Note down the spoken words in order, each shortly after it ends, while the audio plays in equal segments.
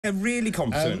Really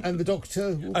competent. And the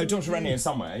doctor? Oh, Dr. Rennie is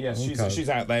somewhere. Yes, Okay. she's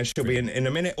out there. She'll be in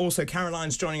a minute. Also,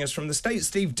 Caroline's joining us from the States.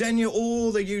 Steve Denyer,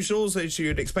 all the usuals as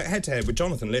you'd expect, head-to-head with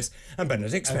Jonathan Liss and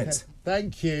Benedict Spence.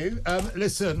 Thank you.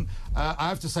 Listen, I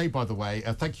have to say, by the way,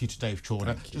 thank you to Dave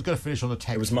Chorner. Just going to finish on the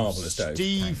text. It was marvellous, Dave.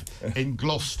 Steve in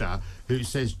Gloucester, who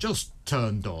says, just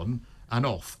turned on and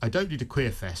off. I don't need a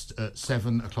queer fest at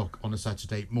 7 o'clock on a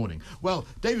Saturday morning. Well,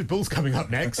 David Bull's coming up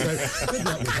next, so good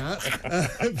luck with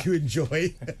that. Hope you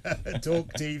enjoy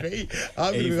Talk TV.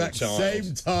 I'm going to be back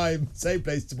same time, same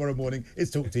place tomorrow morning.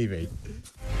 It's Talk TV.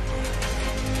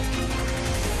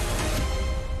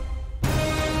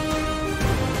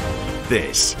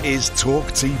 This is Talk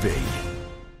TV.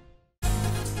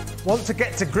 Want to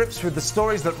get to grips with the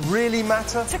stories that really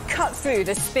matter? To cut through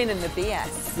the spin and the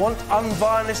BS. Want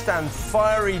unvarnished and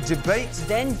fiery debate?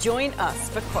 Then join us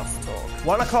for Crosstalk.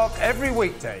 1 o'clock every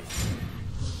weekday.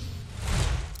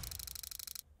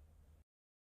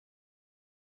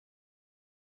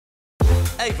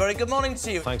 Hey, very good morning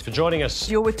to you. Thanks for joining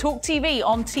us. You're with Talk TV,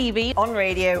 on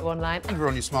radio, online. And we're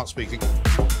on your smart speaker.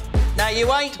 Now,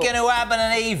 you ain't going to have an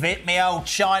Evit, me old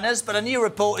Chinas, but a new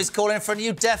report is calling for a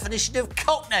new definition of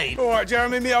cockney. All right,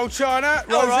 Jeremy, me old China.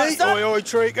 All right, Rosie, sir. oi, oi,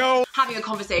 treacle. Having a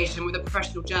conversation with a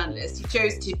professional journalist, he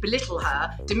chose to belittle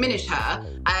her, diminish her,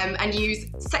 and use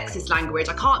sexist language.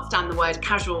 I can't stand the word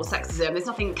casual sexism. There's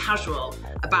nothing casual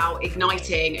about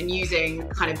igniting and using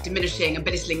kind of diminishing and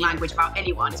belittling language about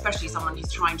anyone, especially someone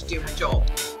who's trying to do her job.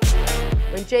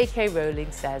 When J.K. Rowling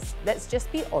says, let's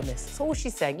just be honest, that's all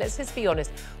she's saying, let's just be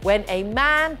honest. When a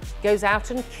man goes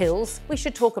out and kills, we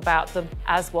should talk about them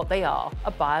as what they are,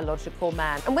 a biological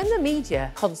man. And when the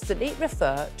media constantly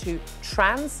refer to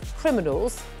trans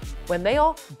criminals, when they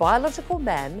are biological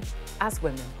men, as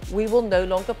women, we will no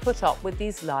longer put up with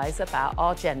these lies about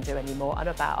our gender anymore and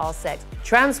about our sex.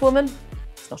 Trans woman,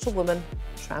 it's not a woman.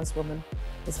 Trans woman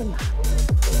is a man.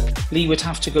 Lee would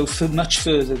have to go much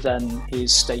further than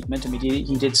his statement. I mean,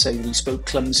 he did say that he spoke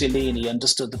clumsily and he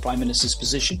understood the Prime Minister's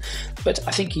position, but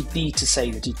I think he'd need to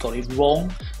say that he'd got it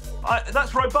wrong.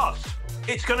 That's robust.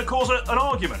 It's going to cause an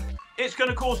argument. It's going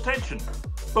to cause tension.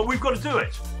 But we've got to do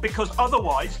it, because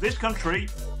otherwise this country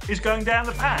is going down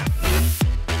the pan.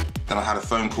 Then I had a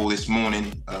phone call this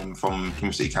morning from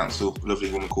Plymouth City Council, a lovely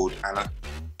woman called Anna.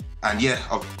 And yeah,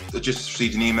 I've just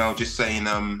received an email just saying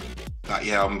that,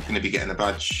 yeah, I'm going to be getting a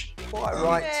badge. Quite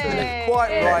right too.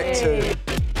 Quite right too.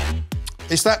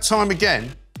 It's that time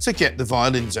again to get the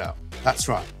violins out. That's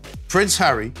right. Prince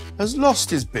Harry has lost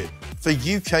his bid for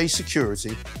UK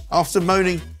security after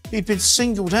moaning he'd been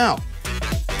singled out.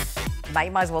 You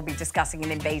might as well be discussing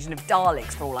an invasion of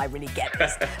Daleks for all I really get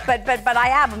this. but I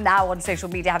am now on social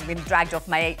media, having been dragged off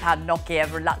my £8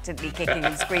 Nokia, reluctantly kicking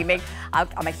and screaming.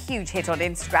 I'm a huge hit on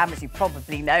Instagram, as you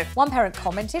probably know. One parent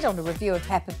commented on a review of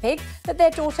Peppa Pig that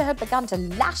their daughter had begun to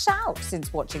lash out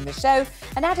since watching the show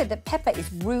and added that Peppa is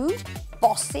rude,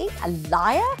 bossy, a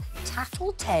liar,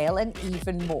 tattletale and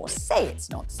even more. Say it's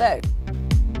not so.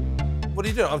 What are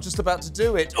you doing? I was just about to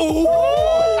do it. Ooh!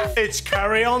 It's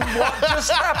Carry On. What just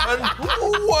happened?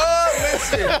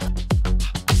 Listen.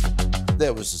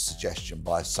 There was a suggestion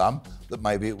by some that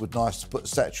maybe it would be nice to put a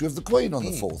statue of the Queen on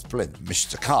the fourth plinth.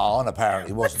 Mr. Khan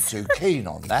apparently wasn't too keen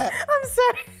on that. I'm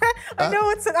sorry.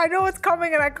 I know it's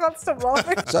coming and I can't stop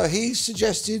laughing. So he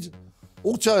suggested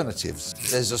alternatives.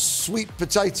 There's a sweet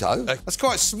potato. That's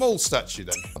quite a small statue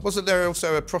then. Wasn't there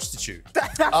also a prostitute?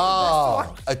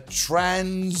 A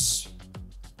trans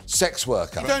sex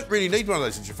worker. You don't really need one of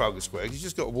those in Trafalgar Square. You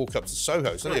just got to walk up to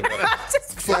Soho. It's only about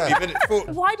 40 minutes.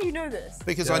 Why do you know this?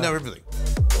 Because I know everything.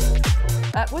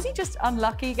 Was he just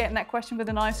unlucky getting that question with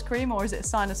an ice cream, or is it a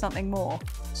sign of something more?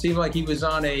 Seemed like he was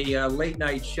on a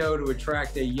late-night show to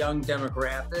attract a young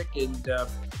demographic, and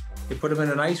they put him in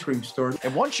an ice cream store.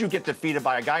 And once you get defeated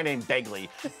by a guy named Begley,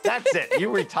 that's it. You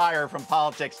retire from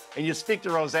politics and you speak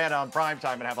to Rosanna on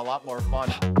primetime and have a lot more fun.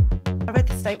 I read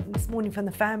the statement this morning from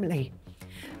the family,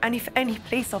 and if any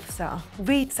police officer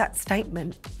reads that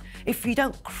statement, if you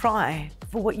don't cry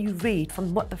for what you read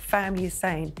from what the family is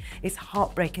saying, it's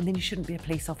heartbreaking, then you shouldn't be a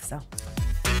police officer.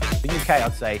 The UK,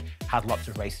 I'd say, had lots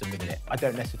of racism within it. I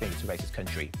don't necessarily think it's a racist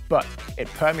country, but it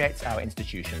permeates our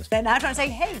institutions. They're now trying to say,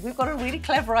 hey, we've got a really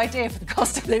clever idea for the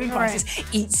cost of living crisis.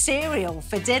 Eat cereal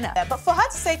for dinner. But for her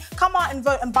to say, come out and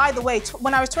vote, and by the way,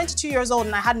 when I was 22 years old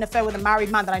and I had an affair with a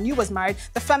married man that I knew was married,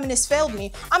 the feminists failed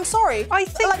me. I'm sorry. I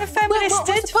think the feminists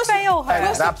did fail her.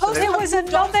 It was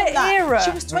another era. She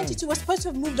was 22. We're supposed to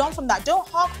have moved on from that. Don't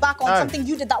hark back on something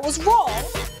you did that was wrong.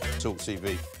 Talk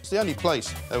TV. It's the only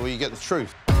place where you get the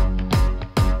truth.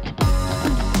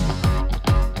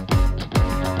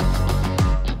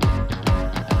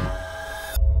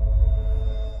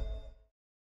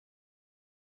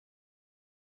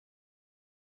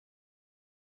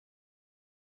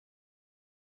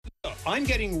 I'm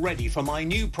getting ready for my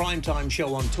new primetime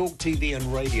show on talkTV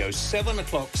and radio, 7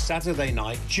 o'clock Saturday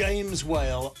night, James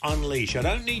Whale Unleash. I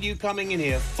don't need you coming in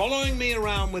here, following me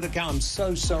around with a car. I'm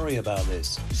so sorry about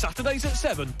this. Saturdays at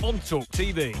 7 on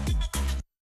talkTV.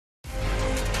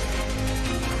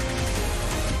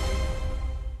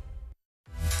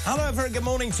 Hello, a very good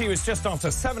morning to you. It's just after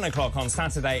 7 o'clock on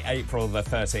Saturday, April the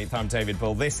 13th. I'm David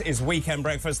Bull. This is Weekend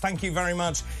Breakfast. Thank you very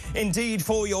much indeed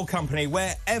for your company,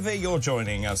 wherever you're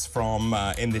joining us from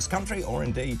in this country or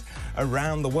indeed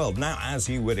around the world. Now, as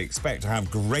you would expect, I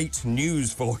have great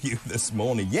news for you this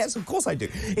morning. Yes, of course I do.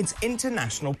 It's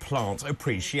International Plant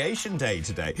Appreciation Day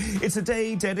today. It's a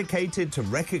day dedicated to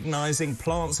recognising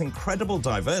plants' incredible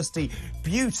diversity,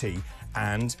 beauty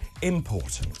and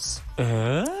importance.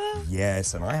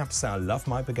 Yes, and I have to say I love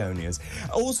my begonias.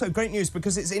 Also, great news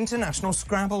because it's International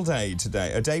Scrabble Day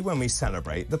today, a day when we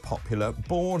celebrate the popular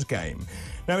board game.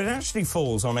 Now, it actually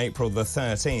falls on April the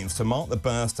 13th to mark the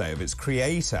birthday of its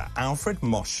creator, Alfred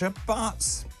Moshe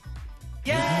Butts.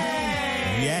 Yay!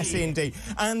 Yes, indeed.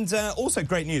 And also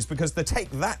great news because the Take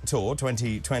That Tour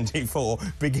 2024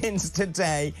 begins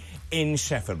today in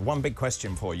Sheffield. One big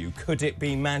question for you. Could it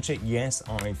be magic? Yes,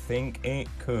 I think it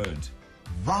could.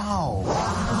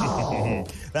 Wow.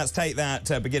 That's Take That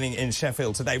beginning in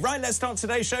Sheffield today. Right, let's start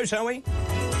today's show, shall we?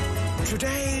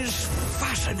 Today's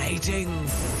fascinating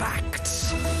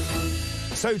facts.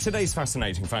 So today's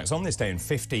fascinating facts on this day in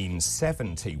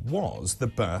 1570 was the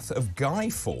birth of Guy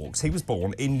Fawkes. He was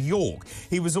born in York.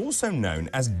 He was also known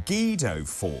as Guido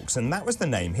Fawkes, and that was the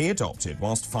name he adopted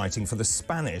whilst fighting for the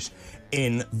Spanish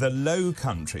in the Low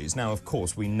Countries. Now, of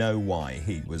course, we know why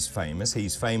he was famous.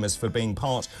 He's famous for being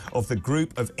part of the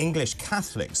group of English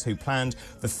Catholics who planned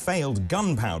the failed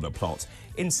gunpowder plot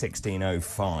in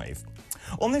 1605.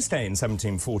 On this day in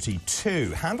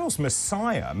 1742, Handel's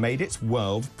Messiah made its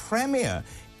world premiere.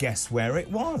 Guess where it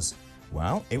was?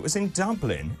 Well, it was in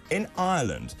Dublin, in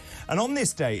Ireland. And on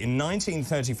this day in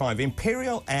 1935,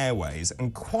 Imperial Airways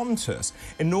and Qantas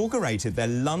inaugurated their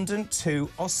London to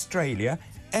Australia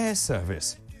air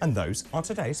service. And those are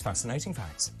today's fascinating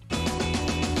facts.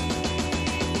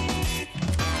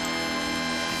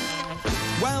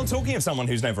 Well, talking of someone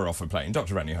who's never off a plane,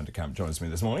 Dr. Rennie Hunterkamp joins me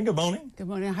this morning. Good morning. Good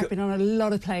morning. I have been on a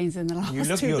lot of planes in the last 2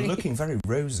 weeks. You're looking very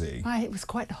rosy. It was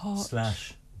quite hot.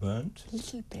 / burnt? A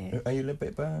little bit. Are you a little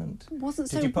bit burnt? It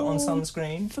wasn't so Did you put on warm.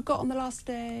 sunscreen? Forgot on the last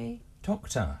day.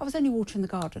 Doctor. I was only watering the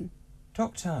garden.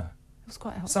 Doctor. It was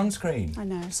quite hot. Sunscreen. I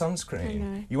know. Sunscreen. I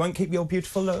know. You won't keep your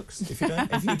beautiful looks if you don't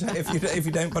if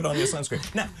you don't put on your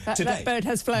sunscreen. Now, today that bird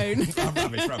has flown. Oh,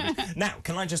 rubbish. Now,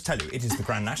 can I just tell you, it is the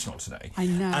Grand National today. I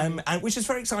know. And which is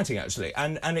very exciting actually.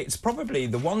 And it's probably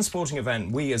the one sporting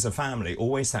event we as a family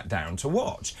always sat down to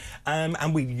watch.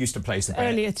 And we used to place the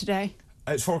bet. Earlier today.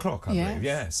 It's 4 o'clock, I believe.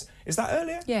 Yes. Is that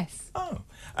earlier? Yes. Oh.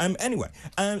 Anyway,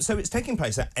 so it's taking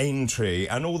place at Aintree,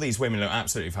 and all these women look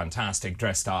absolutely fantastic,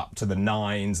 dressed up to the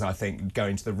nines, I think,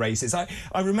 going to the races. I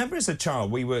remember as a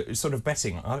child, we were sort of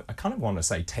betting, I kind of want to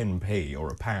say 10p or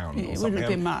a pound or something. It wouldn't have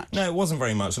been much. No, it wasn't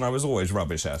very much, and I was always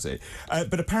rubbish at it.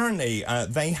 But apparently,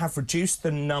 they have reduced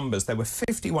the numbers. There were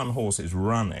 51 horses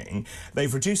running.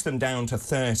 They've reduced them down to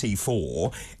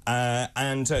 34,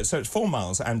 so it's 4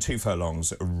 miles and 2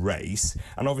 furlongs race,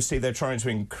 and obviously they're trying to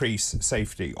increase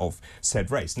safety of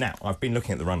said race. Now, I've been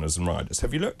looking at the runners and riders.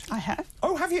 Have you looked? I have.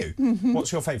 Oh, have you? Mm-hmm.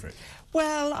 What's your favourite?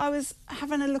 Well, I was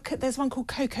having a look at, there's one called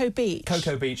Cocoa Beach.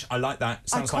 Cocoa Beach, I like that.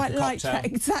 Sounds like a cocktail. I quite like that,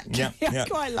 exactly. Yeah. I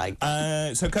quite like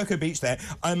that. So Cocoa Beach there.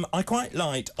 I quite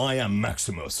liked I Am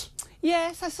Maximus.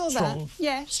 Yes, I saw Strong. that.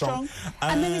 Yeah, strong.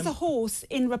 And then there's a horse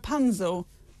in Rapunzel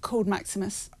called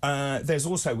Maximus. There's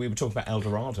also, we were talking about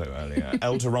Eldorado earlier,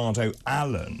 Eldorado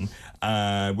Allen,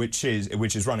 which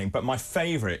is running. But my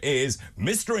favourite is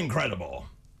Mr. Incredible.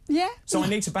 Yeah. So I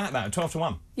need to back that at 12 to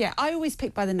 1. Yeah, I always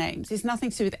pick by the names. It's nothing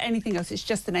to do with anything else. It's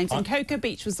just the names. And Cocoa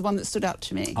Beach was the one that stood out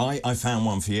to me. I found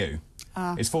one for you.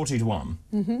 It's 40 to 1.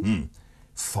 Mm-hmm.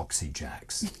 Foxy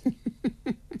Jacks.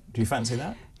 Do you fancy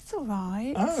that? It's all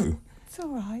right. Oh. It's all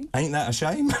right. Ain't that a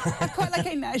shame? I quite like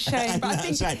Ain't That a Shame, but I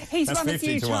think he's That's run a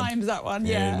few times, that one,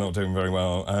 yeah. Not doing very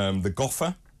well. The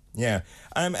Goffer. Yeah.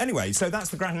 Anyway, so that's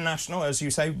the Grand National, as you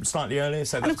say, slightly earlier.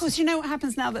 So and of course, you know what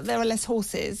happens now that there are less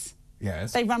horses?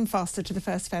 Yes. They run faster to the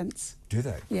first fence. Do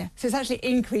they? Yeah. So it's actually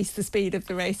increased the speed of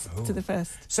the race to the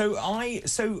first. So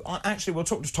actually, we'll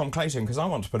talk to Tom Clayton because I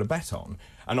want to put a bet on.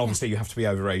 And obviously, you have to be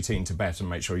over 18 to bet and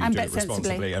make sure you do it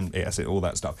responsibly. And yes, all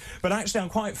that stuff. But actually, I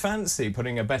quite fancy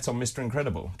putting a bet on Mr.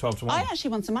 Incredible, 12 to 1. I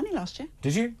actually won some money last year.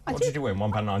 Did you? What did you win?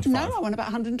 £1.95? No, I won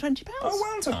about £120. Oh,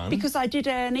 well done. Because I did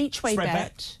an each-way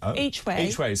bet. Oh. Each way.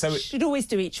 Each way. So should always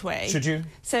do each way. Should you?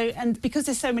 So, and because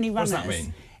there's so many runners... What does that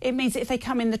mean? It means that if they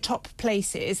come in the top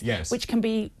places, which can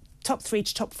be top 3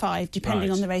 to top 5,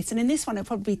 depending on the race, and in this one it'll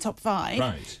probably be top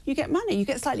 5, you get money. You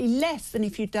get slightly less than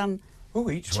if you'd done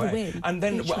each way. Win. And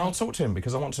then I'll talk to him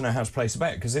because I want to know how to place a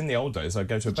bet, because in the old days I'd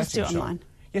go to a betting shop. Online.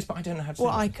 Yes, but I don't know how to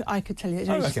Well, do it. I could tell you.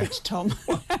 Speak to Tom.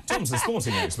 Well, Tom's the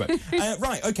sporting expert.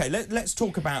 Right, OK, let's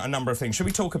talk about a number of things. Shall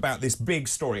we talk about this big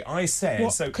story? I said...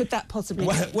 What could that possibly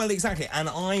be? Well, exactly. And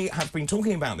I have been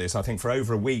talking about this, I think, for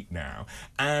over a week now.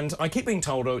 And I keep being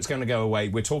told, oh, it's going to go away.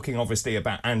 We're talking, obviously,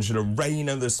 about Angela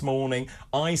Rayner this morning.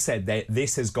 I said that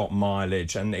this has got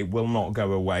mileage and it will not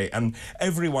go away. And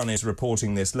everyone is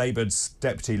reporting this. Labour's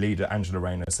Deputy Leader, Angela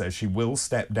Rayner, says she will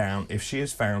step down if she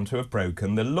is found to have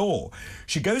broken the law.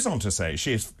 She goes on to say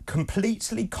she is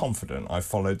completely confident I've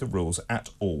followed the rules at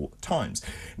all times.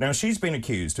 Now, she's been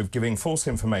accused of giving false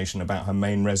information about her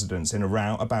main residence in a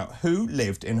row about who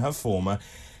lived in her former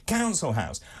council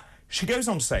house. She goes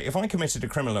on to say, if I committed a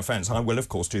criminal offence, I will, of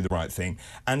course, do the right thing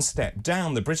and step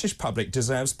down. The British public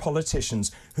deserves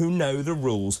politicians who know the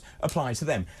rules apply to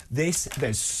them. There's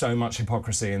so much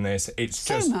hypocrisy in this. It's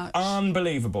just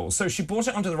unbelievable. So she brought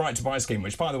it under the right to buy scheme,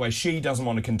 which, by the way, she doesn't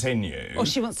want to continue. Or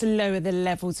she wants to lower the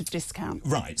levels of discount.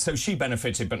 Right, so she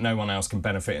benefited, but no one else can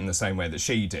benefit in the same way that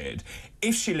she did.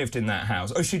 If she lived in that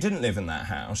house, or she didn't live in that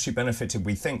house, she benefited,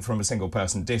 we think, from a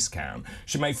single-person discount.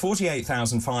 She made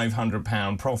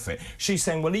 £48,500 profit. She's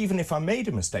saying, well, even if I made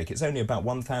a mistake, it's only about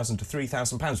 £1,000 to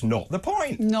 £3,000. Not the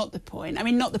point. Not the point. I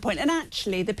mean, not the point. And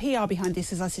actually, the PR behind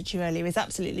this, as I said to you earlier, is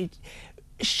absolutely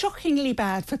shockingly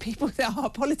bad for people that are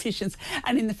politicians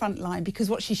and in the front line, because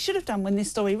what she should have done when this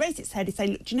story raised its head is say,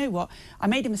 look, do you know what? I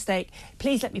made a mistake.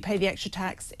 Please let me pay the extra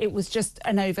tax. It was just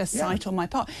an oversight on my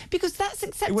part. Because that's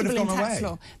acceptable in tax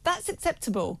law. That's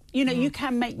acceptable. You know, you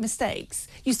can make mistakes.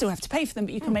 You still have to pay for them,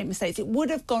 but you can make mistakes. It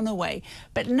would have gone away.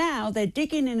 But now they're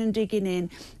digging in and digging in.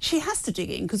 She has to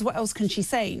dig in, because what else can she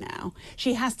say now?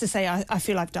 She has to say, I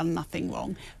feel I've done nothing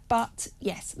wrong. But,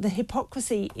 yes, the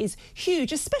hypocrisy is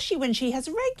huge, especially when she has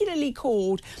regularly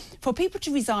called for people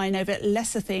to resign over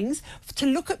lesser things, to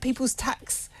look at people's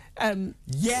tax...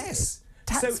 yes!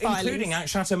 Tax so, including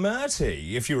Akshata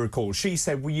Murty, if you recall, she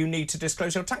said, well, you need to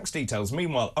disclose your tax details.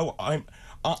 Meanwhile,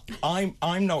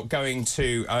 I'm not going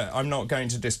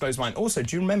to disclose mine. Also,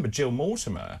 do you remember Jill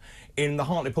Mortimer in the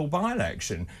Hartlepool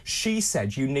by-election? She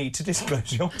said you need to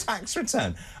disclose your tax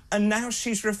return, and now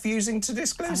she's refusing to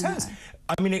disclose hers.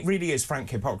 I mean, it really is frank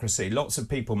hypocrisy. Lots of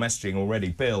people messaging already.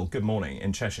 Bill, good morning,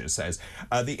 in Cheshire, says,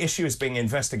 the issue is being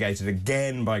investigated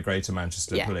again by Greater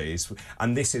Manchester Police,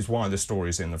 and this is why the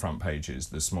story's in the front pages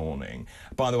this morning.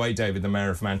 By the way, David, the Mayor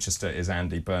of Manchester is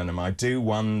Andy Burnham. I do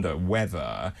wonder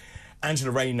whether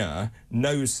Angela Rayner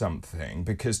knows something,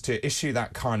 because to issue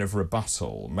that kind of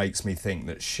rebuttal makes me think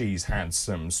that she's had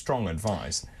some strong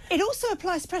advice. It also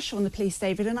applies pressure on the police,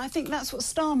 David, and I think that's what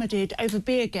Starmer did over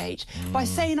Beergate. By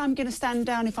saying I'm going to stand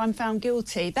down if I'm found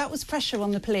guilty, that was pressure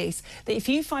on the police, that if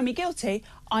you find me guilty,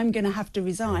 I'm going to have to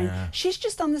resign. She's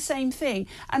just done the same thing,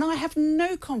 and I have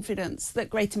no confidence that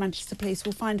Greater Manchester Police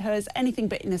will find her as anything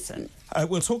but innocent.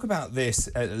 We'll talk about this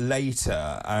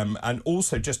later, and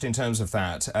also just in terms of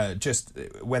that, just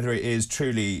whether it is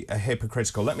truly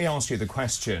hypocritical. Let me ask you the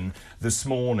question this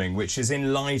morning, which is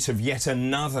in light of yet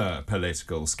another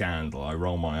political scandal. I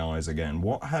roll my eyes again.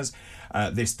 What has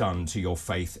this done to your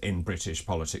faith in British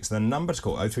politics? The number to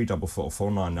call, 0344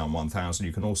 499 1000.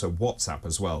 You can also WhatsApp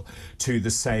as well to the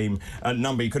same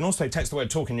number. You can also text the word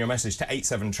talk in your message to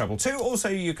 87222. Also,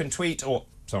 you can tweet or...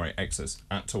 Sorry, X's,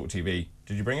 at talkTV.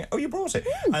 Did you bring it? Oh, you brought it.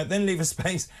 Then leave a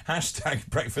space, hashtag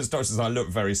breakfast toasters. I look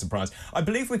very surprised. I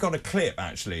believe we got a clip,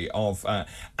 actually, of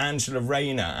Angela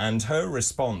Rayner and her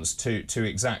response to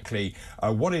exactly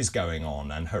what is going on,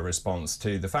 and her response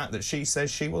to the fact that she says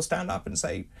she will stand up and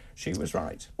say she was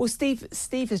right. Well, Steve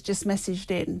has just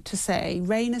messaged in to say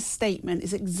Rayner's statement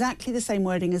is exactly the same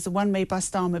wording as the one made by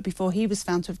Starmer before he was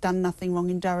found to have done nothing wrong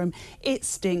in Durham. It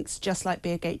stinks, just like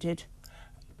Beergate did.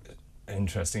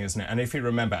 Interesting, isn't it? And if you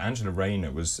remember, Angela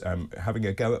Rayner was having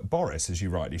a go at Boris, as you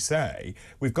rightly say.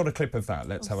 We've got a clip of that.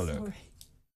 Let's have a look.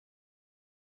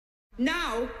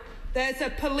 Now there's a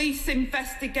police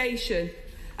investigation,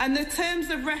 and the terms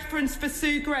of reference for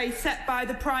Sue Gray set by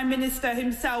the Prime Minister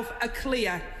himself are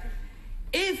clear.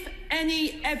 If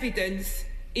any evidence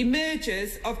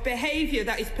emerges of behaviour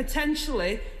that is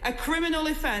potentially a criminal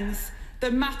offence,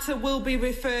 the matter will be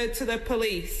referred to the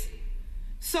police.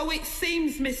 So it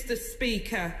seems, Mr.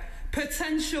 Speaker,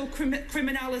 potential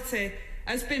criminality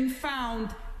has been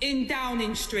found in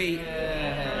Downing Street.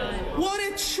 What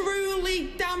a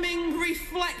truly damning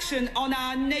reflection on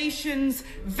our nation's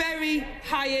very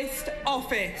highest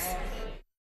office.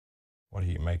 What do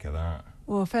you make of that?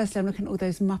 Well, firstly, I'm looking at all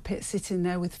those Muppets sitting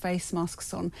there with face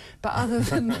masks on. But other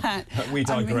than that... We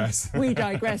digress. I mean, we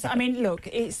digress. I mean, look,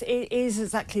 it is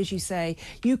exactly as you say.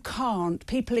 You can't...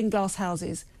 People in glass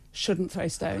houses shouldn't throw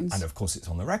stones. And of course it's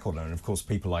on the record, and of course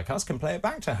people like us can play it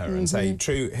back to her and say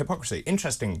true hypocrisy.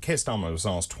 Interesting, Keir Starmer was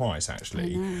asked twice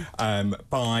actually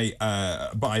by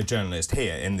a journalist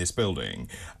here in this building,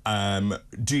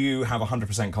 do you have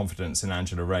 100% confidence in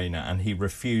Angela Rayner? And he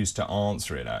refused to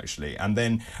answer it actually, and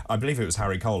then I believe it was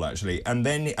Harry Cole actually, and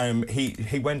then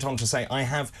he went on to say, I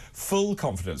have full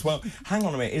confidence. Well, hang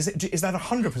on a minute, is that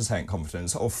 100%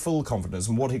 confidence or full confidence,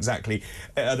 and what exactly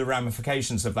are the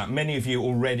ramifications of that? Many of you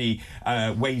already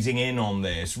wading in on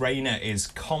this. Rayner is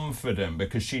confident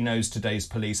because she knows today's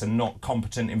police are not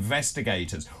competent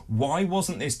investigators. Why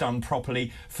wasn't this done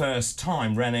properly first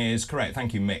time? Renee is correct.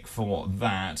 Thank you, Mick, for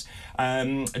that.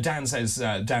 Dan says,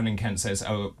 down in Kent says,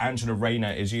 oh, Angela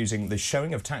Rayner is using the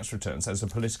showing of tax returns as a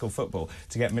political football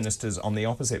to get ministers on the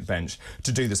opposite bench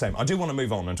to do the same. I do want to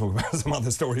move on and talk about some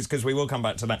other stories because we will come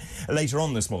back to that later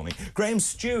on this morning. Graham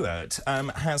Stewart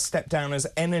has stepped down as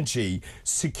Energy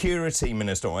Security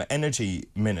Minister, or Energy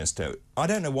Minister. I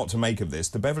don't know what to make of this.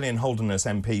 The Beverley and Holderness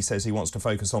MP says he wants to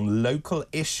focus on local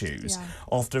issues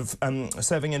after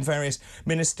serving in various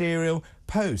ministerial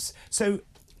posts. So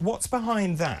what's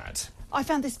behind that? I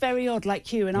found this very odd,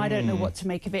 like you, and I don't know what to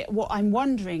make of it. What I'm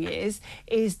wondering is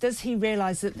does he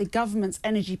realise that the government's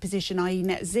energy position, i.e.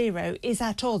 net zero, is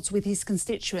at odds with his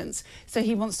constituents? So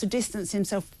he wants to distance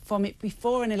himself from it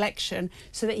before an election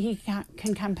so that he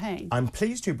can campaign. I'm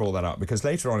pleased you brought that up because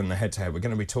later on in the head-to-head we're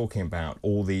going to be talking about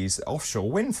all these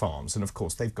offshore wind farms, and of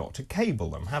course they've got to cable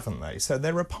them, haven't they? So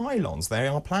there are pylons, they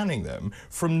are planning them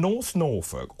from North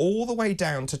Norfolk all the way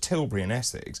down to Tilbury in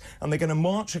Essex, and they're going to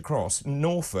march across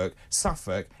Norfolk,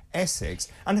 Suffolk, Essex.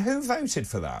 And who voted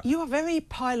for that? You are very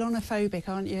pylonophobic,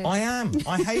 aren't you? I am.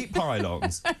 I hate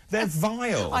pylons. They're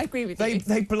vile. I agree with you.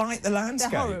 They blight the landscape.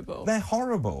 They're horrible. They're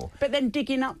horrible. But then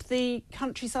digging up the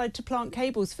countryside to plant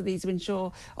cables for these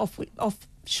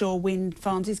offshore wind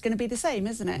farms is going to be the same,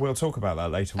 isn't it? We'll talk about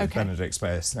that later with Benedict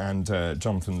Spence and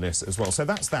Jonathan Liss as well. So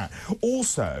that's that.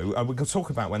 Also, we could talk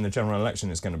about when the general election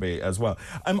is going to be as well.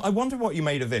 I wonder what you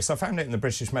made of this. I found it in the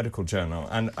British Medical Journal,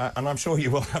 and I'm sure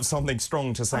you will have something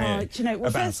strong to say about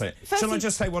it. Shall I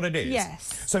just say what it is?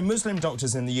 Yes. So Muslim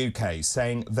doctors in the UK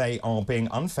saying they are being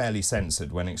unfairly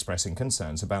censored when expressing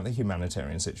concerns about the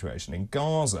humanitarian situation in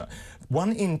Gaza.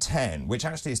 1 in 10, which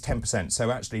actually is 10%,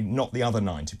 so actually not the other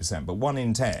 90%, but 1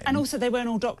 in 10. And also they weren't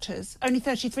all doctors. Only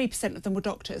 33% of them were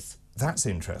doctors. That's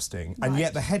interesting. Right. And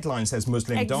yet the headline says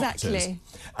Muslim doctors.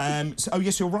 Oh,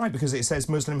 yes, you're right, because it says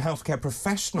Muslim healthcare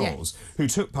professionals who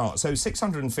took part. So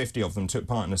 650 of them took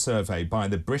part in a survey by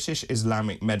the British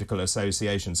Islamic Medical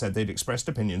Association, said they'd expressed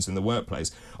opinions in the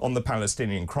workplace on the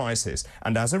Palestinian crisis,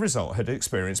 and as a result had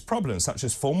experienced problems such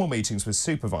as formal meetings with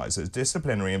supervisors,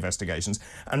 disciplinary investigations,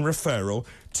 and referral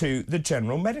to the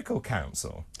General Medical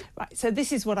Council. Right, so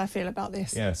this is what I feel about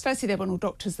this. Yes. Firstly, they weren't all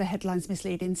doctors, the headline's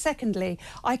misleading. Secondly,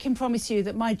 I can promise you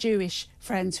that my Jewish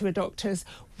friends who are doctors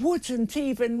wouldn't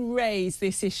even raise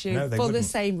this issue for the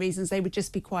same reasons. They would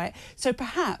just be quiet. So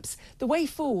perhaps the way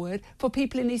forward for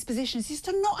people in these positions is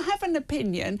to not have an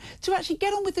opinion, to actually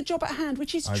get on with the job at hand,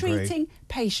 which is treating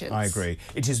patients. I agree.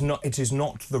 It is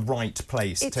not the right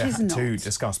place to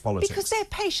discuss politics. Because their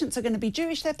patients are going to be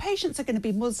Jewish, their patients are going to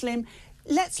be Muslim.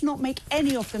 Let's not make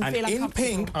any of them feel uncomfortable. And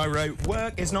in pink, I wrote,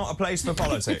 work is not a place for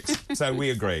politics. So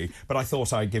we agree. But I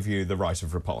thought I'd give you the right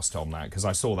of riposte on that, because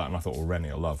I saw that and I thought, well,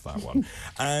 Rennie will love that one.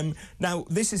 Now,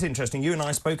 this is interesting. You and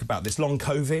I spoke about this, long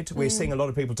COVID. We're seeing a lot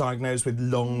of people diagnosed with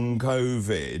long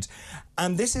COVID.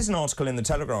 And this is an article in the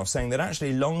Telegraph saying that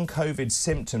actually long COVID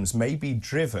symptoms may be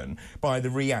driven by the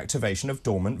reactivation of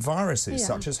dormant viruses,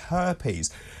 such as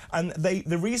herpes. And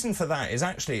the reason for that is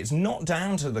actually it's not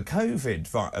down to the COVID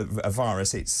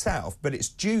virus itself, but it's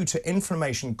due to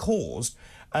inflammation caused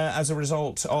as a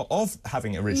result of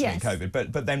having originally COVID,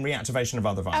 but then reactivation of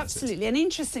other viruses. Absolutely, and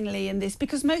interestingly in this,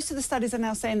 because most of the studies are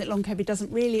now saying that long COVID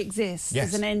doesn't really exist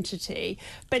as an entity,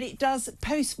 but it does,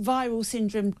 post-viral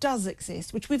syndrome does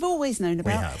exist, which we've always known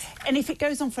about. And if it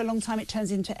goes on for a long time, it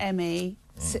turns into ME.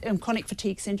 Chronic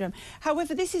fatigue syndrome.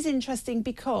 However, this is interesting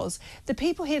because the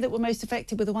people here that were most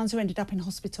affected were the ones who ended up in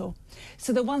hospital.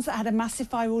 So the ones that had a massive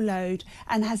viral load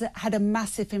and had a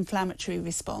massive inflammatory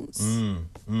response.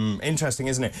 Interesting,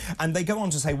 isn't it? And they go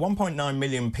on to say 1.9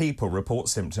 million people report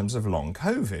symptoms of long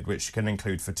COVID, which can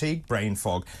include fatigue, brain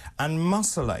fog and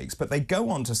muscle aches. But they go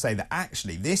on to say that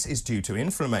actually this is due to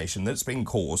inflammation that's been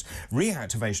caused,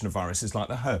 reactivation of viruses like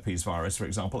the herpes virus, for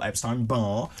example,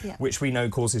 Epstein-Barr, which we know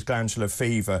causes glandular fever,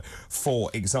 fever, for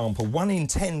example. 1 in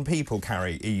 10 people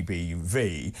carry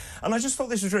EBV. And I just thought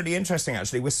this was really interesting,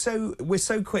 actually. We're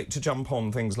so quick to jump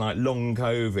on things like long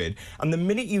COVID, and the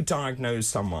minute you diagnose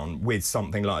someone with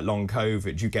something like long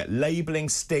COVID, you get labelling,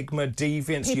 stigma,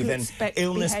 deviance, People you then expect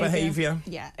illness behaviour.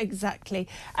 Yeah, exactly.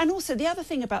 And also the other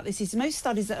thing about this is most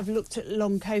studies that have looked at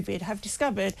long COVID have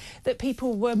discovered that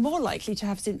people were more likely to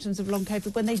have symptoms of long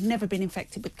COVID when they've never been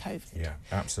infected with COVID. Yeah,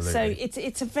 absolutely. So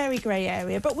it's a very grey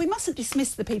area. But we mustn't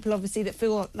dismiss the people, obviously, that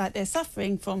feel like they're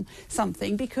suffering from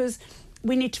something, because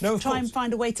we need to try and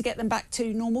find a way to get them back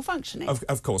to normal functioning.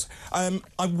 Of course. I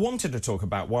wanted to talk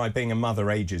about why being a mother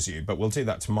ages you, but we'll do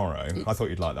that tomorrow. I thought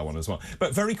you'd like that one as well.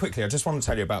 But very quickly, I just want to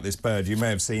tell you about this bird. You may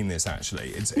have seen this,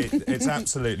 actually. It's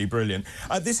absolutely brilliant.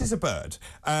 This is a bird.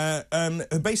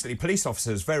 Basically, police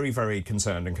officers very, very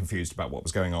concerned and confused about what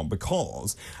was going on,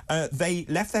 because they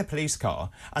left their police car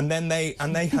and then they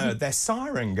heard their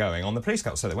siren going on the police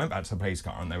car. So they went back to the police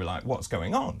car and they were like, what's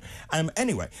going on?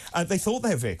 Anyway, they thought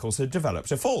their vehicles had developed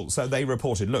a fault, so they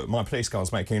reported, look, my police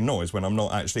car's making a noise when I'm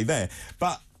not actually there.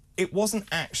 But it wasn't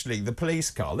actually the police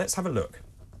car. Let's have a look.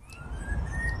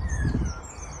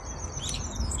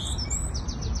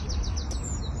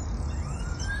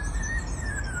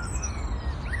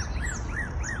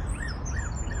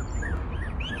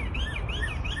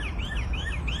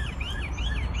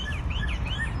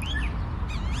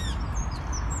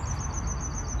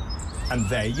 And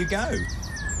there you go.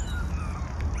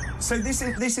 So this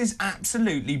is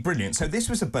absolutely brilliant. So this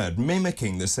was a bird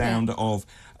mimicking the sound of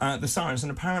the sirens,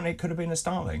 and apparently it could have been a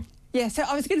starling. Yeah, so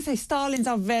I was going to say starlings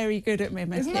are very good at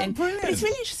mimicking. Isn't that brilliant? But it's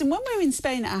really interesting. When we were in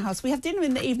Spain at our house, we have dinner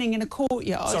in the evening in a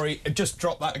courtyard. Sorry, just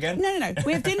drop that again. No.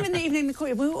 We have dinner in the evening in the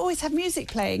courtyard. We always have music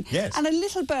playing. Yes. And a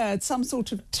little bird, some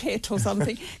sort of tit or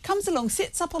something, comes along,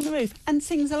 sits up on the roof and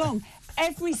sings along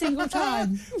every single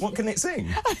time. What can it sing?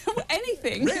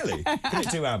 Anything. Really? Can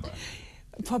it do ABBA?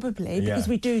 Probably, because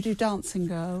we do Dancing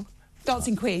Girl.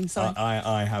 Dancing Queen, sorry.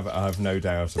 I have no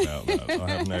doubt about that. I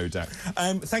have no doubt.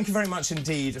 Thank you very much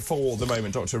indeed for the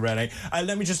moment, Dr. Rene.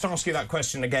 Let me just ask you that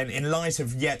question again. In light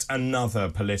of yet another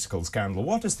political scandal,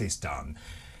 what has this done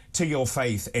to your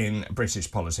faith in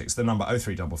British politics? The number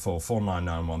 0344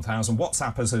 499 1000.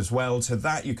 WhatsApp us as well to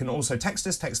that. You can also text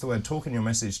us, text the word talk in your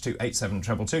message to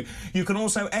 87222. You can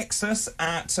also X us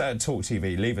at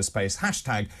talkTV. Leave a space,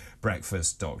 hashtag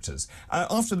Breakfast Doctors.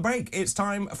 After the break, it's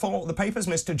time for the papers.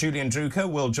 Mr. Julian Drucker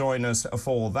will join us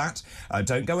for that.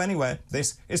 Don't go anywhere.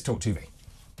 This is talkTV.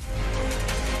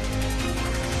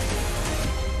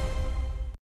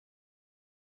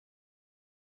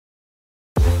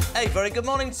 Hey, very good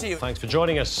morning to you. Thanks for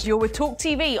joining us. You're with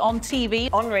talkTV,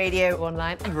 on radio,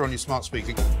 online. And we're on your smart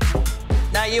speaker.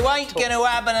 Now, you ain't going to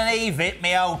ab and eve it,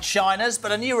 me old Chinas,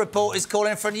 but a new report is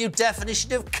calling for a new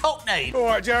definition of cockney. All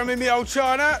right, Jeremy, me old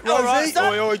China. All right,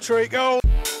 Rosie, oi, treacle.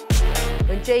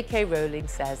 When J.K. Rowling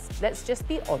says, let's just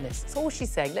be honest, that's all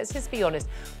she's saying, let's just be honest.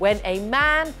 When a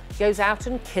man goes out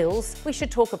and kills, we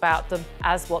should talk about them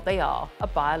as what they are, a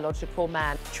biological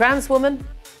man. Trans woman,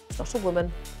 it's not a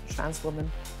woman. Trans woman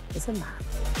is a man.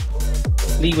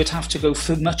 Lee would have to go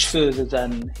much further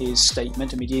than his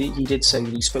statement. I mean, he did say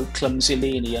that he spoke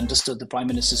clumsily and he understood the Prime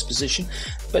Minister's position,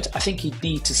 but I think he'd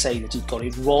need to say that he'd got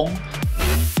it wrong.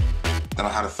 Then I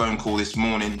had a phone call this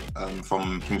morning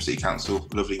from Plymouth City Council,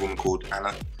 a lovely woman called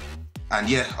Anna. And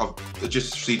yeah, I've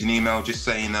just received an email just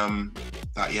saying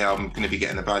that, yeah, I'm going to be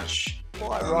getting a badge.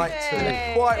 Quite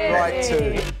right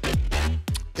too.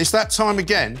 It's that time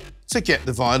again to get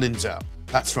the violins out.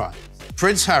 That's right.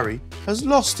 Prince Harry has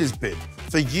lost his bid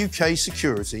for UK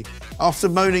security after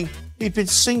moaning he'd been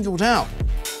singled out.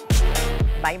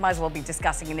 You might as well be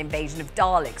discussing an invasion of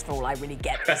Daleks for all I really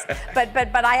get this.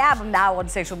 but I am now on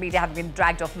social media, having been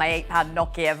dragged off my £8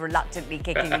 Nokia, reluctantly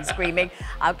kicking and screaming.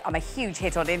 I'm a huge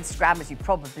hit on Instagram, as you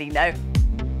probably know.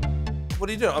 What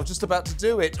are you doing? I'm just about to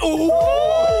do it. Ooh!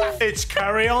 It's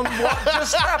carry on. What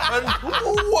just happened?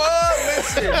 Whoa,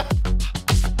 listen.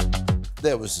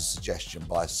 There was a suggestion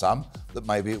by some that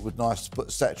maybe it would be nice to put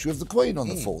a statue of the Queen on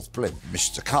the fourth plinth.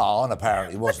 Mr. Khan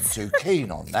apparently wasn't too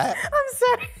keen on that. I'm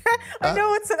sorry.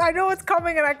 I know what's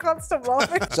coming and I can't stop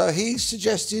laughing. So he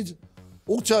suggested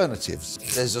alternatives.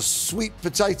 There's a sweet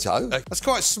potato. That's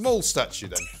quite a small statue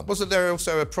then. Wasn't there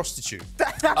also a prostitute?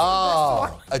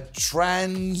 A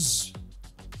trans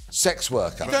sex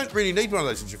worker. You don't really need one of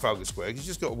those in Trafalgar Square. You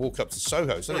just got to walk up to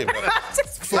Soho. It's only about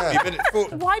 40 minutes.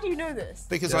 Why do you know this?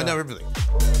 Because I know everything.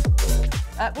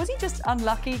 Was he just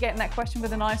unlucky getting that question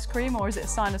with an ice cream, or is it a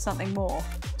sign of something more?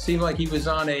 Seemed like he was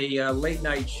on a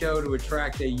late-night show to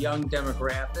attract a young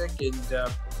demographic,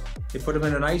 and they put him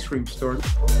in an ice cream store. I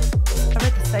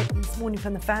read the statement this morning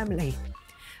from the family,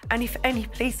 And if any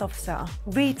police officer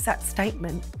reads that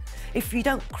statement, if you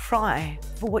don't cry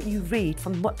for what you read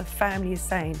from what the family is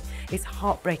saying, it's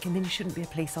heartbreaking, then you shouldn't be a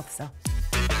police officer.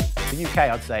 The UK,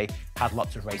 I'd say, has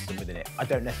lots of racism within it. I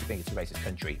don't necessarily think it's a racist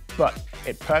country, but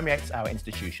it permeates our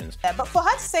institutions. Yeah, but for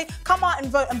her to say, come out and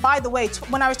vote, and by the way,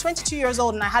 when I was 22 years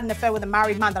old and I had an affair with a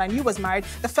married man that I knew was married,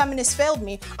 the feminists failed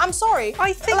me. I'm sorry.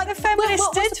 I think the feminists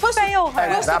did fail her.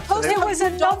 It was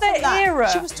another era.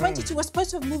 She was 22. We're supposed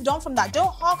to have moved on from that.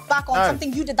 Don't hark back on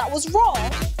something you did that was wrong.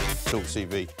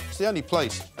 talkTV. It's the only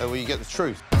place where you get the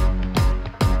truth.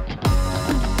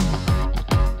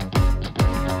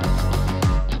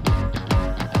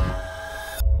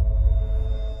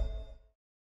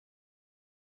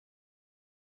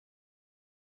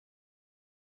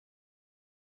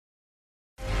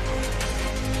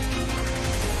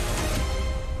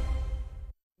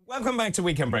 Welcome back to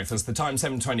Weekend Breakfast. The time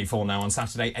 7:24 now on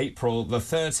Saturday, April the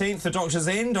 13th. The doctor's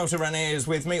in. Dr. Renee is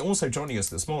with me. Also joining us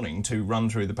this morning to run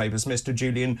through the papers, Mr.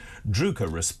 Julian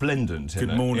Drucker, resplendent.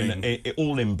 Good morning.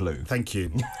 All in blue. Thank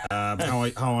you.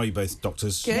 How are you both,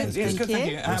 doctors? Good, thank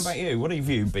you. How about you? What have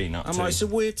you been up to? It's a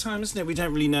weird time, isn't it? We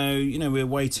don't really know. You know, we're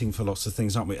waiting for lots of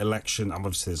things, aren't we? Election.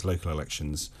 Obviously, there's local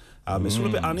elections. It's all a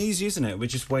bit uneasy, isn't it? We're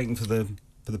just waiting for the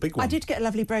big one. I did get a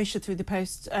lovely brochure through the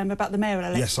post about the mayoral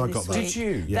election. Yes, I got that. Did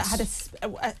you? Yes.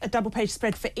 That had a double-page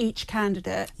spread for each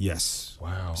candidate. Yes.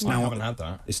 Wow. I haven't had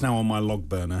that. It's now on my log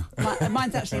burner.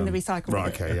 Mine's actually in the recycle.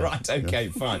 Right. Okay. Yeah. Right. Okay.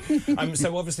 Fine.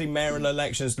 So obviously mayoral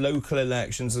elections, local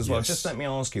elections as well. Yes. Just let me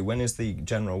ask you, when is the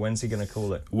general? When's he going to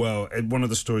call it? Well, one of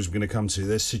the stories we're going to come to,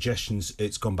 there's suggestions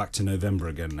it's gone back to November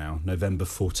again now, November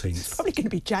 14th. It's probably going to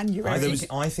be January. I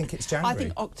think it's January. I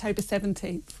think October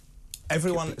 17th.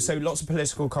 So lots of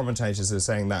political commentators are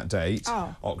saying that date,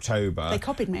 October. They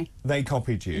copied me. They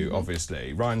copied you,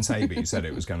 obviously. Ryan Saby said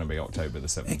it was going to be October the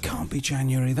 17th. It can't be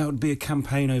January. That would be a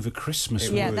campaign over Christmas.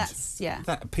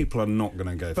 That people are not going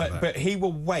to go for that. But he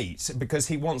will wait because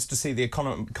he wants to see the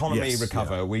economy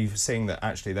recover. Yeah. We've seen that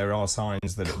actually there are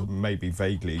signs that it may be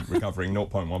vaguely recovering,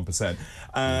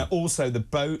 0.1%. Also, the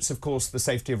boats, of course, the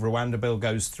Safety of Rwanda bill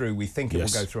goes through. We think it will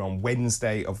go through on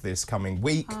Wednesday of this coming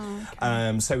week. Oh,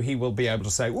 okay. So he will be able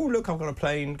to say, oh, look, I've got a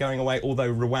plane going away,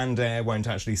 although Rwanda Air won't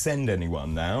actually send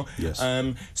anyone now. Yes.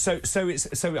 So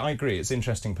I agree, it's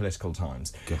interesting political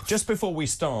times. Gosh. Just before we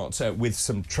start with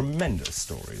some tremendous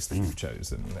stories that you've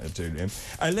chosen, Julian,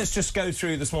 let's just go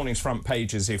through this morning's front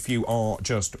pages if you are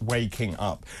just waking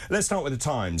up. Let's start with the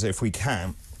Times, if we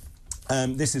can.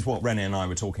 This is what Rennie and I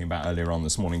were talking about earlier on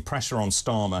this morning. Pressure on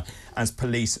Starmer as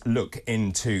police look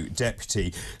into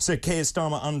deputy. So Keir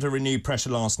Starmer under renewed pressure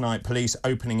last night. Police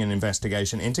opening an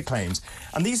investigation into claims.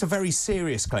 And these are very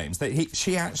serious claims that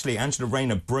Angela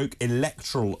Rayner, broke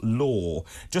electoral law.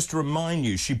 Just to remind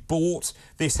you, she bought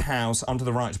this house under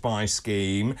the Right to Buy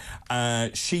scheme.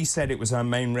 She said it was her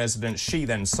main residence. She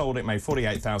then sold it, made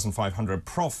 $48,500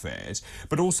 profit.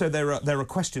 But also there are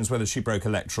questions whether she broke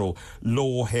electoral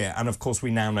law here. And of course,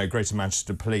 we now know Greater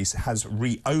Manchester Police has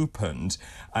reopened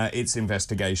its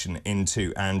investigation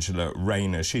into Angela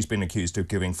Rayner. She's been accused of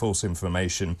giving false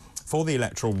information for the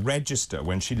electoral register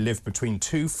when she lived between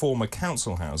two former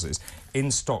council houses in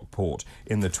Stockport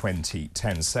in the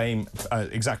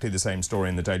 2010s. Exactly the same story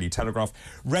in the Daily Telegraph.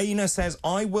 Rayner says,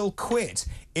 I will quit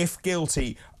if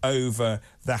guilty over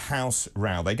the house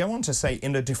row. They go on to say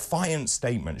in a defiant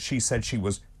statement, she said she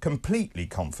was completely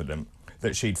confident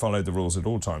that she'd followed the rules at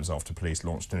all times after police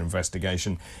launched an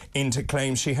investigation into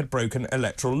claims she had broken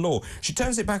electoral law. She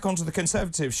turns it back onto the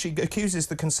Conservatives. She accuses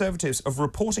the Conservatives of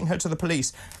reporting her to the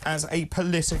police as a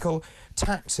political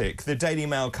tactic. The Daily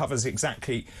Mail covers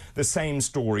exactly the same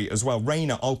story as well.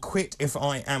 Rayner, I'll quit if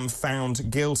I am found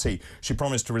guilty. She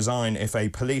promised to resign if a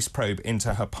police probe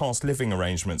into her past living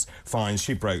arrangements finds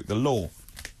she broke the law.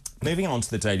 Moving on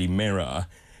to the Daily Mirror.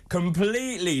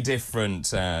 Completely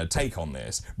different take on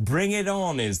this. Bring it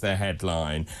on is the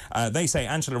headline. They say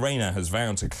Angela Rayner has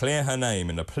vowed to clear her name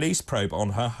in a police probe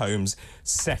on her home's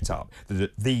setup.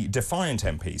 The defiant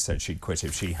MP said she'd quit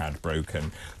if she had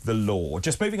broken the law.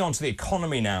 Just moving on to the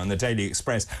economy now in the Daily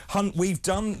Express. Hunt, we've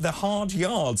done the hard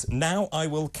yards. Now I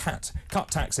will cut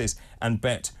taxes and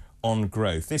bet on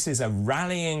growth. This is a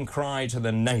rallying cry to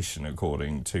the nation,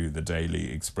 according to the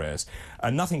Daily Express.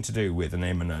 Nothing to do with an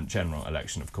imminent general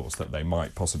election, of course, that they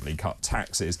might possibly cut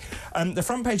taxes. The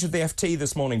front page of the FT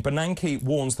this morning, Bernanke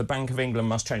warns the Bank of England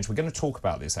must change. We're going to talk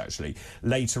about this, actually,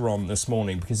 later on this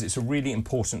morning, because it's a really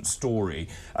important story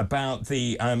about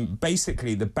the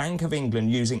basically the Bank of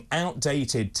England using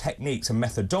outdated techniques and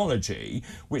methodology,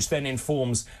 which then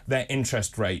informs their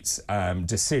interest rates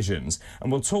decisions.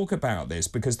 And we'll talk about this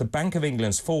because the Bank of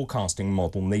England's forecasting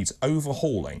model needs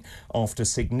overhauling after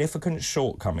significant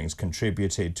shortcomings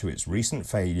contributed to its recent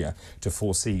failure to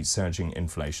foresee surging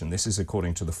inflation. This is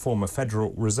according to the former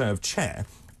Federal Reserve Chair,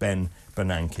 Ben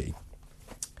Bernanke.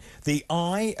 The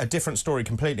Eye, a different story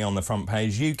completely on the front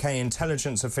page. UK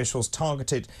intelligence officials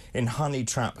targeted in honey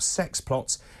trap sex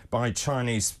plots by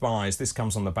Chinese spies. This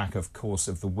comes on the back, of course,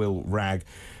 of the Will Ragg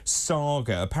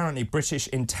saga. Apparently, British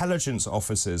intelligence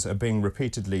officers are being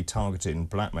repeatedly targeted in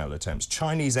blackmail attempts.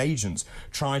 Chinese agents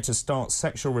try to start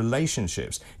sexual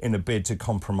relationships in a bid to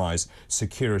compromise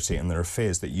security, and there are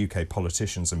fears that UK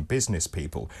politicians and business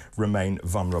people remain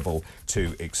vulnerable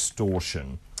to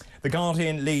extortion. The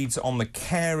Guardian leads on the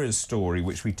carers story,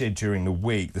 which we did during the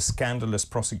week. The scandalous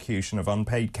prosecution of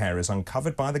unpaid carers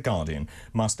uncovered by The Guardian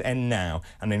must end now.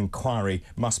 An inquiry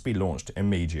must be launched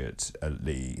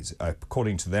immediately.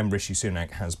 According to them, Rishi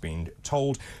Sunak has been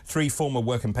told. 3 former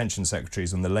Work and Pension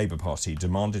Secretaries and the Labour Party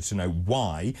demanded to know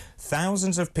why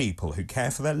thousands of people who care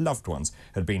for their loved ones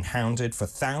had been hounded for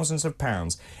thousands of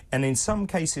pounds and in some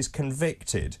cases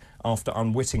convicted after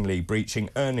unwittingly breaching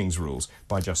earnings rules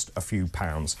by just a few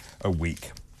pounds a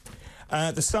week.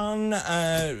 The Sun,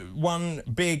 one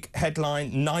big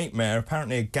headline nightmare.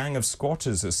 Apparently a gang of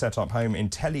squatters has set up home in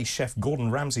telly chef Gordon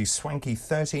Ramsay's swanky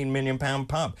 £13 million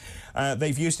pub.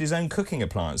 They've used his own cooking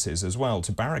appliances as well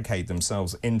to barricade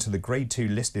themselves into the Grade 2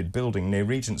 listed building near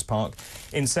Regent's Park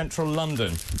in central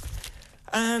London.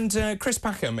 And Chris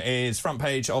Packham is front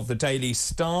page of the Daily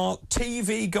Star.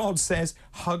 TV God says,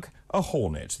 hug a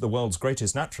hornet. The world's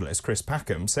greatest naturalist, Chris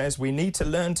Packham, says we need to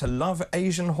learn to love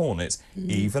Asian hornets,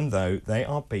 even though they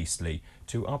are beastly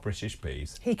to our British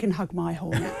bees. He can hug my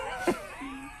hornet.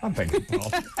 I beg your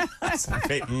pardon. That's a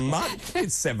bit much.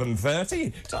 It's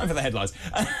 7:30. Time for the headlines.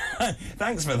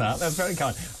 Thanks for that. That's very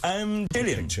kind.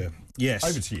 Julian. Yes.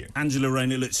 Over to you. Angela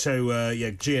Rayner. So,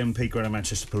 GMP, Greater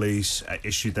Manchester Police,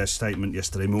 issued their statement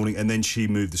yesterday morning, and then she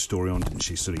moved the story on, didn't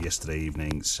she, sort of yesterday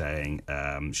evening, saying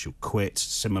she'll quit,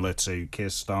 similar to Keir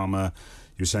Starmer.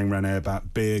 You were saying, René,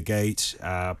 about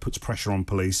Beergate, puts pressure on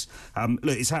police.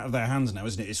 Look, it's out of their hands now,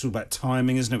 isn't it? It's all about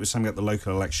timing, isn't it? We're saying about the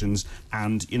local elections,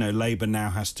 and, you know, Labour now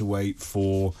has to wait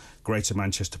for Greater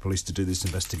Manchester Police to do this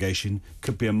investigation.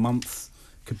 Could be a month.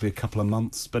 Could be a couple of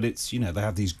months, but it's, you know, they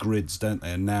have these grids, don't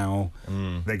they? And now,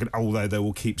 they're gonna, although they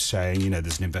will keep saying, you know,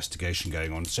 there's an investigation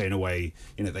going on, so in a way,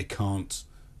 you know, they can't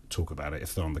talk about it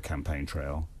if they're on the campaign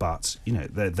trail. But, you know,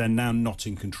 they're now not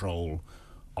in control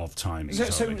of timing.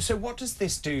 So what does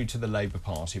this do to the Labour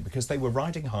Party? Because they were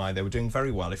riding high, they were doing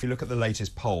very well. If you look at the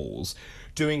latest polls,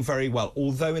 doing very well.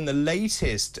 Although in the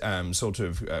latest sort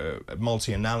of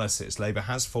multi-analysis, Labour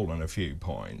has fallen a few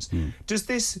points. Does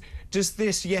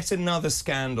this yet another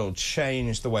scandal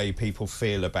change the way people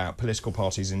feel about political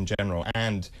parties in general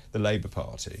and the Labour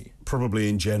Party? Probably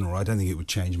in general. I don't think it would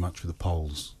change much with the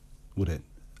polls, would it?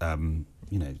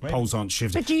 You know, polls aren't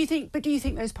shifting. But do you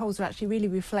think those polls are actually really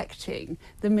reflecting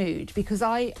the mood? Because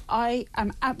I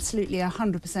am absolutely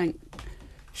 100%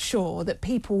 sure that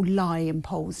people lie in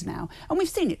polls now. And we've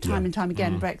seen it time and time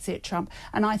again, Brexit, Trump.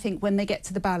 And I think when they get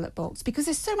to the ballot box, because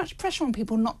there's so much pressure on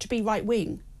people not to be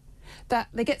right-wing, that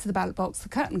they get to the ballot box, the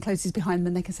curtain closes behind them,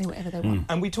 and they can say whatever they want.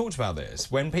 And we talked about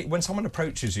this. When someone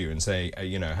approaches you and say,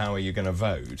 you know, how are you going to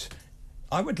vote?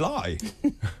 I would lie.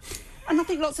 And I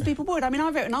think lots of people would. I mean, I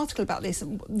wrote an article about this.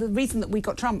 The reason that we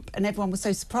got Trump and everyone was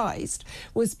so surprised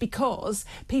was because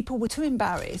people were too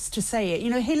embarrassed to say it. You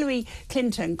know, Hillary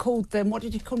Clinton called them, what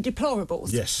did you call them,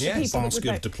 deplorables? Yes,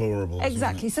 basket of deplorables.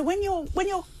 Exactly. So when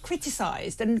you're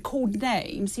criticised and called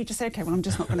names, you just say, OK, well, I'm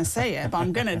just not going to say it, but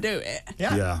I'm going to do it.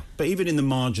 Yeah. But even in the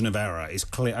margin of error, it's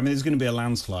clear. I mean, there's going to be a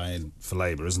landslide for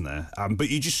Labour, isn't there? But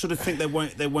you just sort of think there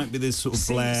won't be this sort of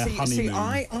Blair honeymoon.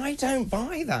 I don't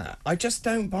buy that. I just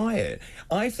don't buy it.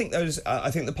 I think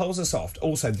the polls are soft.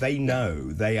 Also, they know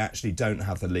they actually don't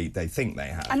have the lead they think they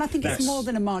have. And I think it's more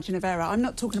than a margin of error. I'm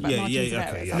not talking about margins of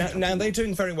error. Now, they're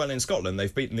doing very well in Scotland.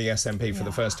 They've beaten the SNP for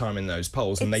the first time in those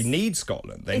polls, and they need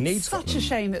Scotland. It's such a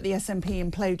shame that the SNP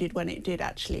imploded when it did,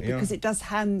 actually, because it does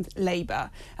hand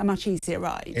Labour a much easier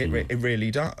ride. It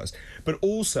really does. But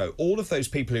also, all of those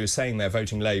people who are saying they're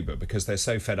voting Labour because they're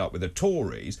so fed up with the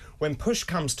Tories, when push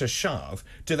comes to shove,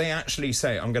 do they actually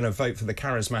say, I'm going to vote for the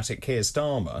charismatic at Keir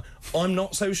Starmer, I'm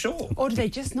not so sure. Or do they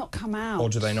just not come out? Or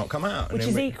do they not come out? Which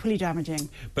is equally damaging.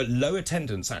 But low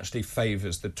attendance actually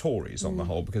favours the Tories on the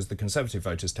whole, because the Conservative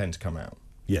voters tend to come out.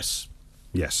 Yes,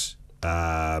 yes. Look,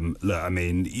 I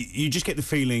mean, you just get the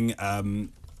feeling,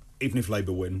 even if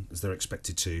Labour win, as they're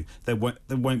expected to, there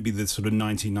won't be the sort of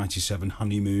 1997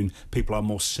 honeymoon. People are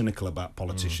more cynical about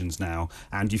politicians now,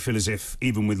 and you feel as if,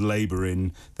 even with Labour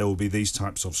in, there will be these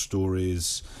types of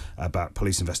stories about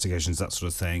police investigations, that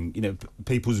sort of thing. You know,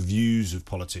 people's views of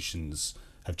politicians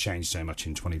have changed so much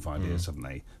in 25 years, haven't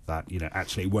they? That, you know,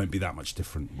 actually it won't be that much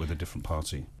different with a different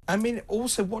party. I mean,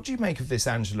 also, what do you make of this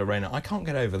Angela Rayner? I can't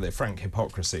get over the frank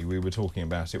hypocrisy. We were talking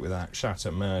about it with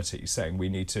Akshata Murty, saying we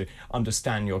need to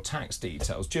understand your tax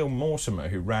details. Jill Mortimer,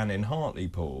 who ran in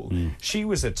Hartlepool, she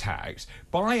was attacked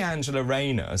by Angela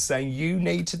Rayner, saying you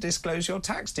need to disclose your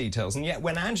tax details. And yet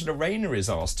when Angela Rayner is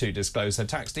asked to disclose her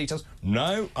tax details,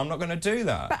 no, I'm not going to do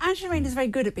that. But Angela Rayner's very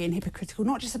good at being hypocritical,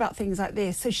 not just about things like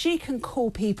this. So she can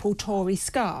call people Tory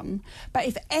scum, but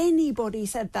if anybody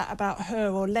said that about her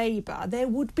or Labour, there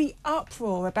would be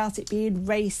uproar about it being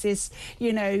racist,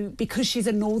 you know, because she's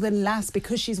a northern lass,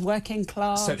 because she's working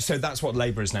class. So that's what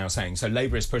Labour is now saying. So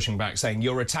Labour is pushing back, saying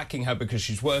you're attacking her because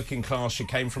she's working class, she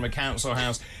came from a council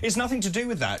house. It's nothing to do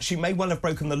with that. She may well have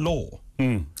broken the law.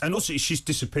 And also, she's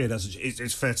disappeared.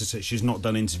 It's fair to say she's not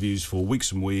done interviews for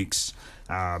weeks and weeks.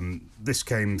 This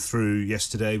came through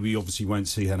yesterday. We obviously won't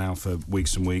see her now for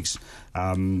weeks and weeks.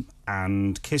 And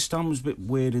Keir Starmer was a bit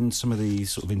weird in some of the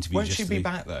sort of interviews. Won't she be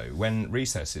back, though, when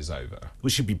recess is over? Well,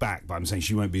 she'll be back, but I'm saying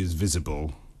she won't be as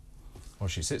visible. Well,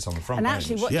 she sits on the front And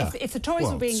bench. actually, if the Tories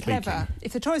were being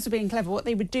clever, what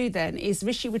they would do then is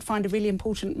Rishi would find a really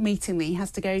important meeting that he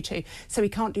has to go to, so he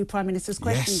can't do Prime Minister's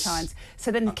question times. So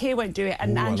then Keir won't do it,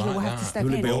 and Angela will have to step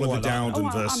in. Be Oliver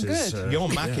Dowden versus... I'm good. You're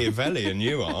Machiavellian,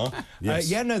 you are.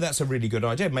 Yeah, no, that's a really good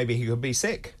idea. Maybe he could be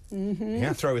sick.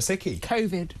 Yeah, throw a sickie.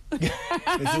 COVID.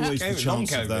 There's always the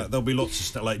chance of that. There'll be lots of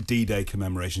stuff like D-Day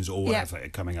commemorations or whatever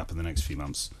coming up in the next few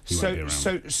months. He won't be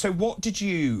around. So what did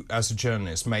you, as a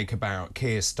journalist, make about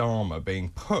Keir Starmer being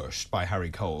pushed by Harry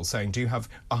Cole, saying, do you have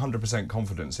 100%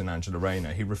 confidence in Angela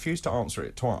Rayner? He refused to answer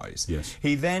it twice. Yes.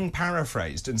 He then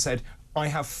paraphrased and said, I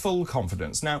have full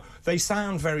confidence. Now, they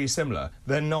sound very similar.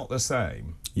 They're not the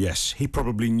same. Yes, he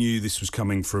probably knew this was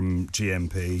coming from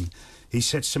GMP. He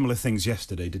said similar things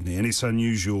yesterday, didn't he? And it's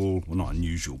unusual, well, not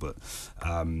unusual, but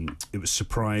it was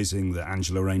surprising that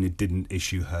Angela Rayner didn't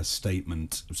issue her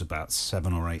statement. It was about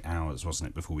 7 or 8 hours, wasn't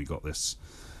it, before we got this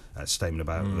statement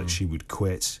about that she would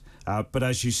quit. But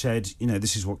as you said, you know,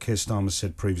 this is what Keir Starmer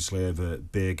said previously over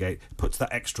Beergate. Puts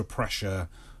that extra pressure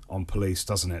on police,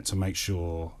 doesn't it, to make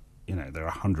sure, you know, they're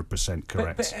 100%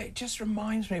 correct. But it just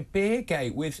reminds me of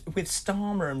Beergate with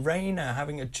Starmer and Rayner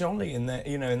having a jolly in that,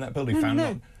 you know, in that building.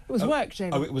 No. It was work,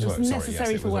 Jamie. Oh, it was work. Necessary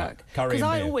Sorry, yes, for work. Because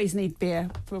I always need beer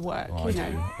for work. Oh, you I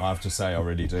know. do. I have to say, I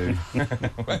really do.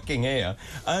 Working here.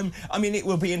 I mean, it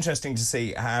will be interesting to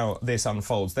see how this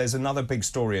unfolds. There's another big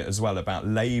story as well about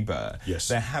Labour. Yes.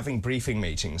 They're having briefing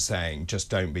meetings saying, just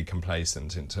don't be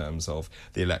complacent in terms of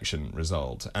the election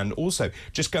result. And also,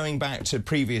 just going back to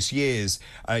previous years,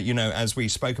 you know, as we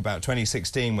spoke about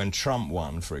 2016 when Trump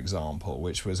won, for example,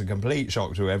 which was a complete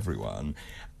shock to everyone.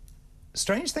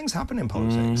 Strange things happen in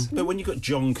politics. But when you've got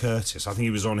John Curtis, I think he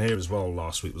was on here as well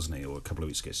last week, wasn't he, or a couple of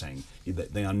weeks ago, saying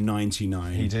that they are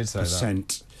 99% he did say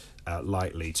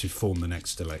likely to form the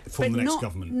next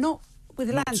government. Not with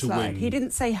a landslide. He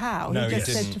didn't say how. No, he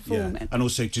just said to form it. And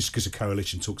also, just because of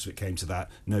coalition talks, if it came to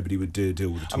that, nobody would deal with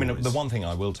the Tories. I mean, the one thing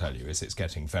I will tell you is it's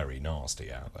getting very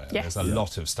nasty out there. Yes. There's a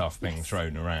lot of stuff being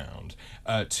thrown around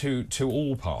to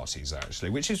all parties,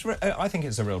 actually, which is, I think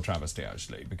it's a real travesty,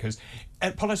 actually, because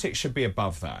politics should be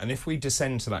above that. And if we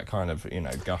descend to that kind of, you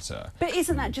know, gutter... But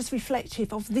isn't that just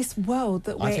reflective of this world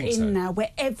that we're in now,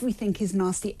 where everything is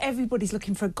nasty, everybody's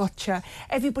looking for a gotcha,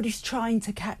 everybody's trying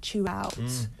to catch you out?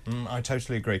 I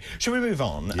totally agree. Shall we move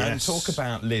on and talk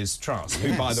about Liz Truss,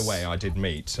 who, by the way, I did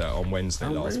meet on Wednesday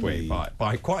last week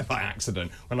quite by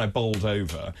accident when I bowled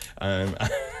over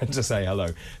to say hello.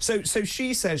 So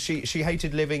she says she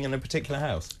hated living in a particular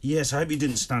house. Yes, I hope you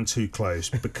didn't stand too close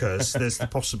because there's the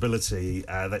possibility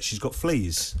that she's got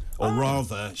fleas, or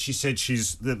rather, she said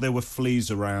that there were fleas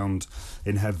around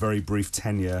in her very brief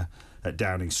tenure at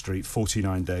Downing Street.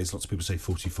 49 days. Lots of people say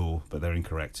 44, but they're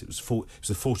incorrect. It was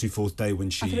the 44th day when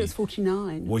she... I thought it was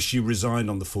 49. Well, she resigned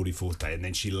on the 44th day and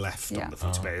then she left on the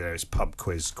 44th day. There's pub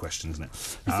quiz question, isn't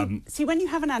it? See, when you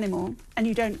have an animal and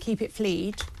you don't keep it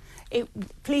fleed,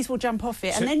 fleas will jump off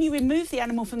it. And then you remove the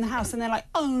animal from the house and they're like,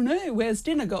 oh no, where's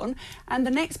dinner gone? And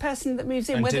the next person that moves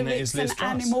in, And whether dinner it's is Liz an Truss.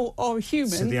 animal or a human,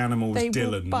 So the animal was they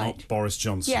will Dylan, bite. not Boris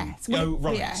Johnson. Yes. Oh,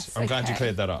 right. Yes, I'm glad you okay.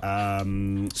 cleared that up.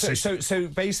 So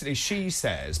basically, she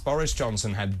says Boris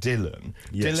Johnson had Dylan.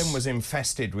 Yes. Dylan was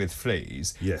infested with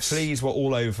fleas. Yes. Fleas were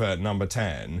all over number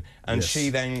 10, and Yes. she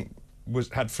then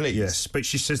had fleas. Yes, but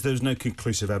she says there's no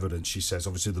conclusive evidence. She says,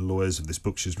 obviously, the lawyers of this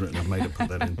book she's written have made her put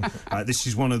that in. This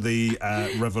is one of the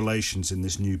revelations in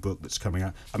this new book that's coming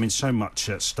out. I mean, so much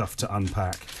stuff to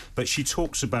unpack. But she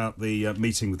talks about the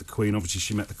meeting with the Queen. Obviously,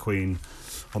 she met the Queen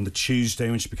on the Tuesday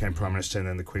when she became Prime Minister, and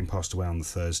then the Queen passed away on the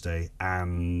Thursday.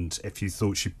 And if you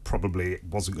thought she probably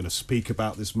wasn't going to speak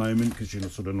about this moment, because you're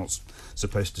sort of not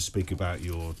supposed to speak about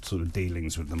your sort of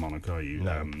dealings with the monarch, are you?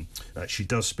 No. She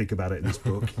does speak about it in this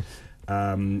book.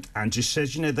 And just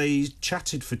says, you know, they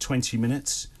chatted for 20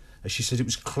 minutes. She said it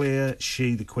was clear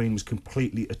the Queen, was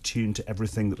completely attuned to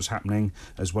everything that was happening,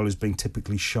 as well as being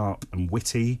typically sharp and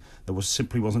witty. There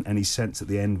simply wasn't any sense that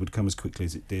the end would come as quickly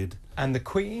as it did. And the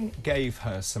Queen gave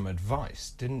her some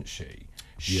advice, didn't she?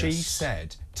 She Yes.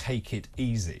 said, take it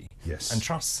easy. Yes. And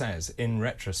Truss says, in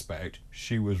retrospect,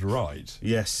 she was right.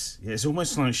 Yes, yeah, it's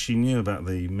almost like she knew about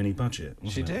the mini budget.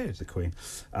 She did. The Queen.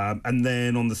 And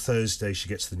then on the Thursday, she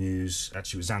gets the news.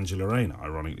 Actually, it was Angela Rayner,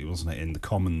 ironically, wasn't it, in the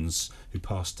Commons, who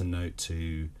passed a note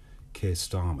to Keir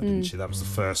Starmer, didn't she? That was the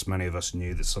first many of us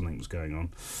knew that something was going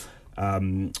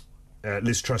on.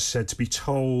 Liz Truss said, to be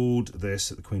told this,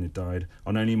 that the Queen had died,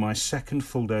 on only my second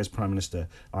full day as Prime Minister,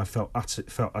 I felt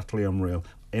utterly unreal.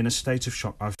 In a state of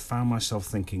shock, I found myself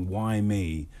thinking, why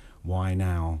me? Why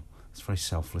now? It's very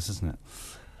selfless, isn't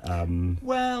it?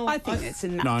 Well, I think it's a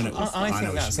natural response. I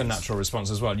think that's a natural response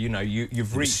as well. You know,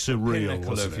 you've reached the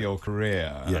pinnacle of your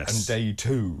career, Yes. and day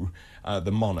 2,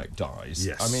 the monarch dies.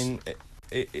 Yes. I mean,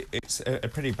 it's a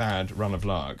pretty bad run of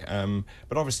luck.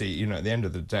 But obviously, you know, at the end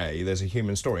of the day, there's a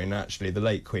human story, and actually, the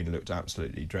late Queen looked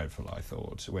absolutely dreadful, I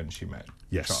thought, when she met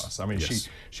Truss. I mean, Yes.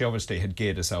 she obviously had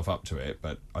geared herself up to it,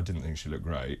 but I didn't think she looked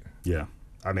great. Yeah.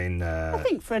 I mean... I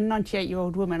think for a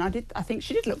 98-year-old woman, I think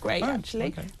she did look great,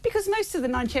 actually. Because most of the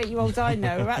 98-year-olds I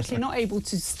know are actually not able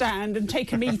to stand and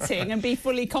take a meeting and be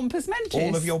fully compos mentis.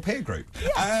 All of your peer group.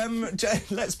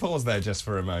 Let's pause there just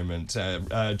for a moment.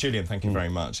 Julian, thank you very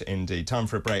much indeed. Time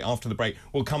for a break. After the break,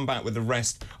 we'll come back with the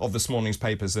rest of this morning's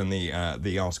papers and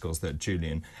the articles that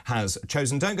Julian has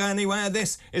chosen. Don't go anywhere.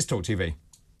 This is talkTV.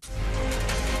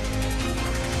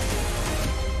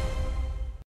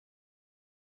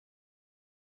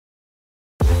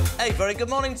 Hey, very good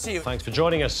morning to you. Thanks for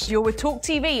joining us. You're with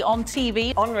talkTV, on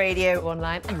TV, on radio,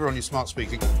 online. And we're on your smart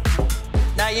speaker.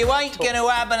 Now, you ain't going to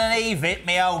Adam and Eve it,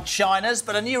 me old Chinas,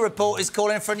 but a new report is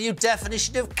calling for a new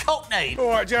definition of cockney. All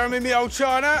right, Jeremy, me old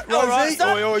China. All right, Rosie,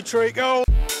 son. oi, oi, treacle.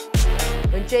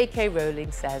 When J.K.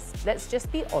 Rowling says, let's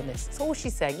just be honest, that's all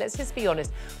she's saying, let's just be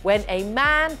honest. When a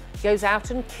man goes out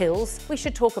and kills, we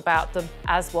should talk about them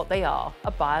as what they are,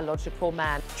 a biological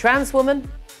man. Trans woman,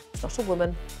 it's not a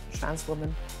woman. Trans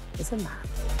woman is a man.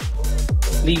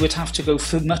 Lee would have to go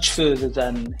much further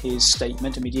than his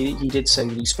statement. I mean, he did say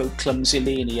that he spoke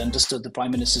clumsily and he understood the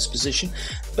Prime Minister's position,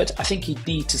 but I think he'd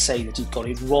need to say that he'd got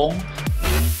it wrong.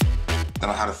 Then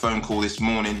I had a phone call this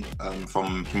morning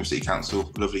from City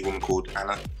Council, a lovely woman called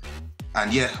Anna.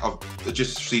 And yeah, I've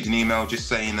just received an email just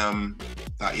saying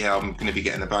that, yeah, I'm going to be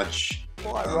getting a badge.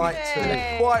 Quite right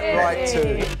too. Quite right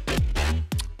too.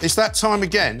 It's that time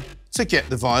again to get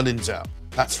the violins out.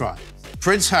 That's right.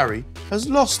 Prince Harry has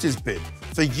lost his bid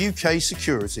for UK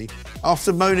security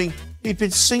after moaning he'd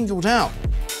been singled out.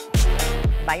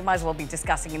 You might as well be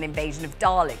discussing an invasion of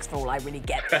Daleks for all I really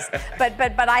get this.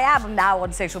 but I am now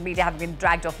on social media, having been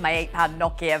dragged off my £8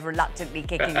 Nokia, reluctantly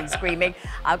kicking and screaming.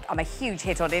 I'm a huge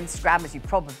hit on Instagram, as you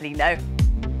probably know.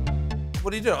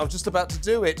 What are you doing? I was just about to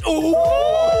do it. Ooh!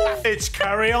 It's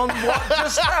carry on. What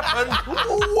just happened?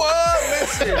 What?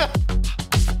 Listen.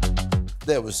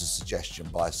 There was a suggestion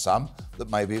by some that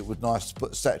maybe it would be nice to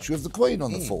put a statue of the Queen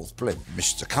on the fourth plinth.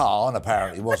 Mr. Khan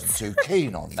apparently wasn't too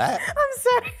keen on that. I'm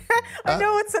sorry.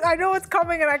 I know it's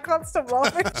coming and I can't stop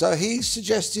laughing. So he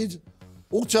suggested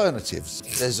alternatives.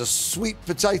 There's a sweet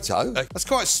potato. That's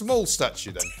quite a small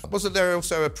statue then. Wasn't there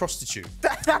also a prostitute?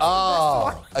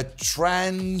 A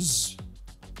trans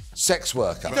sex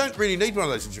worker. You don't really need one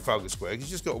of those in Trafalgar Square. You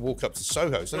just got to walk up to Soho,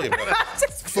 don't you?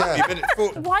 40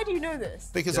 minutes. Why do you know this?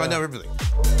 Because I know everything.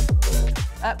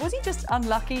 Was he just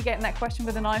unlucky getting that question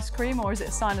with an ice cream, or is it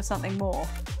a sign of something more?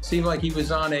 Seemed like he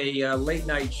was on a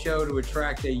late-night show to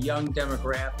attract a young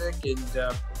demographic,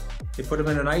 and they put him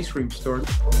in an ice cream store. I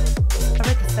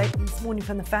read the statement this morning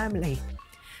from the family,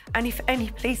 And if any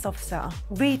police officer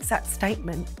reads that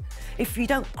statement, if you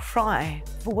don't cry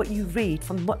for what you read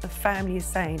from what the family is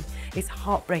saying, it's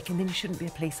heartbreaking, then you shouldn't be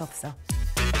a police officer.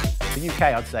 The UK,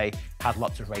 I'd say, has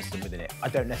lots of racism within it. I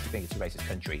don't necessarily think it's a racist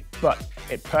country, but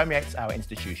it permeates our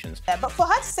institutions. Yeah, but for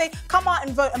her to say, come out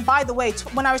and vote, and by the way,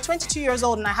 when I was 22 years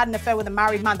old and I had an affair with a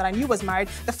married man that I knew was married,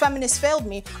 the feminists failed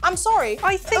me. I'm sorry.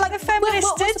 I think the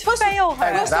feminists did fail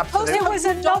her. It was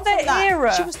another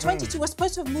era. She was 22. We're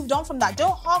supposed to have moved on from that.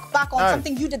 Don't hark back on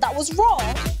something you did that was wrong.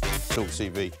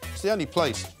 talkTV. It's the only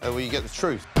place where you get the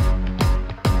truth.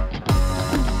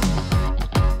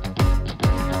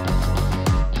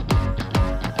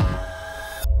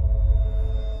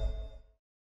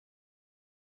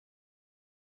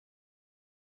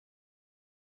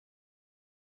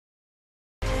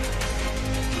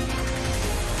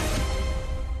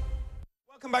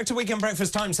 Welcome back to Weekend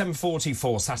Breakfast, time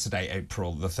 7:44, Saturday,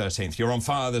 April the 13th. You're on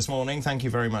fire this morning. Thank you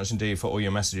very much indeed for all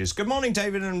your messages. Good morning,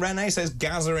 David and Renee, says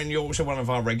Gaza in Yorkshire, one of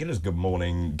our regulars. Good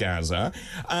morning, Gaza.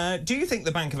 Do you think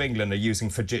the Bank of England are using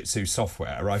Fujitsu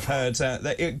software? I've heard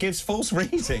that it gives false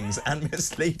readings and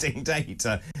misleading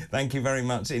data. Thank you very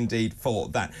much indeed for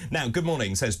that. Now, good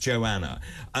morning, says Joanna.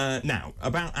 Now,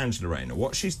 about Angela Rayner,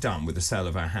 what she's done with the sale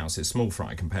of her house is small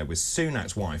fry compared with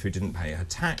Sunak's wife, who didn't pay her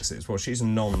taxes. Well, she's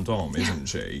non-dom, isn't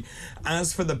she?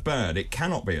 As for the bird, it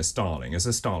cannot be a starling, as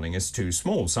a starling is too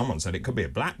small. Someone said it could be a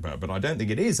blackbird, but I don't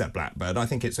think it is a blackbird. I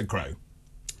think it's a crow.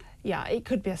 Yeah, it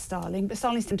could be a starling, but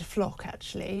starlings tend to flock,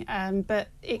 actually. But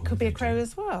it could be a crow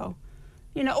as well.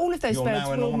 You know, all of those birds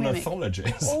will mimic.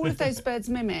 All of those birds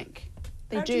mimic.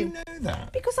 They do. How do you know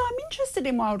that? Because I'm interested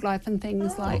in wildlife and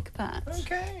things like that.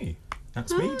 OK.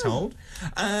 That's me told.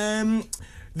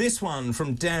 This one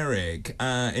from Derek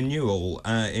in Newell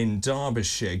in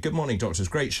Derbyshire. Good morning, doctors.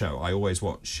 Great show. I always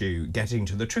watch you getting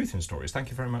to the truth in stories. Thank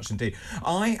you very much indeed.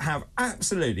 I have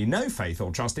absolutely no faith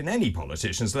or trust in any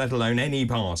politicians, let alone any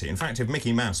party. In fact, if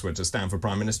Mickey Mouse were to stand for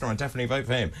Prime Minister, I'd definitely vote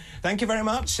for him. Thank you very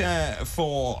much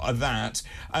for that.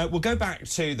 We'll go back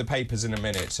to the papers in a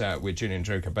minute with Julian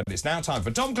Drucker, but it's now time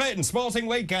for Tom Clayton's Sporting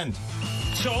Weekend.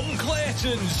 Tom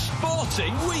Clayton's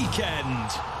Sporting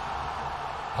Weekend.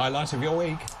 Highlight of your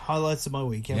week? Highlights of my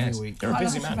week, every week. You're a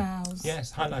busy man.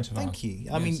 Yes, highlight of ours. Thank you.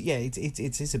 I mean, yeah, it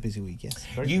is a busy week, yes.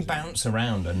 You bounce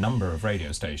around a number of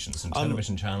radio stations and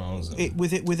television channels. And...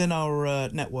 Within our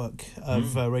network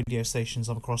of radio stations,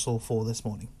 I'm across all 4 this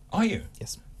morning. Are you?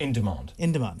 Yes. In demand?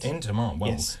 In demand. In demand.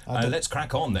 Well, yes, let's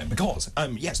crack on then, because,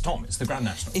 yes, Tom, it's the Grand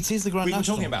National. It is the Grand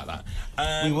National. We were talking about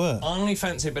that. We were. I only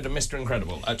fancy a bit of Mr.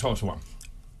 Incredible at 12 to 1.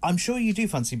 I'm sure you do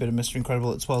fancy a bit of Mr.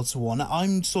 Incredible at 12 to 1.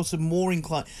 I'm sort of more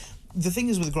inclined... The thing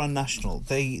is with the Grand National,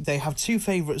 they have 2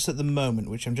 favourites at the moment,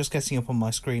 which I'm just getting up on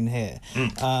my screen here.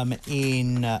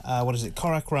 In what is it,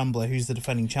 Korak Rambler, who's the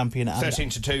defending champion, and 13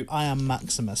 to 2. I Am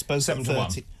Maximus, both 7 to 1.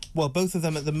 Well, both of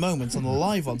them at the moment on the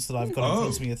live odds that I've got in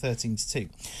front of me are 13 to 2.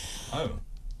 Oh.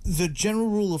 The general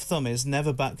rule of thumb is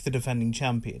never back the defending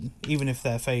champion, even if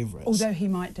they're favourites. Although he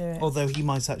might do it. Although he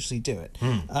might actually do it.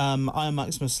 I Am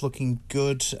Maximus looking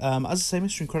good. As I say,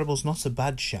 Mr. Incredible's not a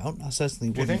bad shout. I certainly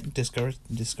wouldn't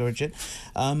discourage it.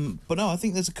 But no, I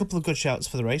think there's a couple of good shouts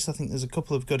for the race. I think there's a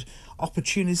couple of good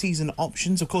opportunities and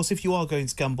options. Of course, if you are going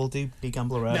to gamble, do be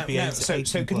gambler. So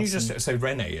can you just... So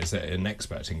Renee is an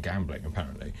expert in gambling,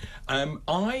 apparently.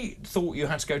 I thought you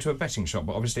had to go to a betting shop,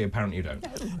 but obviously apparently you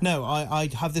don't. No, I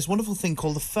have this wonderful thing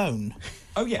called the phone.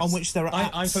 Oh, yes. On which there are apps.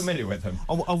 I'm familiar with them.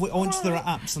 On which there are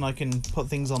apps, and I can put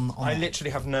things on I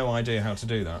literally have no idea how to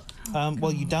do that.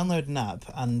 Well, you download an app,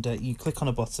 and you click on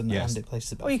a button, and it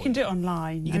places it back. Or you can do it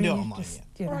online. You can do it online,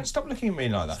 All right, stop looking at me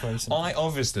like that. I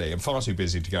obviously am far too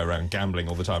busy to go around gambling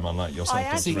all the time, unlike yourself. I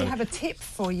actually have a tip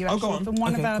for you, actually, from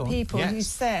one of our people who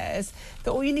says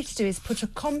that all you need to do is put a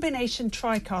combination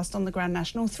TriCast on the Grand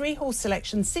National, 3-horse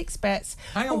selection, 6 bets.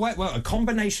 Hang on, wait, a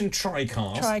combination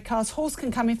TriCast? TriCast. Horse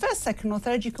can come in first, second or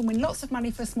third. You can win lots of money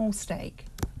for a small stake.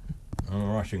 I'm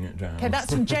writing it down. Okay,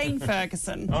 that's from Jane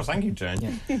Ferguson. Oh, thank you,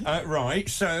 Jane. Right,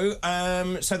 so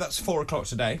that's 4 o'clock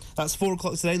today. That's 4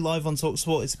 o'clock today, live on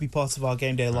TalkSport. It's to be part of our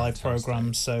Game Day Live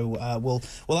programme. So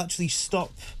we'll actually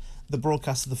stop the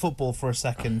broadcast of the football for a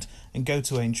second and go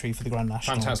to Aintree for the Grand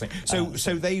National. Fantastic.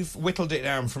 So they've whittled it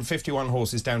down from 51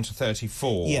 horses down to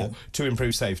 34 to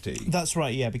improve safety. That's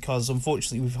right, yeah, because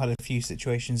unfortunately we've had a few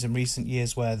situations in recent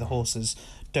years where the horses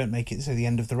don't make it to the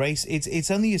end of the race. It's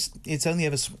only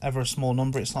ever a small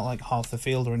number. It's not like half the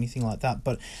field or anything like that,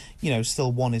 but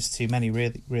still one is too many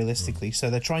realistically. So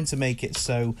they're trying to make it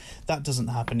so that doesn't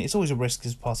happen. It's always a risk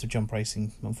as part of jump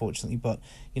racing, unfortunately, but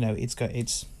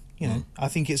I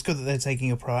think it's good that they're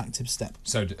taking a proactive step.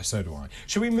 So do I.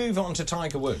 Shall we move on to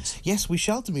Tiger Woods? Yes, we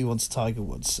shall move on to Tiger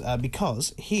Woods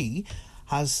because he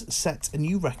has set a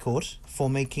new record for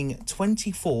making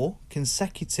 24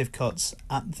 consecutive cuts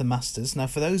at the Masters. Now,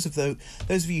 for those of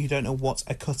you who don't know what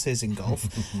a cut is in golf,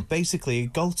 basically a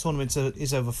golf tournament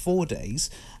is over 4 days,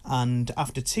 and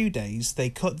after 2 days they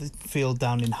cut the field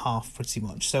down in half pretty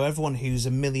much. So everyone who's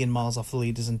a million miles off the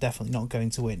leaders and definitely not going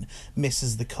to win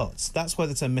misses the cuts. That's where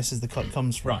the term "misses the cut"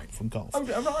 comes from, from golf. Oh,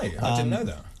 right. I didn't know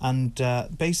that.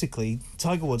 And basically,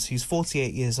 Tiger Woods, who's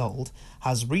 48 years old,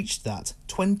 has reached that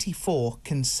 24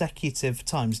 consecutive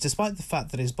times, despite the fact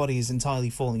that his body is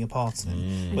entirely falling apart.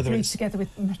 Glued together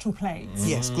with metal plates.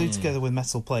 Yes, glued together with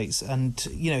metal plates. And,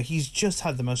 you know, he's just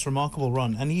had the most remarkable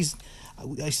run. And he's,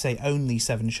 I say, only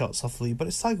 7 shots off the lead, but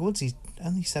it's Tiger Woods. He's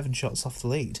only 7 shots off the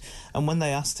lead. And when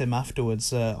they asked him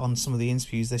afterwards on some of the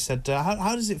interviews, they said,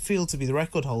 how does it feel to be the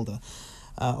record holder?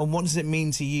 And what does it mean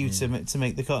to you to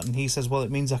make the cut? And he says, well, it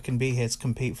means I can be here to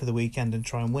compete for the weekend and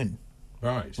try and win.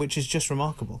 Right. Which is just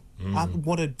remarkable.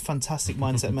 What a fantastic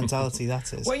mindset and mentality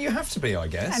that is. Well, you have to be, I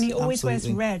guess. And he always wears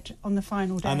red on the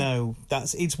final day. I know.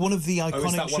 It's one of the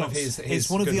iconic shots. One of his it's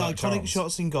one of the iconic charms?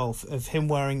 shots in golf of him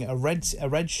wearing a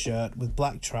red shirt with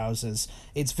black trousers.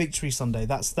 It's Victory Sunday.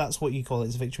 That's what you call it.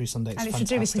 It's Victory Sunday. It's and it's fantastic.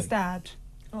 to do with his dad.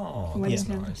 Oh, that's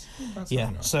nice. That's Yeah,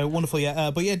 very nice. so wonderful,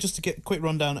 yeah. But yeah, just to get a quick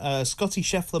rundown, Scotty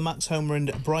Scheffler, Max Homer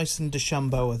and Bryson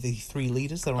DeChambeau are the 3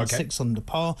 leaders. They're on 6 under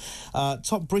par.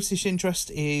 Top British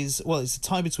interest is, well, it's a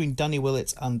tie between Danny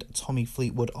Willett and Tommy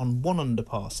Fleetwood on 1 under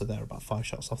par, so they're about 5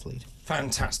 shots off the lead.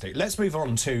 Fantastic. Let's move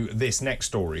on to this next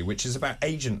story, which is about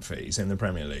agent fees in the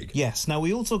Premier League. Yes, now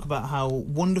we all talk about how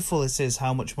wonderful it is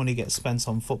how much money gets spent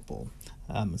on football.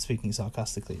 Speaking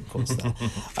sarcastically, of course,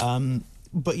 there.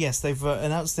 But yes, they've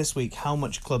announced this week how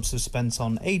much clubs have spent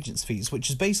on agents' fees, which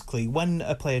is basically when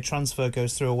a player transfer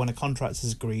goes through or when a contract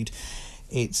is agreed,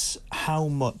 it's how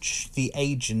much the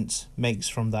agent makes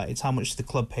from that. It's how much the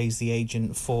club pays the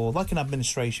agent for, like an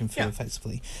administration fee,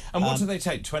 effectively. And what do they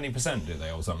take? 20%, do they,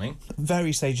 or something?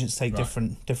 Various agents take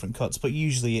different cuts, but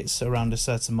usually it's around a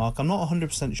certain mark. I'm not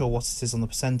 100% sure what it is on the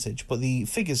percentage, but the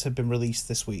figures have been released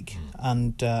this week.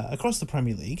 And across the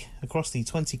Premier League, across the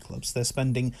 20 clubs, they're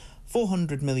spending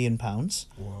 £400 million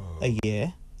a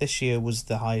year. This year was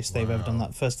the highest they've ever done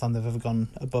that. First time they've ever gone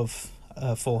above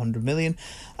 400 million.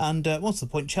 And what's the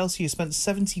point? Chelsea has spent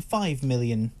 £75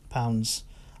 million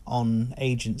on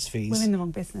agents' fees. We're in the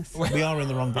wrong business. We are in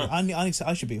the wrong business.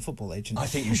 I should be a football agent. I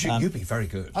think you should. You'd be very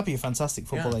good. I'd be a fantastic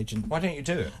football agent. Why don't you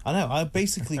do it? I know. I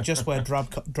basically just wear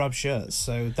drab shirts,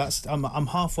 so that's I'm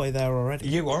halfway there already.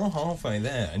 You are halfway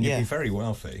there, and you'd be very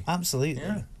wealthy. Absolutely.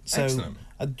 Yeah. So excellent.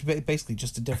 Basically,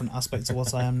 just a different aspect of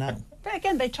what I am now. But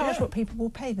again, they charge what people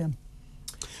will pay them.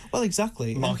 Well,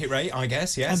 exactly. Market rate, I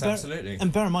guess. Yes, absolutely.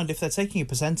 And bear in mind, if they're taking a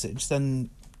percentage,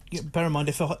 then bear in mind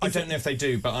if I don't know if they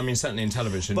do, but I mean certainly in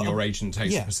television, your agent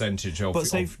takes a percentage of. But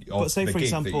say the for gig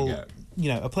example, that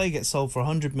you know, a player gets sold for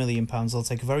 £100 million. They'll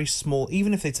take a very small,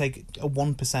 even if they take a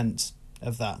 1%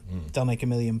 of that, they'll make £1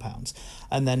 million,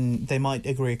 and then they might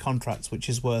agree a contract which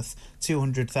is worth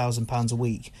 £200,000 a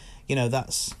week. You know,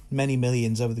 that's many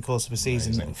millions over the course of a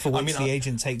season, for which the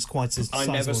agent takes quite a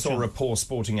sizable I never saw chunk. a poor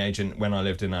sporting agent when I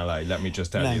lived in LA. Let me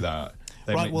just tell you that.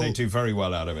 They do very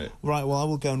well out of it. Right, well, I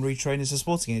will go and retrain as a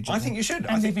sporting agent. I think you should.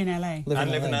 And live in LA.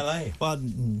 Live in LA. Well,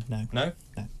 no. No?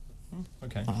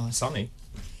 Okay. Sunny.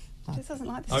 This doesn't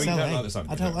like the sun. Oh, you don't like the sun?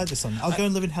 I don't like the sun. I'll go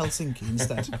and live in Helsinki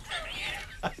instead.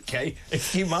 Okay,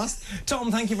 if you must.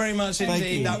 Tom, thank you very much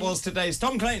indeed. That was today's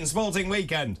Tom Clayton Sporting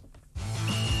Weekend.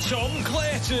 Tom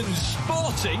Clayton's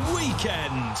Sporting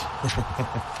Weekend.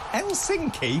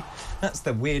 Helsinki? That's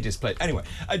the weirdest place. Anyway,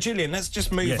 Julian, let's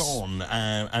just move on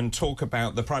and talk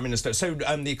about the Prime Minister. So,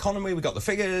 the economy, we've got the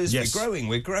figures. Yes.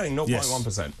 We're growing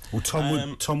 0.1%.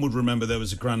 Well, Tom would remember there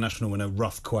was a Grand National winner,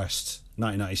 Rough Quest,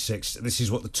 1996. This is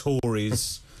what the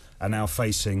Tories are now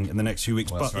facing in the next few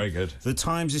weeks. Well, that's very good. The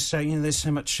Times is saying there's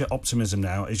so much optimism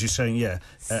now, as you're saying,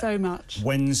 so much.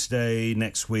 Wednesday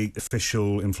next week,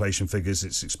 official inflation figures,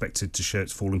 it's expected to show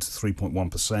it's fallen to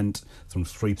 3.1% from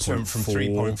 3.4. From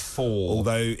 3.4.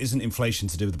 Although, isn't inflation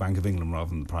to do with the Bank of England rather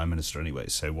than the Prime Minister anyway?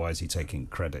 So why is he taking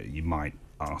credit, you might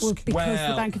ask? Well, because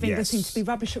the Bank of England seems to be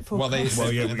rubbish at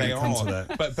forecasting. They are.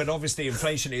 But obviously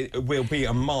inflation will be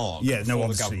a mark for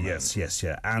the government. Yes.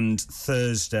 And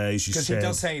Thursday, as you said... Because he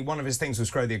does say one of his things was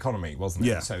grow the economy, wasn't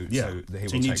it? So he will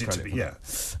take credit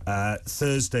for that.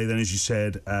 Thursday, then, as you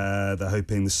said, they're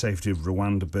hoping the Safety of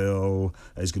Rwanda bill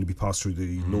is going to be passed through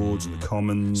the Lords and the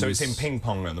Commons. So it's in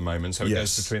ping-pong at the moment, so it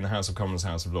goes between the House of Commons and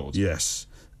the House of Lords. Yes.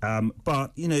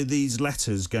 But, you know, these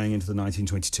letters going into the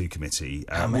 1922 committee...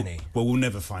 How many? Well, we'll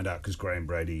never find out because Graham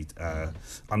Brady,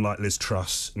 unlike Liz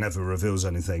Truss, never reveals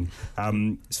anything.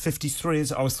 It's 53,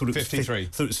 I always thought it was 53.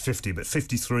 thought it was 50, but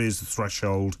 53 is the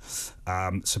threshold.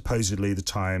 Supposedly, the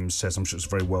Times says, I'm sure it's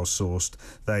very well sourced,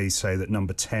 they say that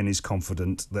number 10 is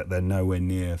confident that they're nowhere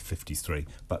near 53.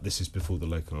 But this is before the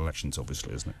local elections,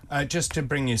 obviously, isn't it? Just to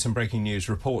bring you some breaking news,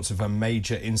 reports of a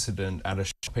major incident at a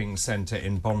shopping centre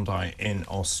in Bondi in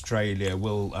Australia.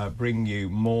 We'll bring you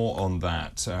more on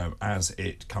that as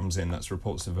it comes in. That's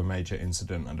reports of a major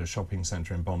incident at a shopping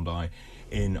centre in Bondi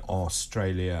in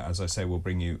Australia. As I say, we'll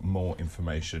bring you more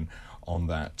information on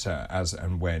that as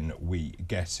and when we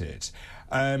get it.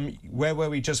 Where were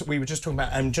we? We were just talking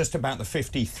about just about the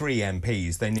 53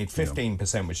 MPs. They need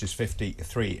 15%, which is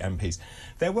 53 MPs.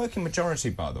 Their working majority,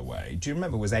 by the way, do you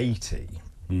remember, was 80.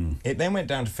 It then went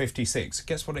down to 56.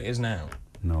 Guess what it is now?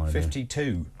 No idea.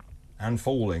 52. And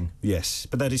falling. Yes,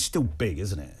 but that is still big,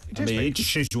 isn't it? It just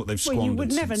shows you what they've squandered. Well, you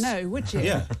would never know, would you?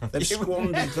 Yeah, they've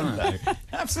squandered that.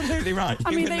 Absolutely right.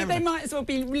 I mean, they might as well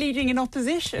be leading in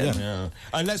opposition. Yeah.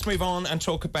 And let's move on and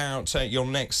talk about your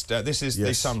next... this is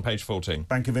The Sun, page 14.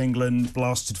 Bank of England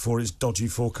blasted for its dodgy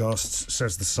forecasts,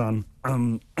 says The Sun.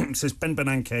 It says Ben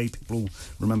Bernanke, people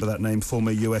remember that name,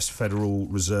 former US Federal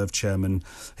Reserve Chairman.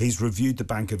 He's reviewed the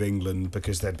Bank of England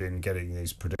because they'd been getting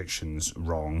these predictions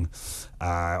wrong.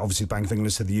 Obviously, the Bank of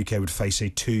England said the UK would face a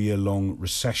 2-year-long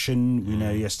recession. We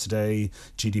know yesterday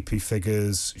GDP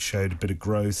figures showed a bit of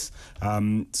growth.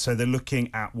 So they're looking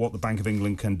at what the Bank of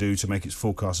England can do to make its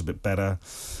forecast a bit better.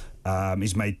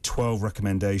 He's made 12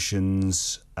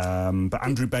 recommendations, but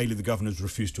Andrew Bailey, the governor, has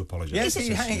refused to apologise. Yes,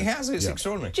 he has. It's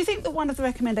extraordinary. Do you think that one of the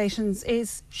recommendations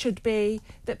should be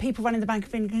that people running the Bank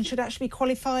of England should actually be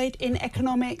qualified in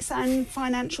economics and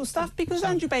financial stuff? Because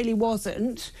Andrew Bailey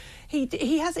wasn't.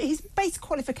 His base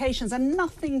qualifications are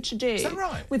nothing to do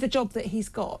with the job that he's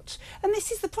got. And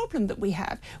this is the problem that we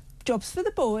have. Jobs for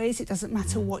the boys, it doesn't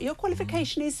matter what your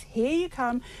qualification is, here you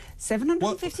come,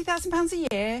 £750,000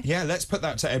 a year. Yeah, let's put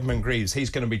that to Edmund Greaves.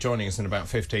 He's going to be joining us in about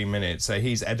 15 minutes.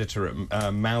 He's editor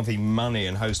at Mouthy Money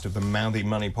and host of the Mouthy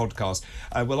Money podcast.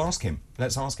 We'll ask him.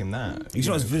 Let's ask him that. He's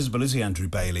not as visible, is he, Andrew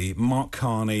Bailey? Mark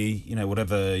Carney, you know,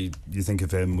 whatever you think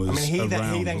of him, was he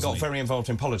then got very involved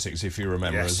in politics, if you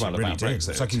remember, as well, about Brexit.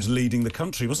 It's like he was leading the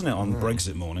country, wasn't it, on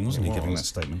Brexit morning, wasn't he, giving that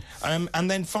statement?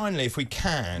 And then finally, if we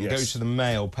can, go to the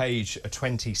Mail, page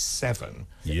 27.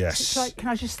 Yes. Can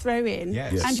I just throw in?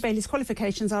 Yes. Andrew Bailey's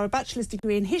qualifications are a bachelor's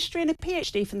degree in history and a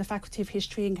PhD from the Faculty of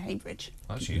History in Cambridge.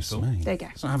 That's useful. There you go.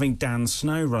 It's not having Dan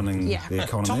Snow running the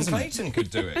economy, Tom isn't Clayton it? could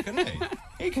do it, couldn't he?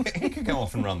 He could go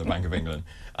off and run the Bank of England.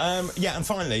 And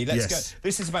finally, let's go.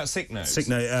 This is about sick notes. Sick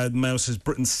note. Mail says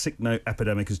Britain's sick note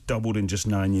epidemic has doubled in just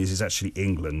 9 years. It's actually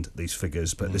England, these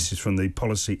figures, but this is from the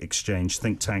Policy Exchange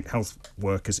think tank. Health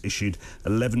workers issued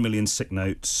 11 million sick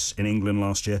notes in England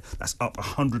last year. That's up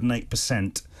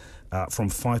 108%. From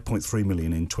 5.3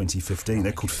 million in 2015.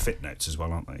 They're called fit notes as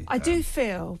well, aren't they? I do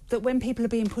feel that when people are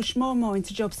being pushed more and more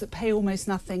into jobs that pay almost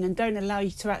nothing and don't allow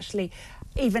you to actually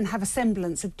even have a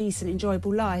semblance of decent,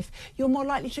 enjoyable life, you're more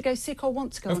likely to go sick or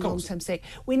want to go on long-term sick.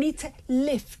 We need to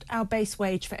lift our base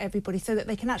wage for everybody so that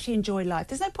they can actually enjoy life.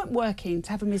 There's no point working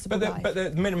to have a miserable life. But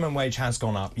the minimum wage has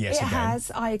gone up, yes, it has,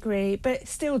 I agree. But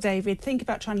still, David, think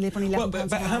about trying to live on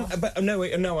 £11 an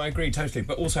hour. No, I agree totally.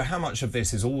 But also, how much of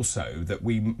this is also that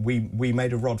we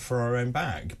made a rod for our own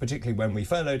back, particularly when we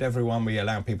furloughed everyone, we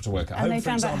allowed people to work at home, and they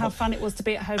found out how fun it was to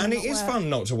be at home and it is fun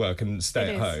not to work and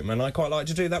stay at home, and I quite like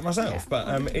to do that myself, but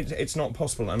it's not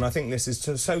possible, and I think this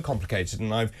is so complicated,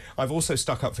 and I've also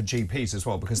stuck up for GPs as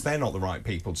well, because they're not the right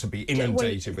people to be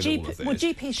inundated with all of this. Well,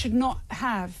 GPs should not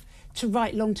have to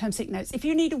write long-term sick notes. If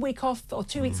you need a week off or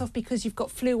 2 weeks off because you've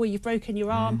got flu or you've broken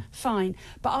your arm, fine,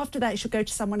 but after that it should go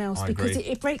to someone else, because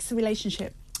it breaks the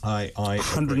relationship.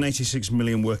 186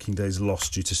 million working days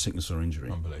lost due to sickness or injury.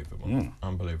 Unbelievable.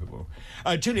 Unbelievable.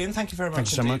 Julian, thank you very much.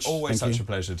 Thank you so much. Always such a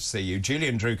pleasure to see you.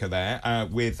 Julian Drucker there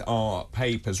with our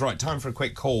papers. Right, time for a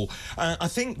quick call. I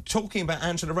think talking about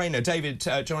Angela Rayner, David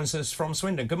joins us from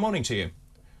Swindon. Good morning to you.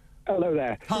 Hello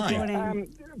there. Hi. Good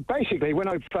morning. Basically, when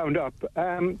I phoned up,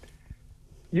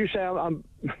 you say,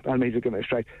 I need to get it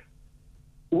straight.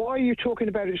 Why are you talking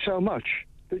about it so much?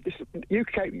 You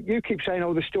keep saying,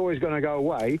 oh, the story's going to go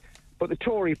away, but the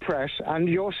Tory press and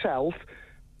yourself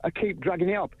keep dragging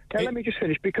it up. Now, let me just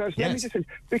finish, because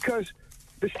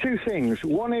there's two things.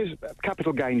 One is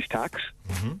capital gains tax,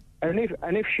 and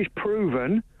if she's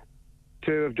proven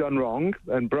to have done wrong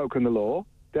and broken the law,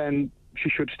 then she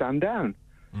should stand down.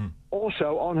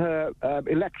 Also, on her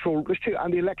electoral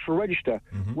register,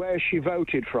 where she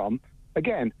voted from,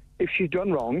 again, if she's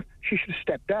done wrong, she should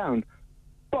step down.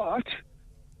 But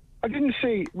I didn't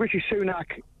see Rishi Sunak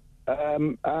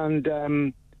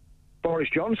and Boris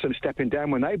Johnson stepping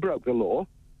down when they broke the law.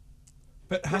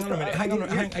 But hang on a minute, hang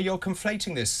on, you're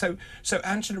conflating this. So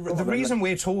Angela, the reason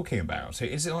we're talking about it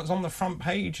is it's on the front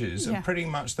pages of pretty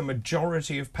much the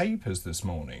majority of papers this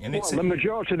morning. And the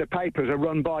majority of the papers are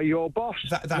run by your boss.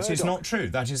 That is not true.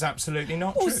 That is absolutely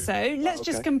not true. Also, let's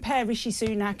just compare Rishi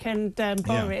Sunak and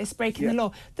Boris breaking the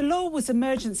law. The law was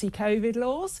emergency COVID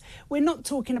laws. We're not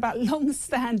talking about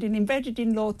long-standing, embedded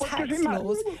in law tax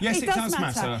laws. Yes, it does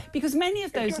matter. Because many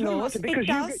of those laws, because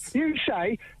you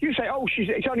say, oh,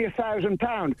 it's only £1,000.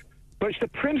 But it's the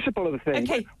principle of the thing.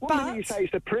 Okay, When you say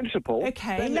it's the principle,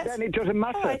 then it doesn't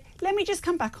matter. All right, let me just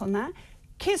come back on that.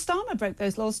 Keir Starmer broke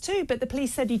those laws too, but the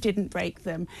police said he didn't break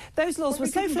them. Those laws were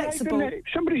so flexible. If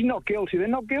somebody's not guilty, they're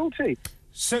not guilty.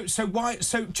 So why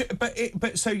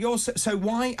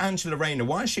Angela Rayner?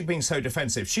 Why is she being so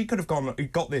defensive? She could have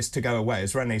got this to go away,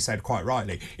 as Renee said quite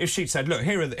rightly. If she'd said, "Look,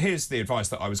 here's the advice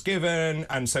that I was given,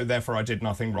 and so therefore I did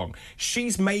nothing wrong."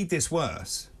 She's made this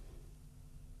worse.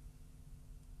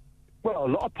 Well,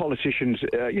 a lot of politicians,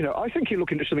 I think you're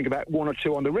looking at something about 1 or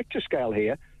 2 on the Richter scale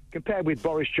here, compared with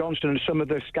Boris Johnson and some of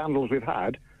the scandals we've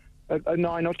had, a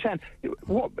 9 or 10.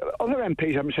 What other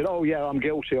MPs haven't said, "Oh yeah, I'm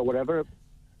guilty" or whatever.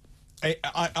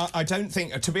 I don't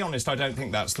think, to be honest, I don't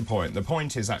think that's the point. The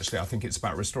point is actually, I think it's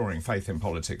about restoring faith in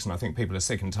politics, and I think people are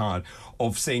sick and tired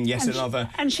of seeing another.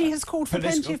 And she has called for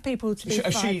plenty of people to be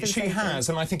fired. She has,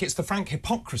 and I think it's the frank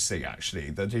hypocrisy actually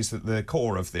that is at the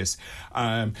core of this.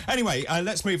 Anyway,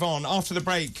 let's move on. After the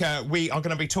break, we are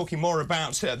going to be talking more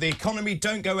about the economy.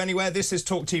 Don't go anywhere. This is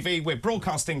talkTV. We're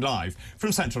broadcasting live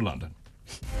from central London.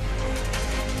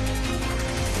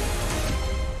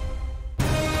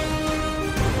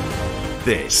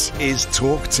 This is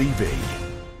talkTV.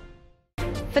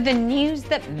 For the news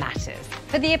that matters,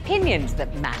 for the opinions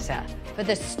that matter, for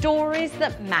the stories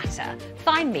that matter.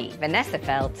 Find me, Vanessa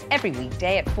Feltz, every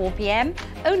weekday at 4 p.m,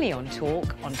 only on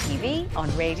Talk, on TV, on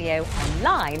radio,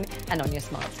 online, and on your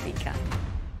smart speaker.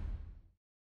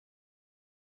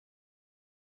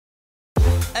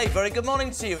 Hey, very good morning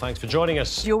to you. Thanks for joining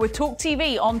us. You're with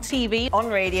talkTV, on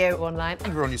radio, online.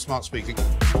 And we're on your smart speaker.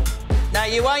 Now,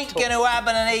 you ain't going to ab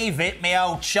and eve it, me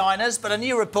old Chinas, but a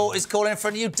new report is calling for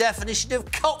a new definition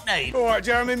of cockney. All right,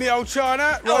 Jeremy, me old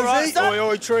China. All right, Rosie,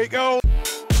 oi, treacle.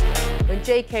 When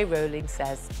J.K. Rowling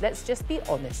says, let's just be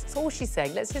honest, that's all she's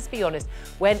saying, let's just be honest.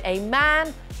 When a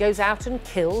man goes out and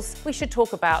kills, we should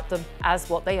talk about them as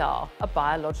what they are, a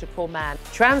biological man.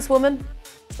 Trans woman,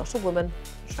 it's not a woman.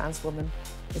 Trans woman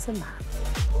is a man.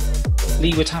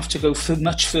 Lee would have to go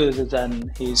much further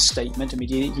than his statement. I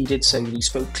mean, he did say that he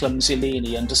spoke clumsily and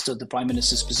he understood the Prime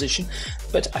Minister's position,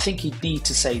 but I think he'd need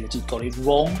to say that he'd got it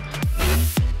wrong.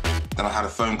 Then I had a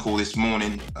phone call this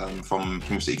morning from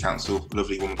Plymouth City Council, a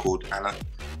lovely woman called Anna.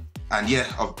 And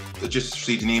yeah, I've just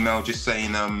received an email just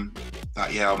saying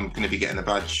that, yeah, I'm going to be getting a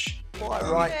badge. Quite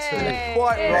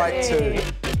right too.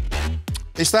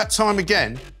 It's that time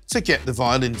again to get the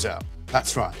violins out.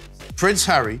 That's right. Prince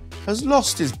Harry has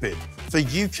lost his bid for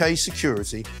UK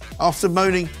security after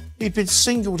moaning he'd been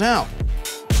singled out.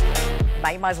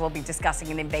 You might as well be discussing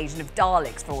an invasion of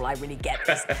Daleks for all I really get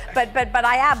this. but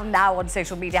I am now on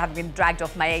social media, having been dragged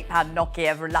off my £8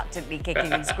 Nokia, reluctantly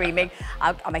kicking and screaming.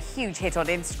 I'm a huge hit on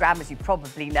Instagram, as you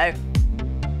probably know.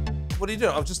 What are you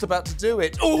doing? I'm just about to do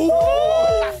it. Ooh!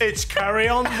 It's carry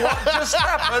on. What just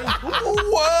happened?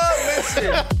 Whoa,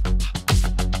 listen.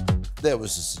 There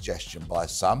was a suggestion by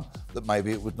some that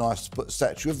maybe it would be nice to put a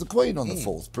statue of the Queen on the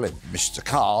fourth plinth. Mr.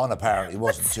 Khan apparently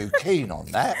wasn't too keen on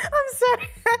that. I'm sorry.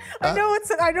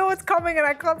 I know it's coming and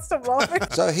I can't stop laughing.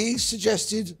 So he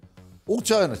suggested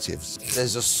alternatives.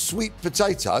 There's a sweet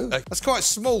potato. That's quite a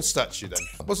small statue then.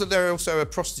 Wasn't there also a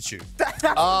prostitute?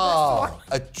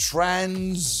 A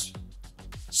trans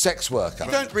sex worker.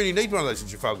 You don't really need one of those in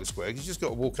Trafalgar Square. You just got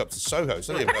to walk up to Soho. It's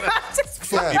only about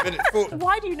 40 minutes.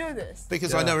 Why do you know this?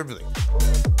 Because I know everything.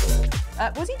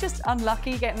 Was he just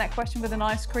unlucky getting that question with an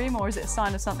ice cream, or is it a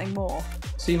sign of something more?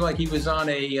 Seemed like he was on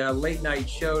a late-night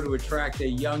show to attract a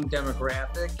young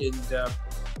demographic, and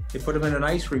they put him in an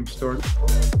ice cream store. I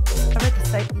read the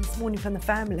statement this morning from the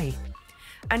family,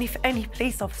 and if any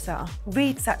police officer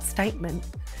reads that statement,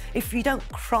 if you don't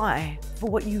cry for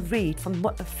what you read from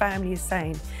what the family is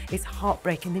saying, it's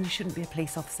heartbreaking, then you shouldn't be a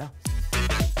police officer.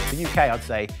 The UK, I'd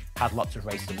say, has lots of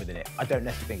racism within it. I don't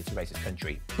necessarily think it's a racist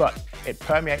country, but it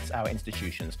permeates our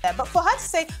institutions. Yeah, but for her to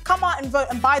say, come out and vote,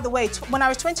 and by the way, when I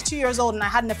was 22 years old and I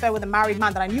had an affair with a married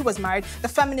man that I knew was married, the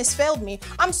feminists failed me.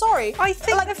 I'm sorry. I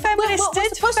think the feminists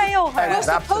did fail her.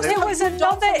 It was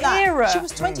another era. She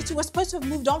was 22. We're supposed to have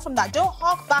moved on from that. Don't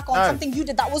hark back on something you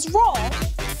did that was wrong.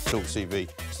 talkTV.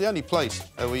 It's the only place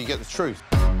where you get the truth.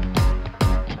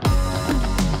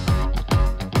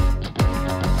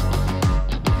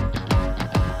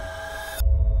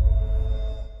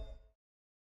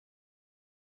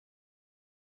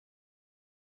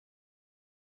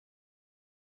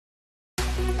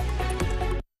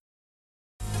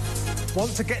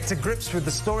 Want to get to grips with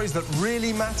the stories that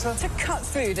really matter? To cut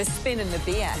through the spin and the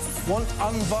BS. Want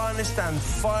unvarnished and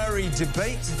fiery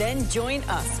debate? Then join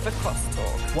us for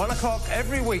Crosstalk. 1 o'clock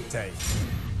every weekday.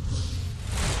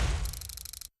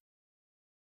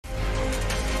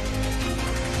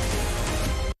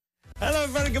 Hello,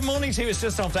 very good morning to you. It's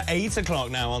just after 8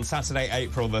 o'clock now on Saturday,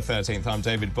 April the 13th. I'm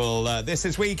David Bull. This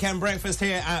is Weekend Breakfast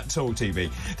here at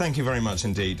talkTV. Thank you very much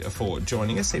indeed for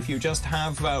joining us. If you just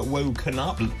have woken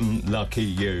up, lucky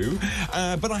you.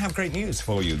 But I have great news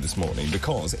for you this morning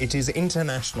because it is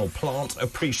International Plant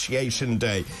Appreciation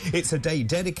Day. It's a day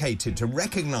dedicated to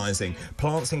recognising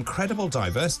plants' incredible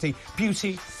diversity,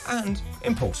 beauty and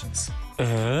importance.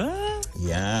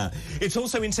 Yeah. It's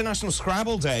also International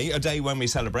Scrabble Day, a day when we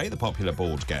celebrate the popular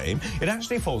board game. It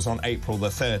actually falls on April the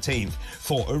 13th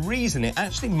for a reason. It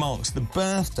actually marks the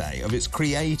birthday of its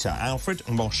creator, Alfred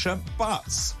Moshe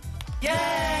Butts. Yay!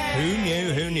 Who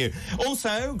knew? Who knew?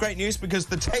 Also, great news because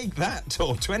the Take That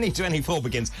Tour 2024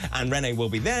 begins and Renee will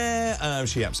be there.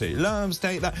 She absolutely loves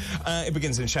Take That. It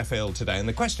begins in Sheffield today and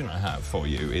the question I have for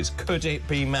you is, could it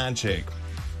be magic?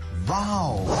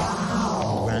 Wow.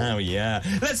 Wow. Wow, yeah.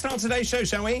 Let's start today's show,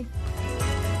 shall we?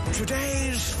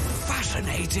 Today's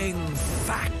fascinating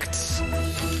facts.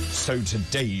 So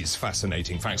today's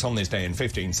fascinating facts on this day in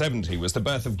 1570 was the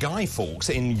birth of Guy Fawkes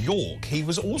in York. He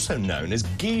was also known as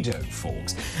Guido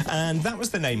Fawkes, and that was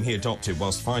the name he adopted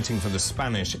whilst fighting for the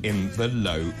Spanish in the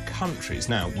Low Countries.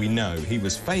 Now, we know he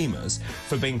was famous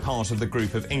for being part of the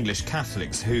group of English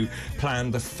Catholics who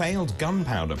planned the failed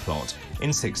gunpowder plot in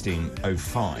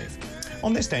 1605.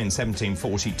 On this day in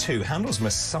 1742, Handel's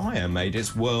Messiah made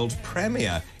its world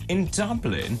premiere in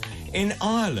Dublin, in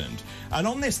Ireland. And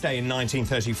on this day in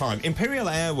 1935, Imperial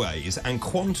Airways and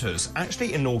Qantas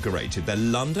actually inaugurated their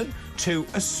London to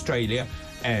Australia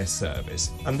air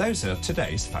service. And those are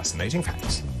today's fascinating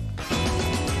facts.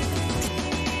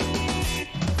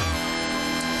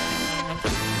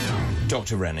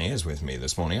 Dr. Rennie is with me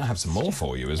this morning. I have some more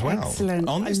for you as well. Excellent.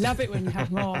 I love it when you have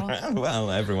more.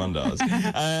 Well, everyone does.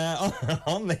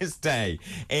 On this day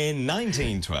in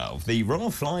 1912, the Royal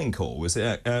Flying Corps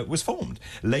was formed,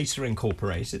 later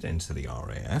incorporated into the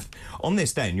RAF. On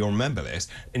this day, and you'll remember this,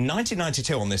 in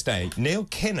 1992 on this day, Neil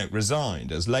Kinnock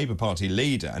resigned as Labour Party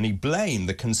leader and he blamed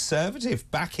the Conservative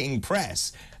backing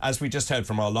press, as we just heard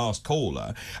from our last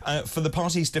caller, for the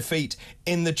party's defeat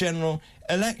in the general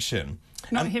election.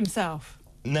 Not himself.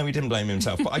 No, he didn't blame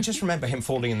himself, but I just remember him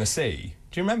falling in the sea.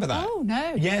 Do you remember that? Oh,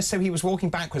 no. Yeah, so he was walking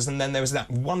backwards and then there was that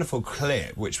wonderful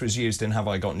clip which was used in Have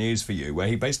I Got News For You, where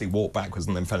he basically walked backwards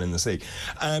and then fell in the sea.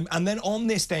 And then on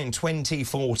this day in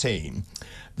 2014,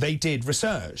 they did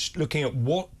research looking at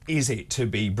what is it to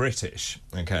be British,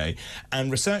 OK?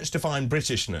 And research defined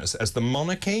Britishness as the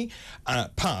monarchy,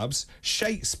 pubs,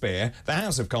 Shakespeare, the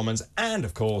House of Commons and,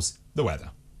 of course, the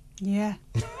weather. Yeah,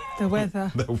 the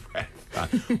weather. The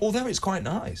weather. Although it's quite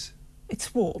nice.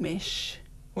 It's warmish.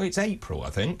 Well, it's April, I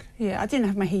think. Yeah, I didn't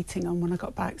have my heating on when I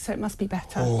got back, so it must be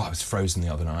better. Oh, I was frozen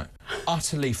the other night.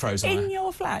 Utterly frozen. In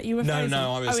your flat? You were frozen?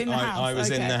 No, I was, in the house. I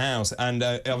was okay. in the house and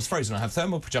I was frozen. I had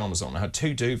thermal pyjamas on. I had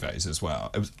 2 duvets as well.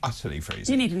 It was utterly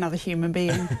freezing. You need another human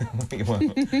being. Well,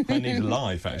 I need a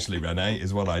life, actually, Renee,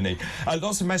 is what I need.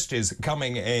 Lots of messages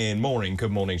coming in. Maureen,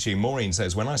 good morning to you. Maureen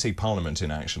says, when I see Parliament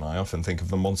in action, I often think of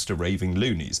the monster raving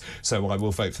loonies. So I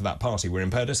will vote for that party. We're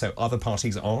in Purdah, so other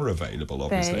parties are available,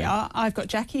 obviously. They are. I've got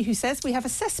Jackie, who says we have a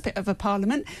cesspit of a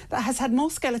Parliament that has had more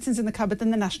skeletons in the cupboard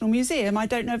than the National Museum. I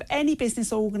don't know of any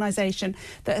business or organisation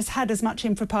that has had as much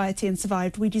impropriety and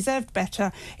survived. We deserved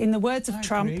better. In the words of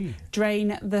Trump,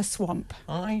 drain the swamp.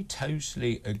 I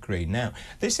totally agree. Now,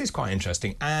 this is quite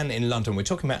interesting. Anne in London, we're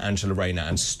talking about Angela Rayner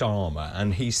and Starmer,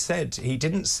 and he said, he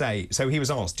didn't say, so he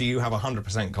was asked, do you have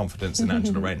 100% confidence in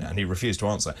Angela Rayner? And he refused to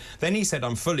answer. Then he said,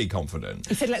 I'm fully confident.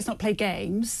 He said, let's not play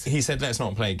games. He said, let's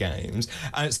not play games.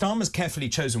 Starmer's carefully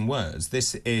chosen words.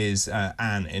 This is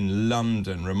Anne in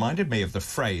London. Reminded me of the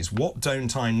phrase, what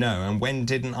don't I know and when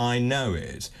didn't I know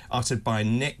it? Uttered by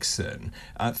Nixon.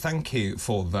 Thank you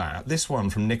for that. This one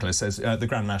from Nicholas says, the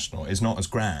Grand National is not as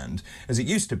grand as it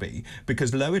used to be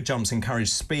because lower jumps encourage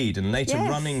speed and later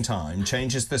running time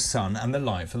changes the sun and the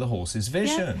light for the horse's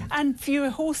vision. Yeah. And fewer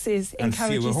horses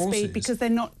encourages speed because they're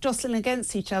not jostling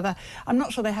against each other. I'm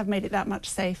not sure they have made it that much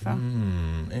safer.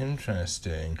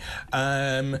 Interesting.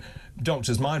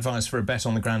 Doctors, my advice for a bet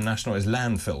on the Grand National is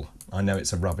landfill. I know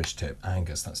it's a rubbish tip.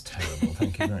 Angus, that's terrible.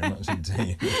 Thank you very much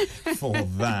indeed for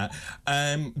that.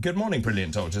 Good morning,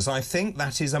 brilliant doctors. I think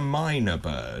that is a myna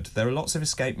bird. There are lots of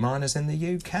escaped miners in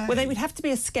the UK. Well, they would have to be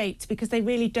escaped because they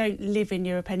really don't live in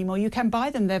Europe anymore. You can buy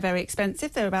them. They're very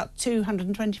expensive. They're about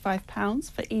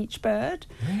 £225 for each bird.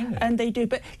 Really? And they do.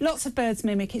 But lots of birds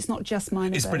mimic. It's not just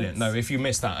myna birds. It's brilliant. No, if you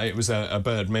missed that, it was a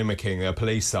bird mimicking a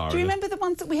police siren. Do you remember the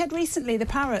ones that we had recently, the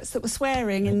parrots that were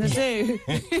swearing in the zoo?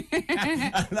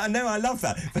 No, I love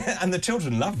that. And the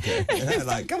children loved it. They're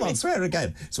like, come on, swear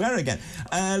again, swear again.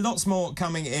 Lots more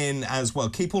coming in as well.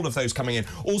 Keep all of those coming in.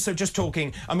 Also, just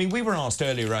talking, I mean, we were asked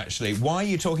earlier, actually, why are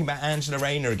you talking about Angela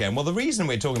Rayner again? Well, the reason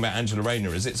we're talking about Angela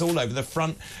Rayner is it's all over the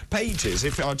front pages.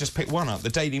 If I just pick one up, the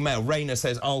Daily Mail, Rayner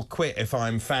says, I'll quit if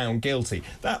I'm found guilty.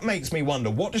 That makes me wonder,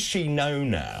 what does she know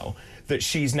now that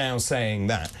she's now saying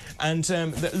that? And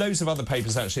loads of other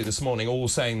papers actually this morning all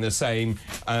saying the same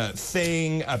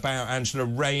thing about Angela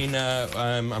Rayner.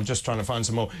 I'm just trying to find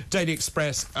some more. Daily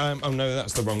Express, oh no,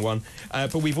 that's the wrong one.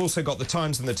 But we've also got the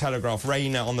Times and the Telegraph.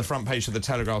 Rayner on the front page of the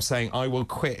Telegraph saying, I will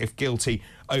quit if guilty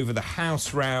over the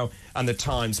house row. And the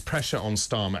Times, pressure on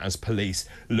Starmer as police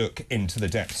look into the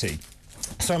deputy.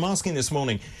 So I'm asking this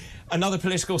morning, another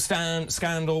political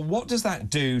scandal, what does that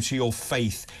do to your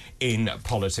faith in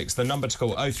politics? The number to call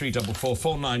 0344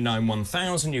 499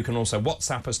 1000. You can also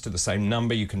WhatsApp us to the same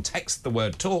number. You can text the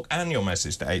word talk and your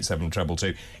message to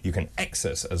 87222. You can X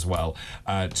us as well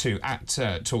to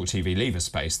 @talkTV, leave a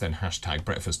space, then hashtag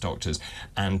Breakfast Doctors.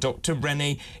 And Dr.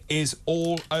 Rennie is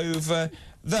all over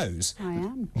those. I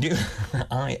am.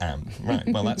 I am. Right,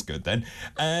 well, that's good then.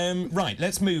 Right,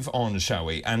 let's move on, shall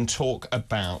we, and talk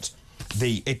about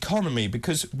the economy,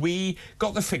 because we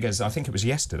got the figures, I think it was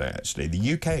yesterday actually.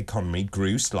 The UK economy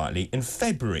grew slightly in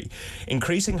February,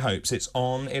 increasing hopes it's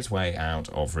on its way out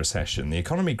of recession. The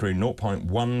economy grew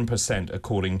 0.1%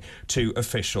 according to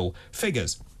official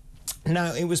figures.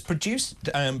 Now, it was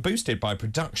boosted by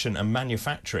production and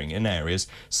manufacturing in areas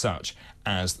such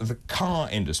as the car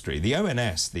industry. The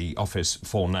ONS, the Office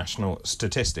for National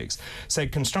Statistics,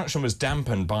 said construction was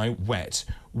dampened by wet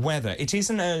weather. It is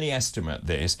an early estimate,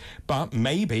 this, but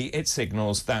maybe it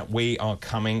signals that we are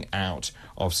coming out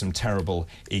of some terrible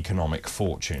economic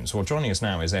fortunes. Well, joining us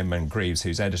now is Edmund Greaves,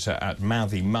 who's editor at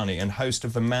Mouthy Money and host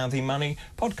of the Mouthy Money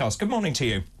podcast. Good morning to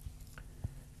you.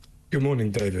 Good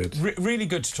morning, David. Really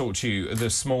good to talk to you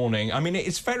this morning. I mean,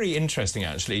 it's very interesting,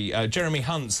 actually. Jeremy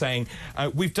Hunt saying,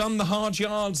 we've done the hard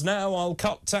yards now, I'll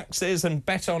cut taxes and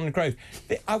bet on growth.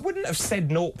 I wouldn't have said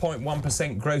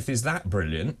 0.1% growth is that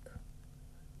brilliant.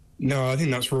 No, I think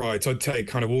that's right. I'd take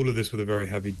kind of all of this with a very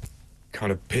heavy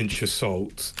kind of pinch of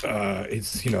salt.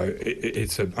 It's, you know,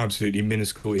 it's an absolutely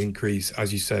minuscule increase.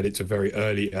 As you said, it's a very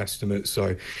early estimate,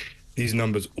 so these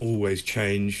numbers always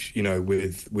change, you know,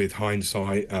 with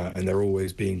hindsight, and they're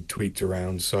always being tweaked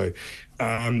around. So,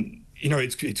 you know,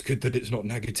 it's good that it's not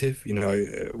negative, you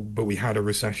know, but we had a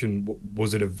recession.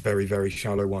 Was it a very, very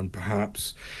shallow one?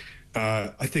 Perhaps.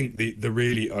 I think the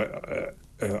really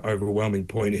overwhelming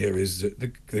point here is that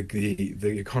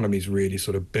the economy is really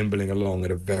sort of bimbling along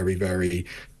at a very, very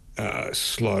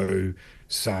slow,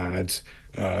 sad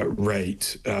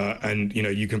rate, and you know,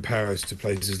 you compare us to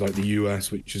places like the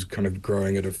US, which is kind of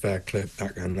growing at a fair clip,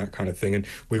 that kind of thing, and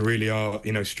we really are,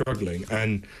 you know, struggling.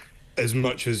 And as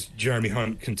much as Jeremy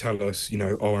Hunt can tell us, you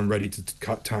know, oh, I'm ready to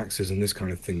cut taxes and this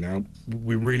kind of thing now,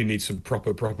 we really need some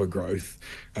proper growth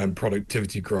and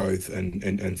productivity growth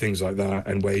and things like that,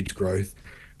 and wage growth,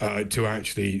 to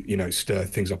actually, you know, stir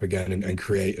things up again and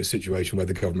create a situation where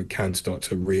the government can start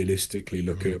to realistically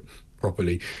look at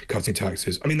properly cutting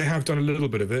taxes. I mean, they have done a little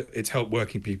bit of it. It's helped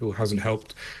working people, hasn't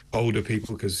helped older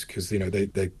people because you know,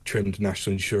 they trimmed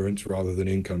national insurance rather than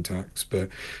income tax. But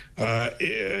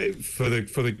for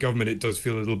the government, it does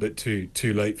feel a little bit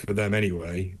too late for them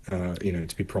anyway, you know,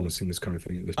 to be promising this kind of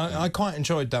thing at this point. I quite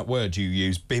enjoyed that word you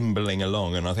used, bimbling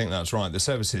along, and I think that's right. The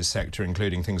services sector,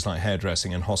 including things like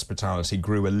hairdressing and hospitality,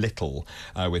 grew a little,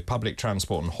 with public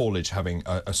transport and haulage having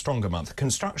a stronger month.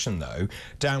 Construction, though,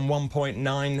 down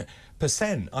 1.9%.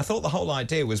 I thought the whole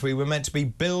idea was we were meant to be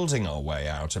building our way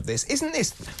out of this. Isn't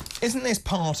this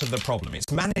part of the problem?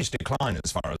 It's managed decline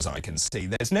as far as I can see.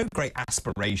 There's no great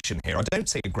aspiration here. I don't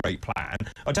see a great plan.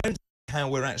 I don't see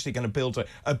how we're actually going to build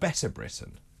a better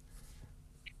Britain.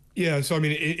 Yeah, so I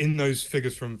mean, in those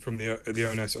figures from the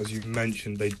ONS, as you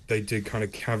mentioned, they did kind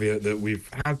of caveat that we've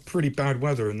had pretty bad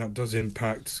weather, and that does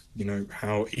impact, you know,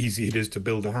 how easy it is to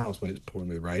build a house when it's pouring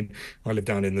with rain. I live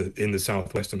down in the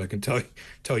southwest, and I can tell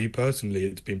you personally,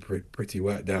 it's been pretty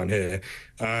wet down here.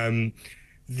 The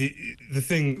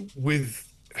thing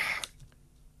with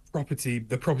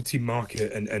the property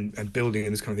market and building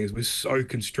and this kind of thing is we're so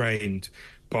constrained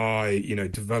by, you know,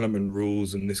 development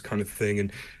rules and this kind of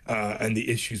thing, and the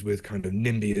issues with kind of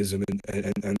NIMBYism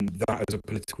and that as a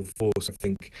political force, I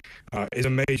think, is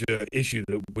a major issue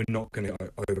that we're not going to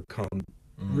overcome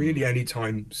really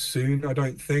anytime soon, I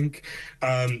don't think.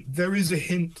 There is a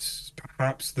hint,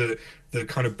 perhaps, that the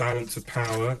kind of balance of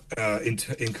power in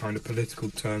kind of political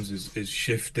terms is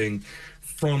shifting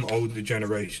from older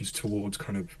generations towards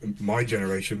kind of my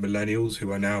generation, millennials,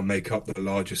 who are now make up the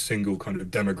largest single kind of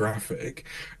demographic.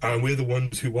 We're the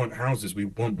ones who want houses. We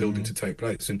want building to take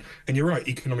place. And you're right,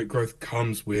 economic growth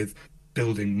comes with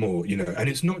building more, you know, and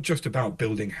it's not just about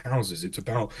building houses, it's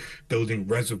about building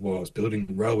reservoirs, building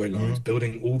railway lines,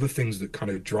 building all the things that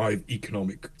kind of drive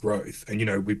economic growth. And, you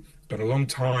know, we've spent a long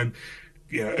time,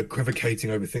 you know, equivocating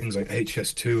over things like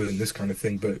HS2 and this kind of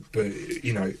thing, but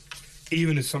you know,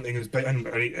 even as something as big, and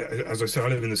as I said, I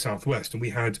live in the southwest, and we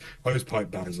had hosepipe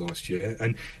bans last year,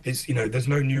 and it's, you know, there's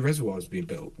no new reservoirs being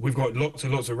built. We've got lots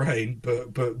and lots of rain,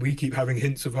 but we keep having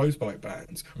hints of hosepipe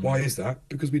bans. Why is that?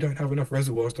 Because we don't have enough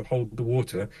reservoirs to hold the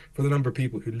water for the number of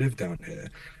people who live down here.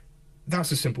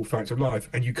 That's a simple fact of life,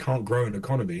 and you can't grow an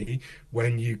economy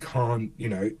when you can't, you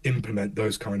know, implement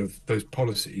those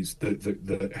policies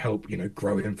that help, you know,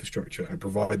 grow infrastructure and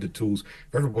provide the tools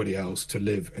for everybody else to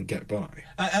live and get by.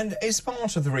 And it's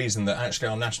part of the reason that actually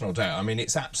our national debt, I mean,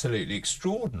 it's absolutely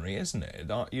extraordinary, isn't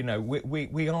it? You know,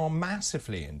 we are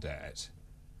massively in debt.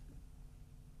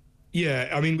 Yeah,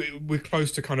 I mean, we're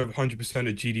close to kind of 100% of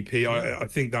GDP. I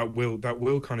think that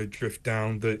will kind of drift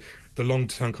down. The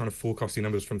long-term kind of forecasting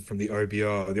numbers from the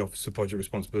OBR, the Office of Budget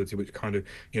Responsibility, which kind of,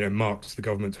 you know, marks the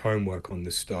government's homework on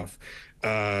this stuff,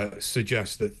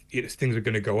 suggests that things are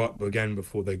going to go up again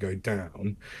before they go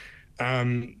down.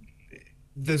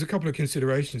 There's a couple of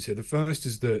considerations here. The first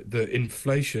is that the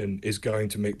inflation is going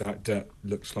to make that debt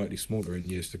look slightly smaller in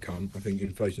years to come. I think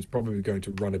inflation is probably going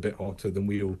to run a bit hotter than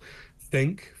we all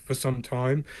think for some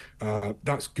time.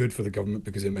 That's good for the government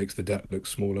because it makes the debt look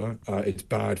smaller. It's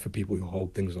bad for people who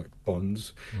hold things like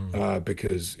bonds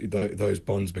because those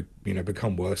bonds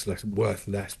become worth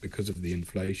less because of the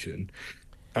inflation.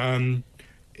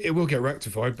 It will get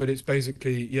rectified, but it's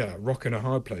basically, yeah, rock in a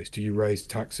hard place. Do you raise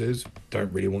taxes?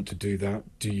 Don't really want to do that.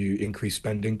 Do you increase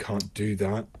spending? Can't do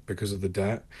that because of the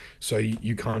debt. So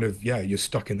you kind of, yeah, you're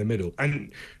stuck in the middle.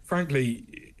 And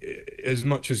frankly, as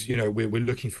much as, you know, we're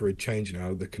looking for a change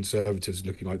now, the Conservatives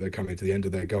looking like they're coming to the end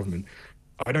of their government,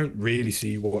 I don't really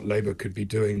see what Labour could be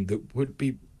doing that would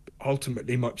be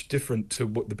ultimately much different to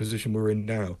what the position we're in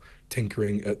now,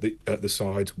 tinkering at the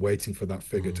sides, waiting for that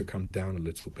figure to come down a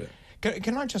little bit.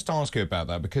 Can I just ask you about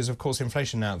that? Because, of course,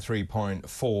 inflation now at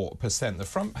 3.4%. The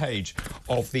front page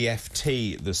of the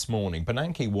FT this morning,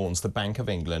 Bernanke warns the Bank of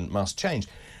England must change.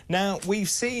 Now, we've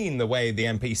seen the way the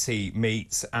MPC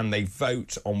meets and they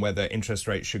vote on whether interest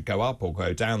rates should go up or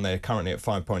go down. They're currently at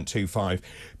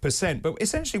 5.25%. But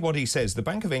essentially what he says, the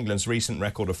Bank of England's recent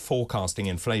record of forecasting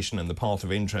inflation and the path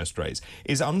of interest rates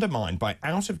is undermined by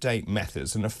out-of-date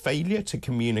methods and a failure to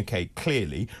communicate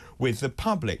clearly with the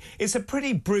public. It's a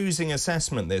pretty bruising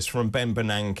assessment, this, from Ben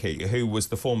Bernanke, who was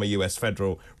the former US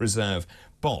Federal Reserve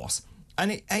boss.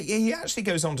 And he actually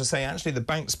goes on to say, actually, the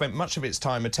bank spent much of its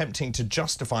time attempting to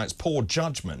justify its poor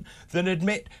judgment than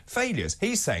admit failures.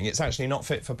 He's saying it's actually not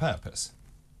fit for purpose.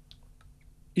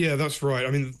 Yeah, that's right.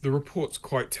 I mean, the report's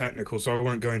quite technical, so I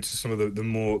won't go into some of the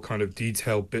more kind of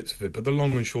detailed bits of it. But the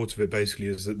long and short of it basically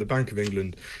is that the Bank of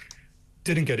England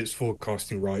didn't get its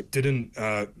forecasting right, didn't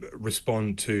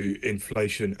respond to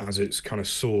inflation as it's kind of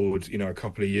soared, you know, a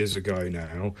couple of years ago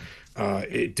now.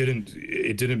 It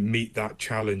didn't meet that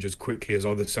challenge as quickly as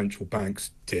other central banks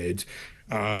did,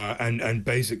 and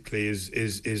basically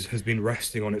has been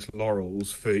resting on its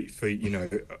laurels for you know,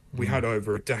 we had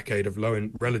over a decade of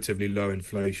relatively low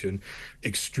inflation,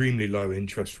 extremely low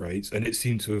interest rates, and it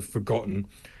seemed to have forgotten,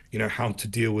 you know, how to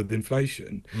deal with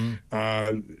inflation.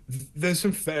 There's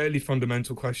some fairly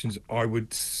fundamental questions I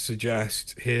would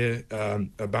suggest here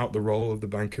about the role of the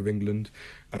Bank of England,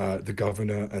 the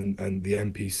governor and the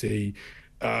MPC.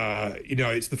 You know,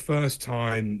 it's the first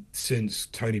time since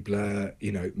Tony Blair,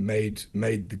 you know,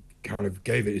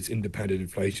 gave it its independent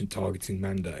inflation targeting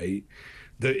mandate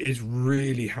that it's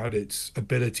really had its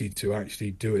ability to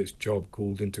actually do its job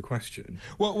called into question.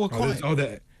 Well,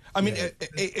 quite. I mean,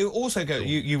 it also goes,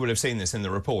 you will have seen this in the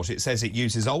report, it says it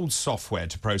uses old software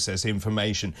to process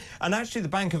information. And actually the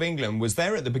Bank of England was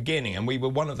there at the beginning and we were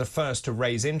one of the first to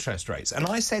raise interest rates. And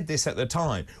I said this at the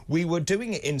time, we were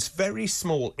doing it in very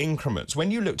small increments. When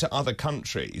you looked at other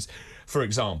countries, for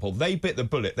example, they bit the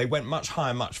bullet, they went much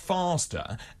higher, much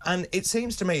faster. And it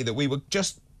seems to me that we were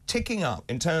just ticking up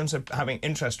in terms of having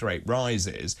interest rate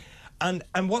rises.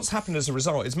 And what's happened as a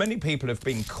result is many people have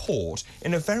been caught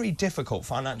in a very difficult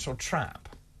financial trap.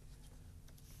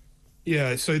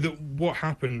 Yeah, so what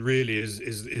happened really is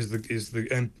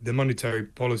the Monetary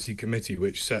Policy Committee,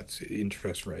 which sets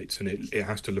interest rates, and it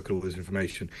has to look at all this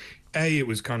information. It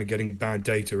was kind of getting bad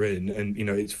data in, and you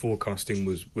know its forecasting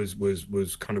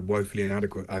was kind of woefully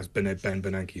inadequate, as Ben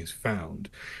Bernanke has found.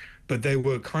 But they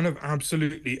were kind of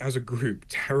absolutely, as a group,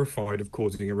 terrified of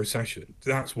causing a recession.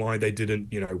 That's why they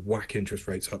didn't, you know, whack interest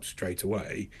rates up straight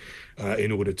away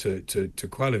in order to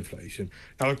quell inflation.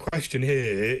 Now, the question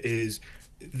here is,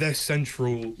 their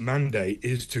central mandate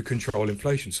is to control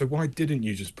inflation. So why didn't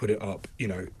you just put it up, you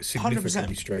know,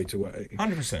 significantly 100%. Straight away?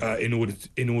 100%.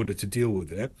 In order to deal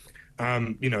with it.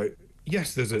 You know,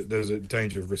 yes, there's a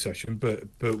danger of recession, but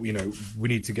you know, we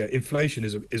need to get inflation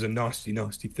is a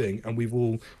nasty thing, and we've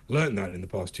all learned that in the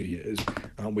past 2 years.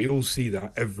 We all see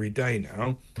that every day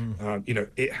now. You know,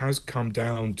 it has come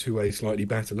down to a slightly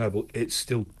better level. It's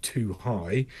still too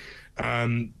high,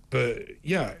 but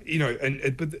yeah, you know,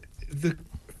 but the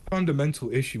fundamental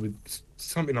issue with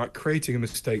something like creating a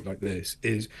mistake like this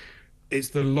is it's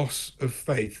the loss of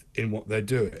faith in what they're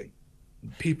doing.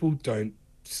 People don't,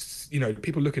 you know,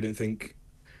 people look at it and think,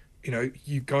 you know,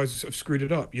 you guys have screwed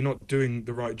it up. You're not doing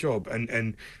the right job.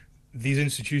 And these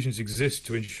institutions exist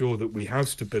to ensure that we have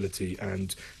stability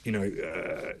and, you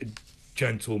know,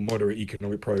 gentle, moderate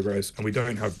economic progress, and we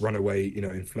don't have runaway, you know,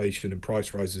 inflation and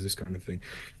price rises, this kind of thing.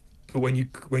 But when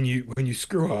you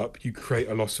screw up, you create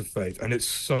a loss of faith, and it's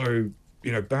so,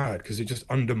 you know, bad because it just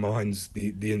undermines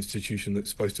the institution that's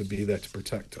supposed to be there to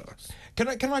protect us.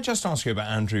 Can I just ask you about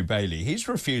Andrew Bailey? He's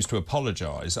refused to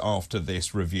apologise after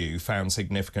this review found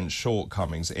significant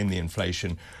shortcomings in the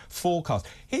inflation forecast.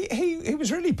 He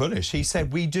was really bullish. He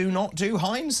said, "We do not do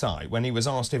hindsight," when he was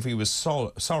asked if he was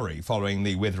sorry following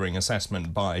the withering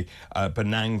assessment by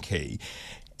Bernanke.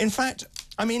 In fact,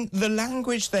 I mean, the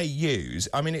language they use,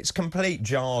 I mean, it's complete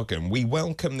jargon. "We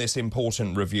welcome this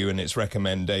important review and its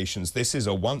recommendations. This is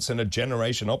a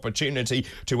once-in-a-generation opportunity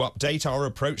to update our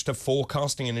approach to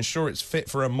forecasting and ensure it's fit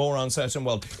for a more uncertain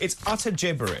world." It's utter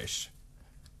gibberish.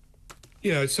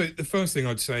 Yeah, so the first thing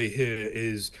I'd say here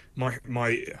is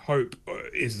my hope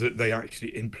is that they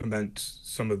actually implement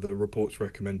some of the report's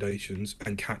recommendations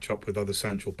and catch up with other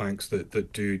central banks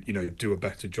that do a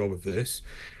better job of this.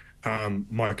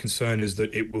 My concern is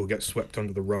that it will get swept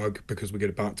under the rug because we're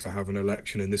about to have an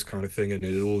election and this kind of thing, and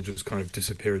it'll all just kind of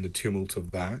disappear in the tumult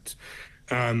of that.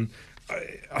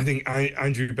 I think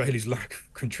Andrew Bailey's lack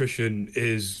of contrition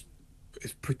is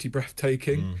pretty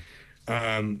breathtaking.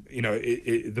 You know,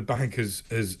 the bank has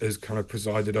kind of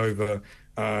presided over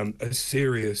a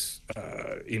serious,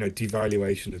 you know,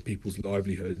 devaluation of people's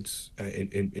livelihoods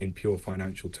in pure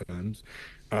financial terms.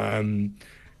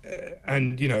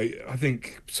 And, you know, I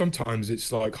think sometimes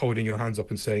it's like holding your hands up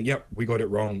and saying, "Yep, we got it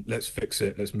wrong. Let's fix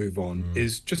it. Let's move on,"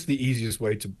 is just the easiest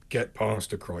way to get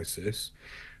past a crisis.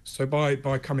 So by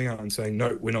coming out and saying,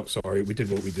 "No, we're not sorry. We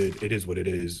did what we did. It is what it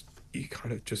is," you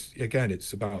kind of just, again,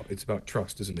 it's about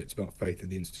trust, isn't it? It's about faith in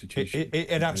the institution.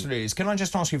 It absolutely is. Can I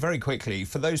just ask you very quickly,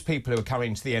 for those people who are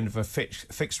coming to the end of a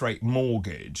fixed rate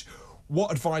mortgage, what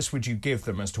advice would you give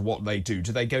them as to what they do?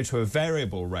 Do they go to a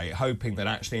variable rate, hoping that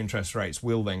actually interest rates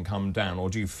will then come down, or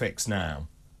do you fix now?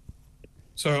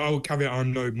 So I will caveat,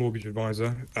 I'm no mortgage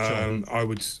advisor. Sure. I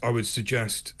would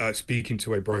suggest speaking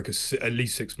to a broker at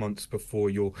least 6 months before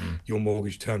your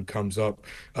mortgage term comes up.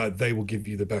 They will give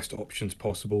you the best options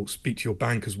possible. Speak to your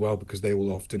bank as well, because they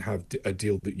will often have a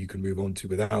deal that you can move on to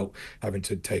without having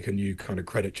to take a new kind of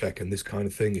credit check and this kind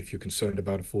of thing. If you're concerned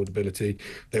about affordability,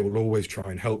 they will always try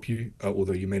and help you,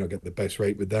 although you may not get the best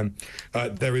rate with them.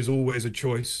 There is always a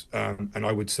choice, and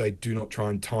I would say do not try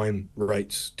and time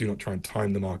rates. Do not try and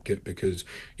time the market, because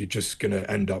you're just going to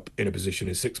end up in a position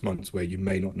in 6 months where you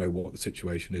may not know what the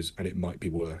situation is, and it might be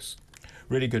worse.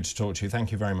 Really good to talk to you.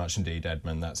 Thank you very much indeed,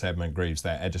 Edmund. That's Edmund Greaves,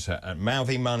 their editor at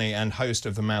Mouthy Money and host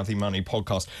of the Mouthy Money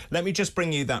podcast. Let me just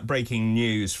bring you that breaking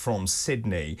news from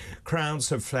Sydney. Crowds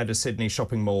have fled a Sydney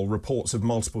shopping mall. Reports of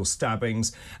multiple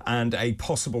stabbings and a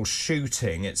possible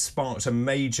shooting. It sparked a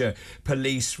major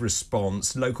police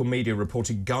response. Local media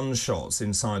reported gunshots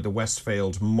inside the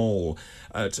Westfield Mall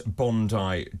at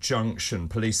Bondi Junction.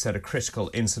 Police said a critical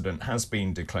incident has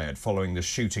been declared following the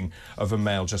shooting of a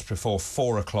male just before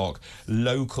 4 o'clock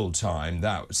local time.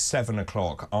 That was 7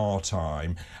 o'clock our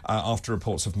time. After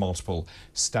reports of multiple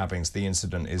stabbings, the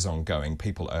incident is ongoing.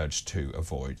 People urged to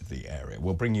avoid the area.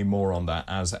 We'll bring you more on that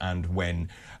as and when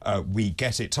we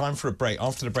get it. Time for a break.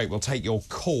 After the break, we'll take your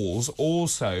calls.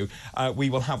 Also, we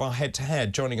will have our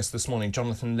head-to-head. Joining us this morning,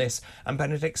 Jonathan Liss and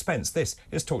Benedict Spence. This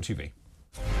is talkTV.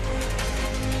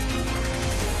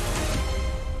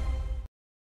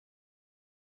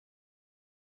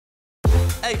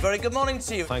 Hey, very good morning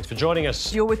to you. Thanks for joining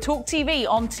us. You're with talkTV,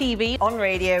 on TV, On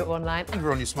radio, online.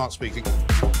 You're on your smart speaker.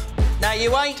 Now,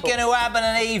 you ain't going to have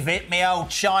an eve it, me old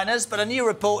Chinas, but a new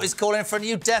report is calling for a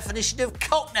new definition of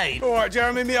cockney. All right,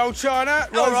 Jeremy, me old China.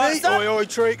 Rosie, All right, oi, oi,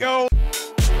 treacle.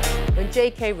 When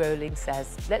J.K. Rowling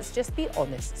says, let's just be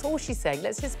honest, that's all she's saying,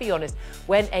 let's just be honest.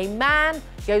 When a man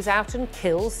goes out and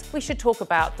kills, we should talk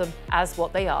about them as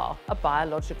what they are, a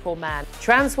biological man.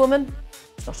 Trans woman,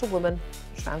 it's not a woman.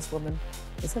 Trans woman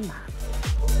is a man.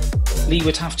 Lee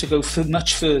would have to go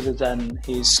much further than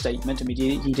his statement. I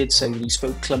mean, he did say that he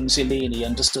spoke clumsily and he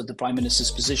understood the Prime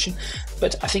Minister's position,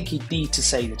 but I think he'd need to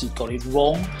say that he'd got it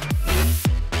wrong.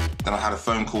 Then I had a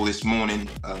phone call this morning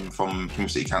from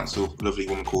Plymouth City Council, a lovely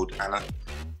woman called Anna.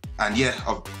 And yeah,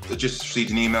 I've just received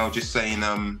an email just saying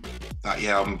that,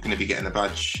 yeah, I'm going to be getting a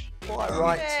badge. Quite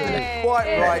right too.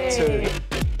 Quite right too.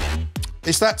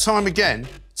 It's that time again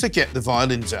to get the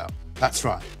violins out. That's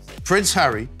right. Prince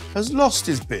Harry has lost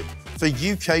his bid for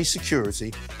UK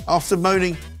security after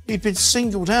moaning he'd been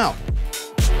singled out.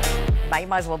 Might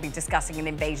as well be discussing an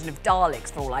invasion of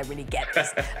Daleks for all I really get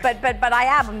this. but I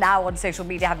am now on social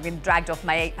media, having been dragged off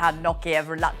my £8 Nokia,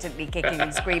 reluctantly kicking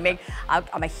and screaming.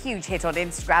 I'm a huge hit on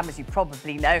Instagram, as you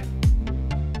probably know.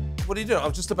 What are you doing? I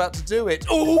was just about to do it.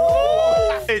 Ooh!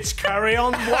 It's carry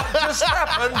on. What just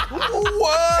happened?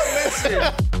 We're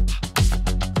missing.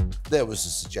 There was a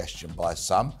suggestion by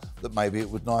some that maybe it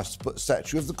would be nice to put a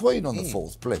statue of the Queen on the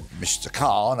fourth plinth. Mr.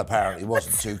 Khan apparently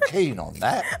wasn't too keen on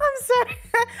that. I'm sorry.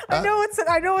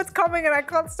 I know it's coming and I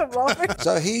can't stop laughing.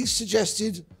 So he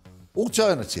suggested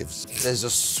alternatives. There's a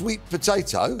sweet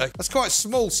potato. That's quite a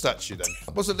small statue then.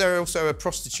 Wasn't there also a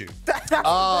prostitute?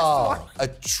 A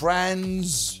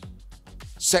trans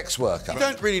sex worker. You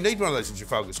don't really need one of those in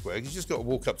Trafalgar Square. You just got to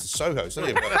walk up to Soho. It's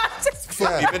only about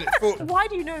 40 minutes. Why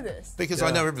do you know this? Because I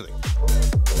know everything.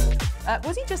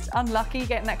 Was he just unlucky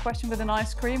getting that question with an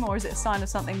ice cream, or is it a sign of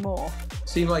something more?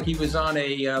 Seemed like he was on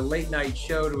a late-night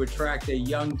show to attract a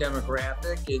young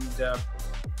demographic, and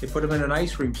they put him in an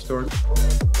ice cream store. I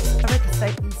read the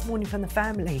statement this morning from the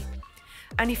family.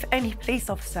 And if any police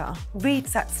officer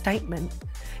reads that statement,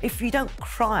 if you don't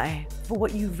cry for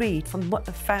what you read from what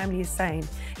the family is saying,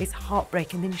 it's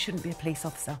heartbreaking, then you shouldn't be a police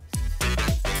officer.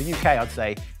 The UK, I'd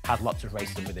say, has lots of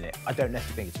racism within it. I don't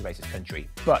necessarily think it's a racist country,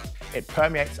 but it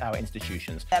permeates our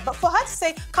institutions. Yeah, but for her to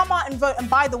say, come out and vote, and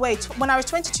by the way, when I was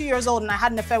 22 years old and I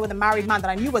had an affair with a married man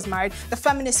that I knew was married, the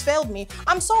feminists failed me.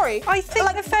 I'm sorry. I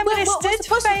think the feminists did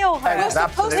fail her.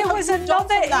 It was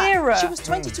another era. She was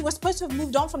 22. We're supposed to have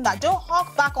moved on from that. Don't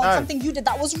hark back on something you did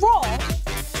that was wrong.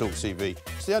 talkTV.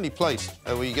 It's the only place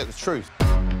where you get the truth.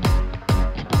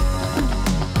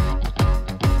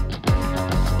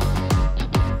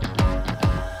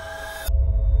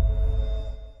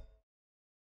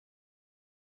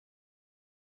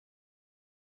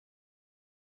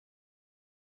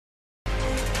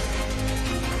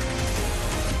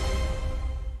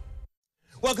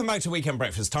 Welcome back to Weekend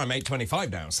Breakfast. Time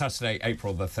 8:25 now, Saturday,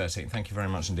 April the 13th. Thank you very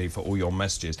much indeed for all your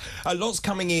messages. Lots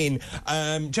coming in.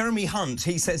 Jeremy Hunt,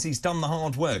 he says he's done the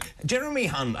hard work. Jeremy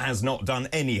Hunt has not done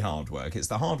any hard work. It's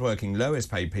the hard-working,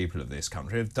 lowest-paid people of this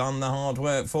country who have done the hard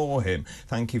work for him.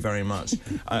 Thank you very much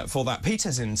for that.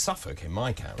 Peter's in Suffolk, in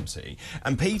my county,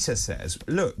 and Peter says,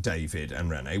 look, David and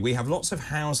Renee, we have lots of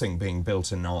housing being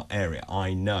built in our area.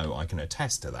 I know, I can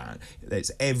attest to that.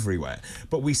 It's everywhere.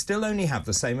 But we still only have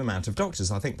the same amount of doctors.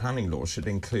 I think planning laws should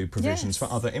include provisions for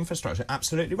other infrastructure.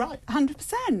 Absolutely right.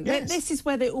 100%. Yes. This is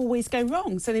where they always go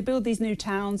wrong. So they build these new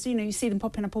towns, you know, you see them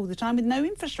popping up all the time with no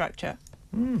infrastructure.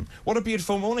 What a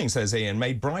beautiful morning, says Ian,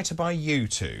 made brighter by you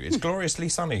two. It's gloriously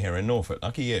sunny here in Norfolk.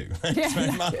 Lucky you. Thanks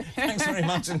very much. Thanks very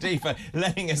much indeed for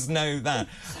letting us know that.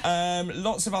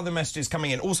 Lots of other messages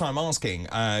coming in. Also, I'm asking,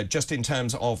 just in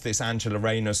terms of this Angela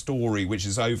Rayner story, which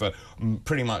is over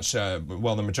pretty much,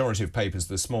 well, the majority of papers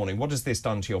this morning, what has this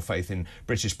done to your faith in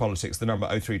British politics? The number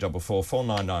 0344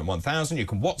 499 1000. You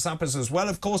can WhatsApp us as well,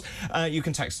 of course. You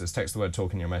can text us. Text the word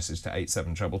talk in your message to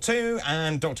 87222.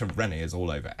 And Dr. Rennie is all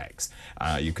over X.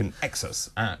 You can X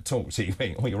us at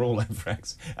talkTV, or you're all over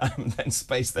X. Then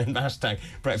space, then hashtag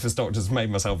Breakfast Doctors. Made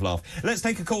myself laugh. Let's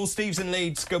take a call. Steve's in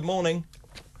Leeds. Good morning.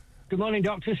 Good morning,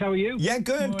 doctors. How are you? Yeah,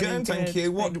 good, good. Thank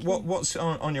you. What's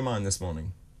on your mind this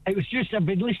morning? It was just, I've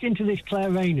been listening to this Claire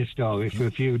Rayner story for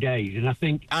a few days, and I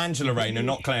think... Angela Rayner,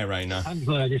 not Claire Rayner.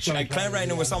 Angela, Claire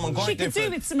Rayner was someone quite different. She could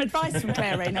do with some advice from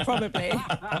Claire Rayner, probably.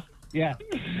 Yeah,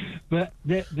 but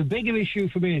the bigger issue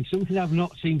for me, and something I've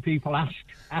not seen people ask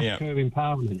her in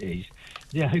Parliament, is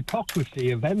the hypocrisy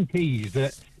of MPs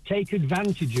that take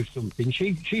advantage of something.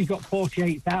 She's got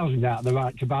 48,000 out of the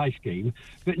Right to Buy scheme,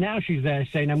 but now she's there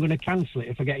saying, I'm going to cancel it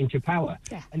if I get into power.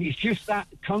 Yeah. And it's just that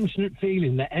constant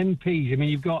feeling that MPs, I mean,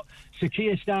 you've got Sir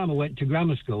Keir Starmer went to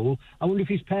grammar school. I wonder if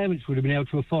his parents would have been able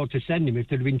to afford to send him if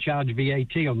they'd have been charged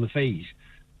VAT on the fees.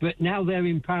 But now they're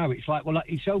in power. It's like, well,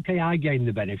 it's okay, I gain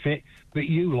the benefit, but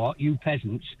you lot, you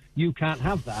peasants, you can't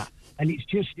have that. And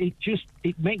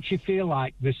it makes you feel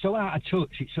like they're so out of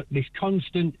touch. It's this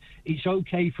constant, it's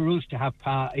okay for us to have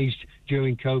parties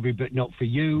during COVID, but not for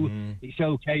you. It's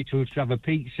okay to us to have a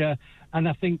pizza. And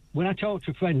I think when I talk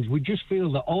to friends, we just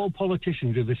feel that all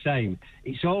politicians are the same.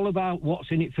 It's all about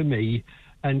what's in it for me.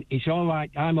 And it's all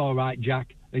right, I'm all right,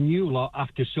 Jack, and you lot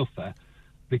have to suffer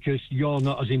because you're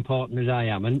not as important as I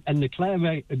am. And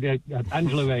the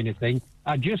Angela Rayner thing,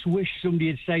 I just wish somebody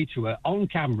would say to her on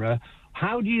camera,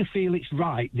 how do you feel it's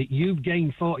right that you've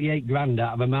gained 48 grand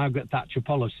out of a Margaret Thatcher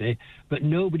policy, but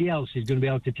nobody else is going to be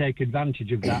able to take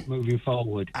advantage of that moving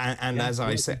forward? And as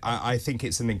I say, I think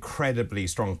it's an incredibly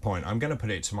strong point. I'm going to put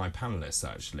it to my panellists,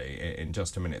 actually, in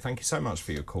just a minute. Thank you so much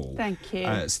for your call. Thank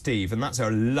you. Steve, and that's a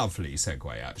lovely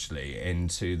segue, actually,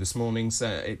 into this morning's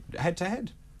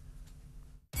head-to-head.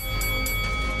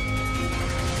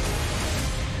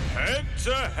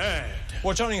 Head-to-head.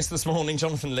 Well, joining us this morning,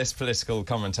 Jonathan List, political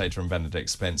commentator, and Benedict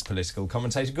Spence, political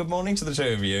commentator. Good morning to the two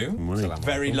of you. Good morning.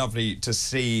 Very lovely to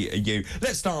see you.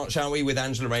 Let's start, shall we, with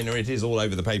Angela Rayner. It is all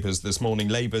over the papers this morning.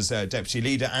 Labour's deputy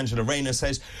leader, Angela Rayner,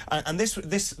 says, and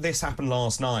this happened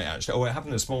last night, actually, or it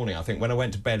happened this morning, I think, when I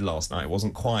went to bed last night. It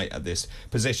wasn't quite at this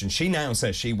position. She now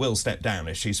says she will step down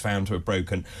if she's found to have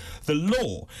broken the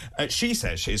law. She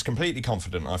says she is completely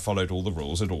confident I followed all the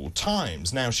rules at all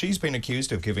times. Now, she's been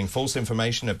accused of giving false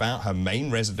information about her main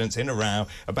residents in a row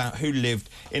about who lived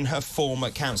in her former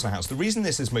council house. The reason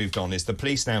this has moved on is the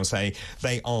police now say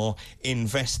they are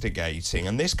investigating,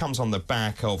 and this comes on the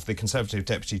back of the Conservative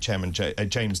Deputy Chairman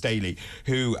James Daly,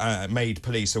 who made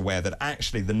police aware that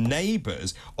actually the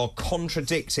neighbours are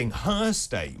contradicting her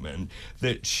statement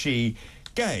that she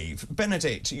gave.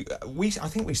 Benedict, I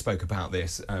think we spoke about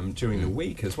this during the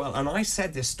week as well, and I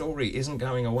said this story isn't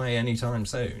going away anytime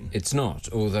soon. It's not,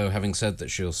 although having said that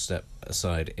she'll step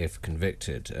aside if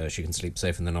convicted, she can sleep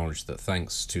safe in the knowledge that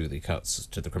thanks to the cuts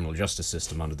to the criminal justice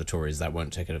system under the Tories, that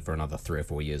won't take her for another 3 or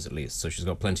 4 years at least, so she's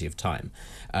got plenty of time.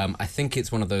 I think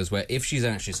it's one of those where if she's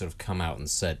actually sort of come out and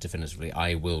said definitively,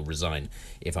 I will resign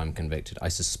if I'm convicted, I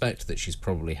suspect that she's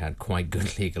probably had quite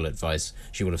good legal advice.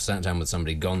 She would have sat down with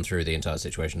somebody, gone through the entire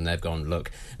situation, and they've gone, look,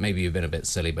 maybe you've been a bit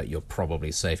silly, but you're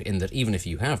probably safe, in that even if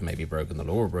you have maybe broken the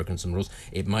law or broken some rules,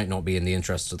 it might not be in the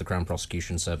interests of the Crown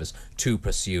Prosecution Service to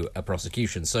pursue a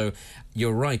prosecution. So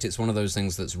you're right, it's one of those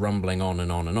things that's rumbling on and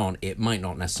on and on. It might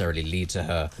not necessarily lead to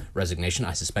her resignation.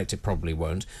 I suspect it probably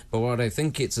won't. But what I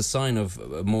think it's a sign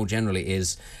of more generally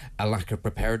is a lack of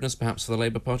preparedness perhaps for the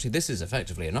Labour Party. This is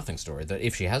effectively a nothing story, that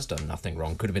if she has done nothing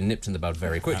wrong, could have been nipped in the bud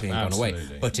very quickly and gone away.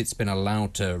 But it's been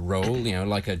allowed to roll, you know,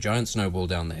 like a giant snowball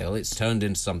down the hill. It's turned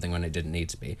into something when it didn't need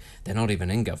to be. They're not even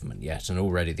in government yet, and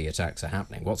already the attacks are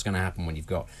happening. What's going to happen when you've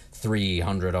got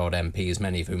 300-odd MPs,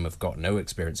 many of whom have got no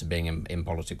experience of being in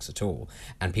politics at all,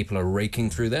 and people are raking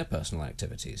through their personal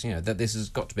activities? You know, that this has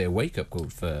got to be a wake-up call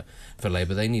for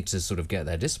Labour. They need to sort of get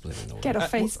their discipline in order. Get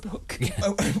off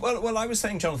Facebook. Well, I was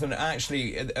saying, Jonathan,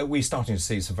 actually, we're starting to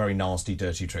see some very nasty,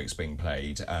 dirty tricks being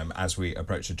played as we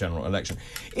approach a general election.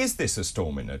 Is this a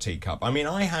storm in a teacup? I mean,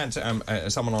 I had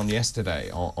someone on yesterday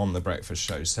on the breakfast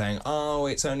show saying, oh,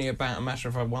 it's only about a matter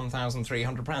of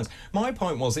 £1,300. My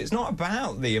point was, it's not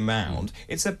about the amount,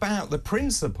 it's about the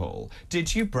principle.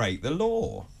 Did you break the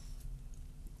law?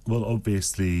 Well,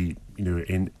 obviously, you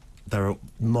know, there are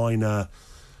minor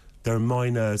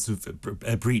sort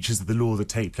of breaches of the law that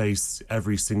take place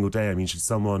every single day. I mean, should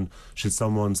someone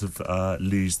sort of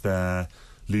lose their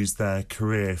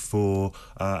career for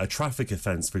a traffic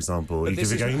offence, for example?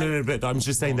 But I'm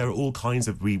just saying there are all kinds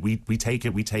of we take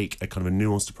a kind of a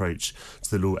nuanced approach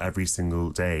to the law every single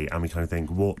day, and we kind of think,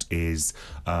 what is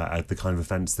the kind of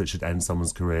offence that should end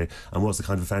someone's career, and what's the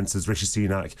kind of offence as Rishi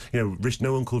Sunak? You know,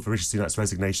 no one called for Rishi Sunak's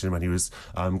resignation when he was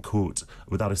caught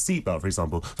without a seatbelt, for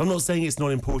example. So I'm not saying it's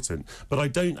not important, but I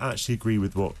don't actually agree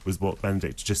with what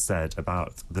Benedict just said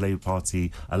about the Labour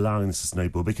Party allowing this to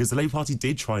snowball, because the Labour Party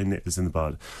did try and nip this in the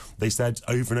bud. they said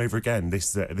over and over again,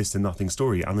 this is a nothing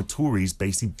story. And the Tories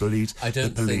basically bullied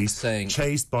the police,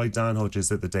 chased by Dan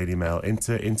Hodges at the Daily Mail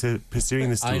into pursuing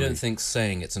this story. I don't think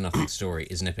saying it's a nothing story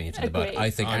is nipping it in the bud. I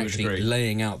think actually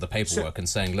laying out the paperwork and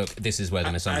saying, look, this is where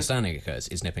the misunderstanding occurs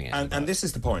is nipping it in the bud. And this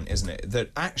is the point, isn't it? That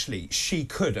actually she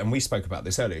could, and we spoke about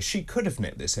this earlier, she could have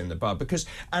nipped this in the bud because,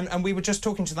 and we were just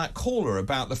talking to that caller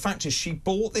about the fact is she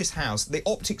bought this house. The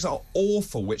optics are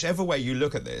awful, whichever way you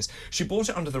look at this. She bought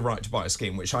it under the right to buy a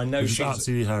scheme, which I know she's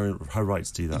absolutely her right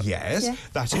to do that. Yes,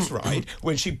 that is right.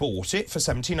 When she bought it for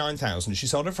 $79,000, she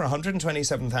sold it for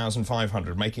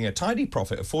 $127,500, making a tidy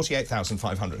profit of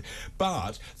 $48,500.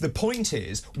 But the point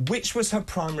is, which was her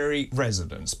primary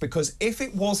residence? Because if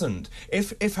it wasn't,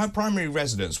 if her primary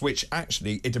residence, which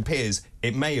actually it appears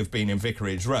it may have been in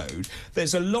Vicarage Road,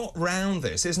 there's a lot round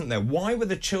this, isn't there? Why were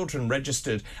the children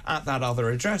registered at that other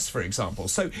address, for example?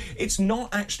 So it's not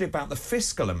actually about the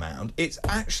fiscal amount, it's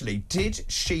actually, did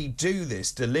she do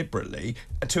this deliberately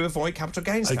to avoid capital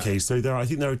gains tax? Okay, so I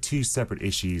think there are two separate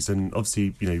issues, and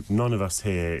obviously, none of us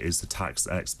here is a tax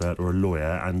expert or a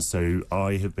lawyer, and so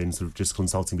I have been sort of just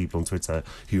consulting people on Twitter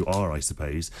who are, I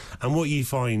suppose. And what you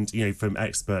find, from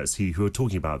experts who are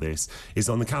talking about this is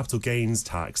on the capital gains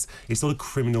tax, it's not a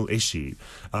criminal issue.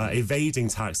 Evading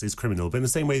tax is criminal, but in the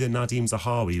same way that Nadeem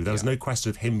Zahawi, there was no question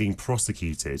of him being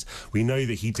prosecuted. We know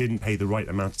that he didn't pay the right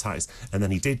amount of tax, and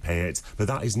then he did pay it, but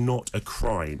that is not a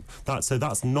crime. That's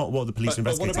not what the police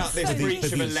investigated. But what about this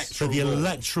breach of electoral law? The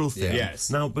electoral thing. Yes.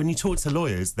 Now, when you talk to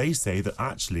lawyers, they say that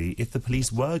actually, if the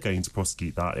police were going to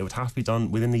prosecute that, it would have to be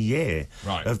done within a year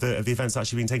of the offence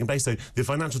actually being taken place. So the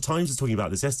Financial Times was talking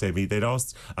about this yesterday. They'd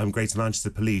asked Greater Manchester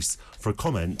Police for a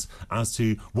comment as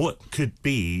to what could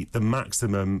be the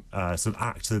maximum sort of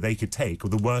act that they could take, or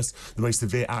the most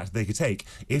severe act they could take,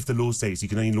 if the law states you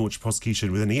can only launch a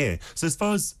prosecution within a year. So as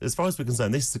far as we're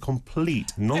concerned, this is a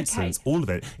complete nonsense. Okay. All of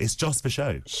it. It's just for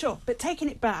show. Sure, but taking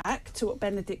it back to what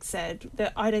Benedict said,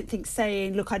 that I don't think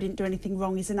saying, look, I didn't do anything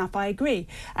wrong is enough. I agree.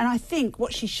 And I think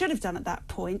what she should have done at that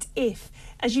point, if,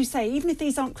 as you say, even if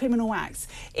these aren't criminal acts,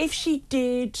 if she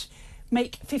did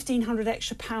make £1,500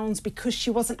 extra because she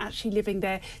wasn't actually living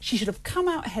there, she should have come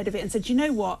out ahead of it and said, you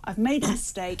know what, I've made a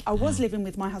mistake. I was living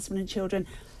with my husband and children.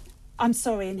 I'm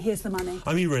sorry, and here's the money.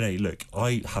 I mean, Renee, look,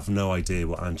 I have no idea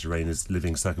what Angela Rayner's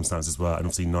living circumstances were, and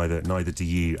obviously neither do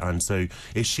you. And so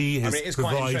if she has it's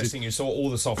quite interesting. You saw all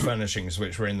the soft furnishings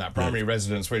which were in that primary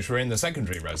residence, which were in the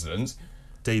secondary residence.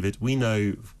 David, we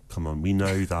know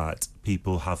that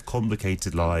people have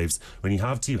complicated lives when you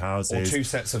have two houses or two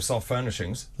sets of soft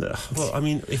furnishings. Well, I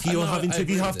mean, if you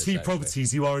have two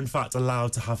properties, you are in fact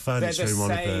allowed to have furniture in one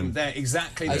of them. They're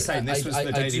exactly the same. This was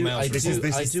the Daily Mail. I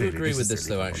do agree with this,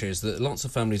 though. Actually, is that lots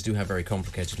of families do have very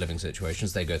complicated living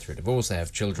situations. They go through divorce. They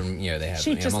have children. They have.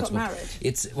 She just multiple. Got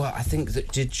married. I think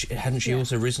that hadn't she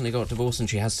also recently got divorced, and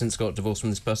she has since got divorced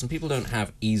from this person. People don't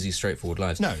have easy, straightforward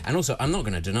lives. No. And also, I'm not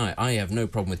going to deny, I have no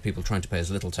problem with people trying to pay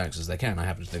as little tax as they can. I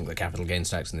happen to think that capital gains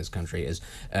tax in this country is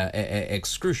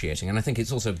excruciating, and I think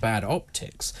it's also bad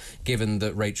optics, given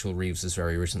that Rachel Reeves has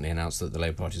very recently announced that the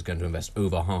Labour Party is going to invest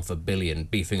over £500 million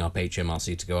beefing up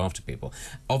HMRC to go after people.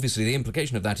 Obviously, the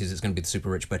implication of that is it's going to be the super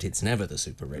rich, but it's never the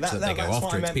super rich that they go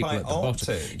after. It's people at the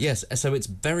bottom. Yes, so it's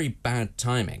very bad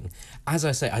timing. As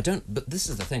I say, but this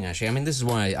is the thing, actually. I mean, this is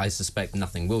why I suspect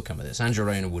nothing will come of this. Angela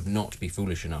Rayner would not be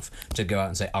foolish enough to go out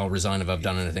and say, I'll resign if I've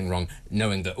done anything wrong,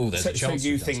 knowing that, there's a chance. So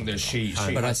you think that she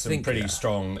has some pretty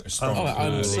strong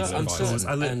I'm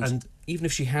certain. And even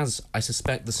if she has, I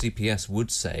suspect the CPS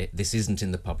would say this isn't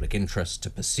in the public interest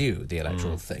to pursue the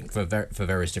electoral thing for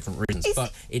various different reasons.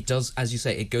 But it does, as you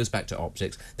say, it goes back to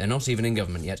optics. They're not even in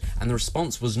government yet, and the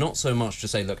response was not so much to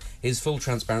say, look, here's full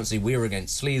transparency, we're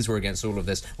against sleaze, we're against all of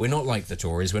this, we're not like the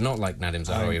Tories, we're not like Nadeem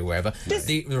Zahawi or whoever.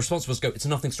 The response was, it's a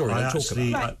nothing story, don't talk about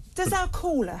it. Right. Does our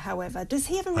caller, however, does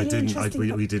he have a really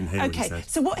interesting... We didn't hear what he said.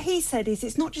 So what he said is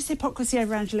it's not just hypocrisy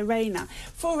over Angela Rayner.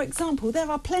 For example, there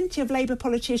are plenty of Labour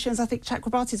politicians, I think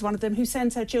Chakrabarti is one of them, who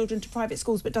sends her children to private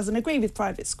schools but doesn't agree with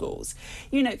private schools.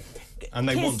 And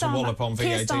they want to wallop on VAT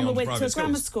Keir Starmer on went private to a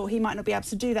grammar schools. school. He might not be able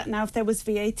to do that now if there was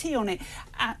VAT on it.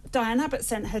 Diane Abbott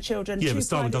sent her children to but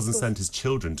Starmer doesn't schools. send his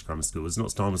children to grammar school. It's not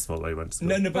Starmer's fault they went to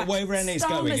school. No, but where Renee's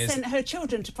going is... Starmer sent her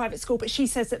children to private school, but she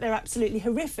says that they're absolutely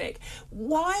horrific.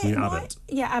 Abbott.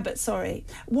 Yeah, Abbott, sorry.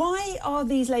 Why are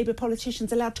these Labour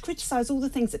politicians allowed to criticise all the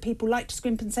things that people like to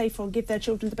scrimp and save for and give their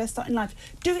children the best start in life?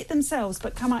 Do it themselves,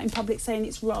 but come out in public saying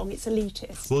it's wrong, it's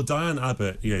elitist. Well, Diane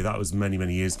Abbott, that was many,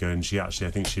 many years ago, and I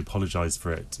think she apologised apologised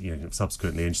for it,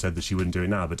 subsequently, and she said that she wouldn't do it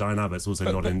now. But Diane Abbott's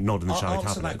also not in the shadow cabinet.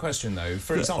 Answer that question though.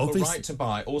 For example, right to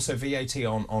buy, also VAT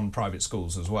on private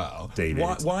schools as well. David.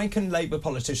 Why can Labour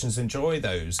politicians enjoy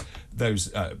those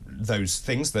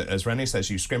things that, as Rennie says,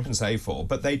 you scrimp and save for,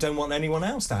 but they don't want anyone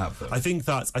else to have them? I think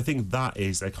that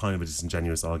is a kind of a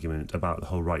disingenuous argument about the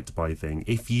whole right to buy thing.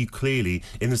 If you clearly,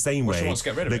 in the same way, she wants to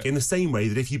get rid of it. in the same way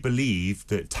that if you believe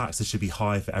that taxes should be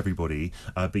higher for everybody,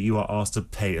 but you are asked to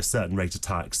pay a certain rate of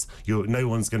tax, no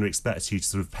one's going to expect you to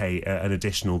sort of pay an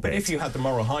additional bit. But if you had the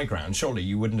moral high ground, surely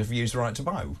you wouldn't have used the right to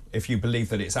buy if you believe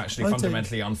that it's actually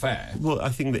fundamentally unfair. Well, I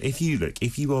think that if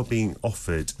you are being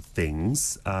offered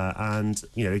things, and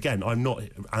again, I'm not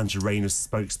Angela Rayner's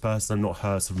spokesperson, I'm not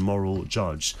her sort of moral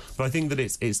judge, but I think that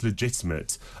it's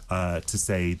legitimate to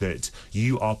say that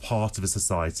you are part of a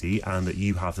society and that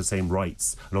you have the same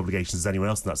rights and obligations as anyone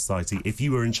else in that society. If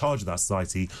you were in charge of that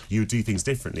society, you would do things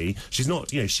differently. She's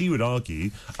not, she would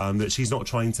argue that she's not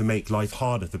trying to make life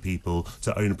harder for people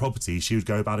to own a property. She would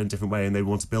go about it in a different way, and they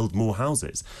want to build more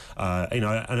houses. And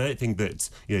I don't think that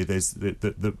there's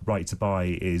the right to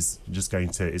buy is just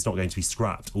it's not going to be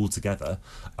scrapped altogether.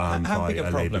 How big a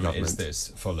problem government. is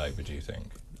this for Labour, do you think?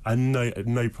 And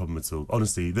no problem at all.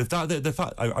 Honestly, the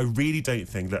fact I really don't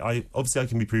think that obviously I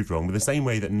can be proved wrong, but the same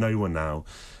way that no one now,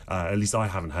 at least I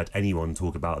haven't heard anyone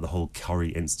talk about the whole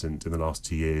curry incident in the last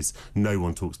 2 years. No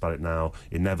one talks about it now.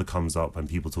 It never comes up when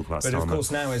people talk about. But of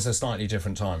course, now is a slightly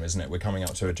different time, isn't it? We're coming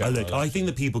up to a general election. I think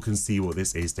that people can see what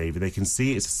this is, David. They can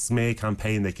see it's a smear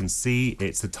campaign. They can see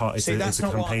it's a campaign of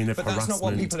harassment. But that's not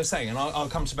what people are saying. And I'll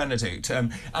come to Benedict.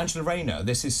 Angela Rayner,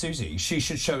 this is Susie. She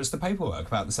should show us the paperwork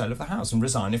about the sale of the house and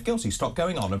resign if guilty. Stop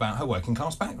going on about her working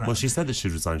class background. Well, she said that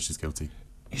she'd resign if she's guilty.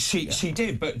 She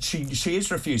did, but she is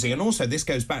refusing. And also, this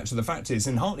goes back to the fact is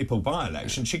in Hartlepool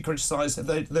by-election, she criticised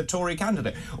the Tory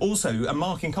candidate. Also,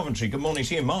 Mark in Coventry, good morning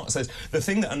to you. Mark says, the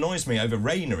thing that annoys me over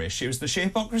Rayner issue is the sheer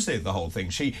hypocrisy of the whole thing.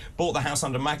 She bought the house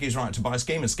under Maggie's right to buy a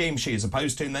scheme she is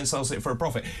opposed to, and then sells it for a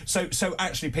profit. So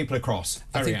actually, people are cross.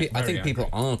 I think people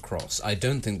are cross. I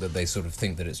don't think that they sort of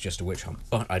think that it's just a witch hunt,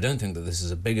 but I don't think that this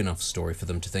is a big enough story for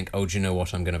them to think, oh, do you know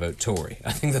what, I'm going to vote Tory.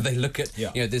 I think that they look at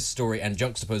this story and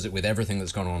juxtapose it with everything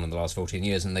that's gone on in the last 14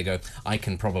 years, and they go, I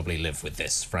can probably live with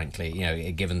this, frankly,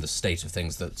 given the state of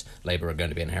things that Labour are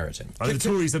going to be inheriting. The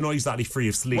Tories are not exactly free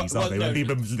of sleeves, are they? When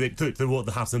people look at what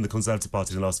happened in the Conservative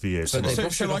Party in the last few years. So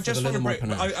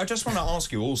I just want to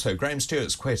ask you also, Graham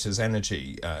Stewart's quit as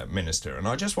Energy Minister, and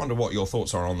I just wonder what your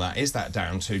thoughts are on that. Is that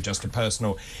down to just a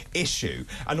personal issue?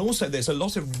 And also, there's a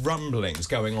lot of rumblings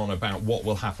going on about what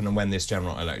will happen and when this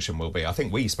general election will be. I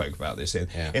think we spoke about this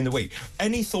in the week.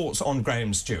 Any thoughts on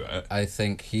Graham Stewart? I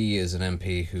think he is an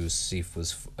MP whose seat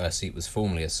was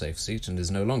formerly a safe seat and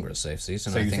is no longer a safe seat,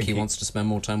 and I think he wants to spend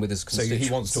more time with his constituents. So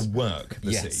he wants to work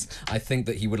the seat? I think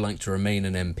that he would like to remain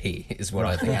an MP, is what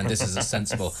I think, and this is a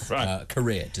sensible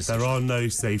career decision. There are no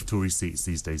safe Tory seats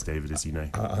these days, David, as you know.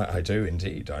 I do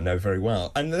indeed. I know very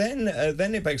well. And then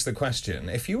it begs the question,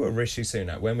 if you were Rishi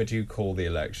Sunak, when would you call the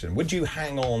election? Would you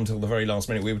hang on till the very last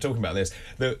minute? We were talking about this.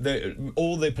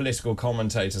 All the political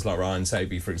commentators like Ryan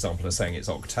Saby, for example, are saying it's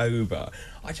October.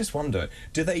 I just wonder,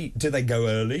 do they go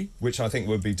early, which I think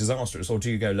would be disastrous, or do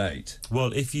you go late?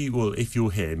 Well, if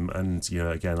you're him, and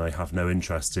again, I have no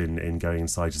interest in going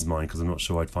inside his mind because I'm not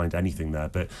sure I'd find anything there.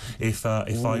 But if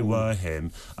I were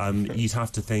him, you'd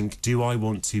have to think: do I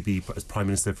want to be Prime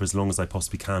Minister for as long as I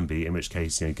possibly can be? In which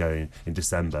case, go in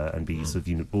December and be sort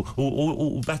of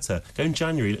or better, go in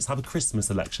January. Let's have a Christmas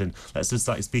election. Let's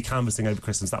just be canvassing over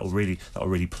Christmas. That will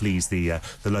really please the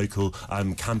local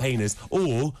campaigners.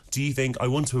 Or do you think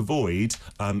I want to avoid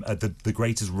the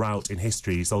greatest rout in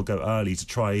history, so I'll go early to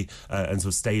try and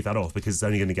sort of stave that off, because it's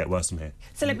only going to get worse from here.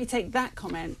 So let me take that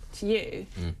comment to you.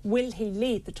 Will he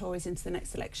lead the Tories into the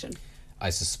next election? I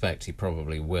suspect he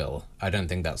probably will. I don't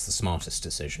think that's the smartest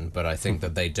decision, but I think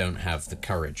that they don't have the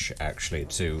courage, actually,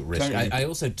 to risk. I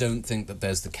also don't think that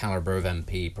there's the calibre of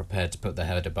MP prepared to put their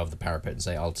head above the parapet and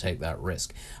say, I'll take that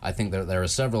risk. I think that there are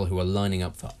several who are lining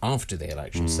up for after the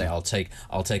election to say, I'll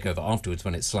take over afterwards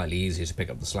when it's slightly easier to pick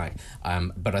up the slack.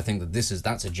 But I think that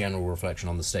that's a general reflection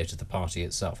on the state of the party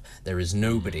itself. There is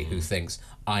nobody who thinks,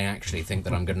 I actually think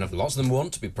that I'm good enough. Lots of them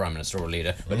want to be Prime Minister or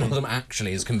leader, but none of them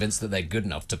actually is convinced that they're good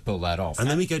enough to pull that off. And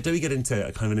then we get into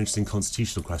a kind of an interesting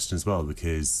constitutional question as well,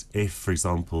 because if, for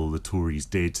example, the Tories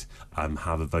did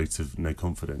have a vote of no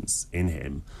confidence in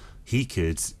him,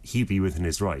 he'd be within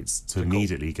his rights to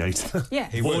immediately go to. Yeah.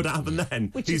 What would happen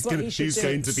then? Who's going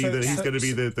to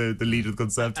be the leader of the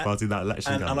Conservative Party in that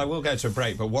election? And I will go to a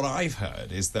break, but what I've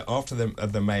heard is that after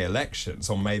the May elections,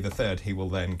 on May the 3rd, he will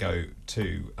then go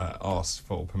to ask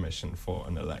for permission for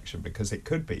an election, because it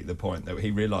could be the point that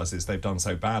he realises they've done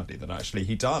so badly that actually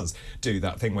he does do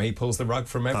that thing where he pulls the rug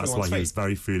from everyone's feet. That's why he was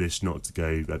very foolish not to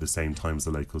go at the same time as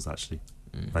the locals, actually.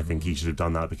 I think he should have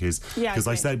done that because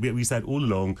we said all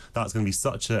along that's going to be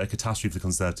such a catastrophe for the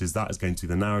Conservatives. That is going to be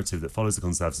the narrative that follows the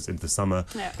Conservatives into the summer.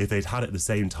 Yeah. If they'd had it at the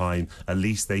same time, at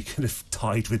least they could have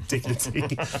died with dignity.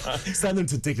 Send them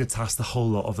to Dignitas, the whole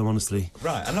lot of them, honestly.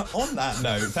 Right, and on that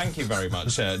note, thank you very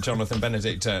much, Jonathan,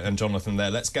 Benedict and Jonathan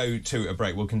there. Let's go to a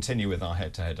break. We'll continue with our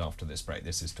head-to-head after this break.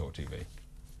 This is talkTV.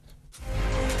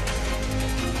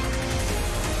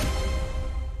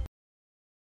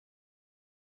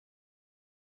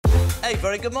 Hey,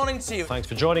 very good morning to you. Thanks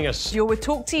for joining us. You're with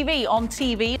talkTV, on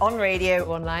TV, on radio,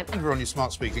 online. You're on your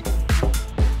smart speaker.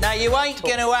 Now, you ain't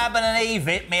going to have an Eve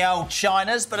it, me old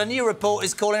Chinas, but a new report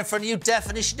is calling for a new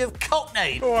definition of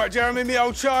cockney. All right, Jeremy, me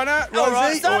old China. All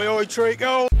right, Rosie, oi, oi,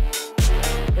 treacle.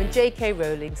 When J.K.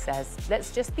 Rowling says,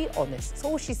 let's just be honest, that's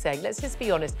all she's saying, let's just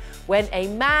be honest. When a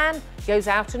man goes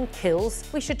out and kills,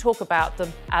 we should talk about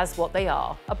them as what they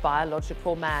are, a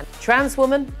biological man. Trans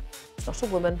woman, it's not a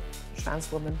woman,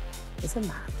 trans woman is a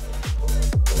man.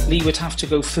 Lee would have to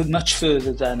go much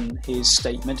further than his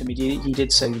statement. I mean, he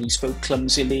did say that he spoke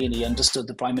clumsily and he understood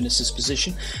the Prime Minister's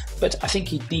position, but I think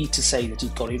he'd need to say that he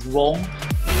got it wrong.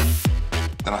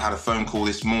 Then I had a phone call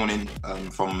this morning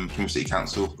from City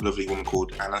Council, a lovely woman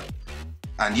called Anna.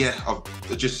 And yeah,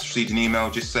 I've just received an email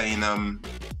just saying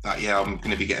that, yeah, I'm going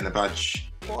to be getting a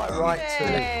badge. Quite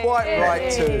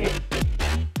right too.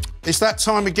 It's that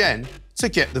time again to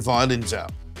get the violins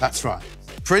out. That's right.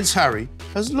 Prince Harry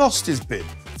has lost his bid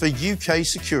for UK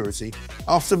security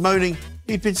after moaning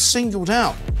he'd been singled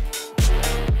out.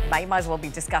 I might as well be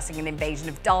discussing an invasion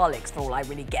of Daleks for all I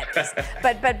really get this.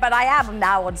 but I am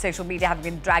now on social media, having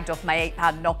been dragged off my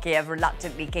 £8 Nokia,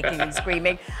 reluctantly kicking and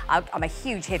screaming. I'm a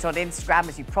huge hit on Instagram,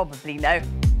 as you probably know.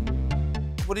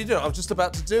 What are you doing? I'm just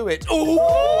about to do it. Ooh!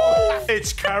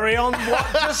 It's carry on.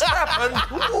 What just happened?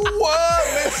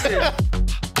 We're missing.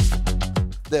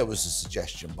 There was a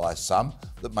suggestion by some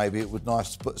that maybe it would be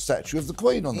nice to put a statue of the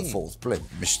Queen on the fourth plinth.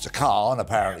 Mr. Khan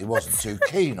apparently wasn't too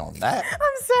keen on that.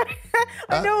 I'm sorry.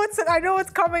 I know it's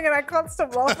coming and I can't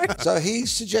stop laughing. So he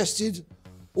suggested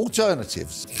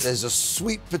alternatives. There's a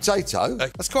sweet potato.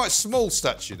 That's quite a small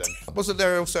statue then. Wasn't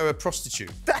there also a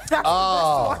prostitute?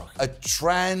 A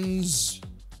trans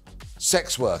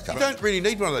sex worker. You don't really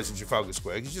need one of those in Trafalgar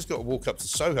Square. You just got to walk up to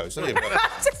Soho. It's only about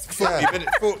 40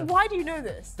 minutes. Why do you know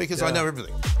this? Because I know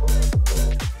everything.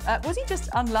 Was he just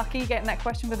unlucky getting that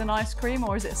question with an ice cream,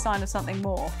 or is it a sign of something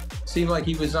more? Seemed like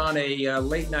he was on a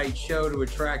late-night show to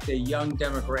attract a young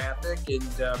demographic,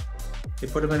 and they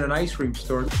put him in an ice cream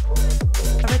store. I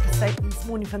read the statement this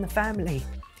morning from the family,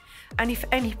 and if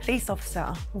any police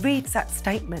officer reads that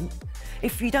statement,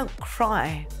 if you don't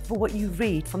cry for what you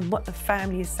read from what the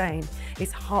family is saying,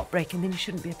 it's heartbreaking, then you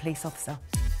shouldn't be a police officer.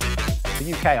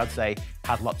 The UK, I'd say,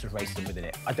 has lots of racism within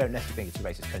it. I don't necessarily think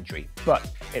it's a racist country, but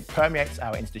it permeates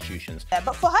our institutions. Yeah,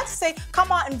 but for her to say,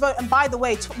 come out and vote, and by the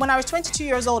way, when I was 22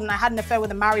 years old and I had an affair with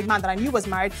a married man that I knew was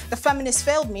married, the feminists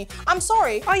failed me. I'm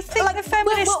sorry. I think the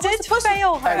feminists did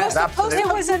fail her.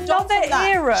 It was another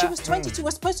era. She was 22. We're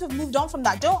supposed to have moved on from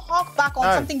that. Don't hark back on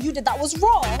something you did that was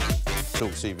wrong.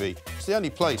 talkTV. It's the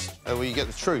only place where you get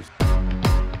the truth.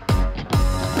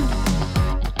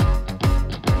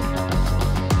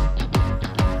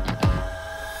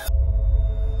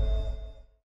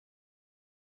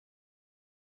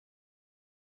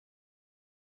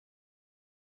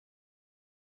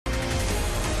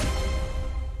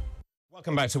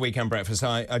 Welcome back to Weekend Breakfast.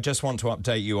 I just want to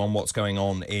update you on what's going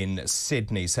on in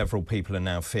Sydney. Several people are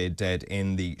now feared dead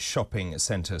in the shopping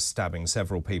centre stabbing.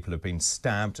 Several people have been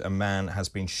stabbed. A man has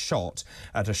been shot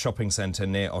at a shopping centre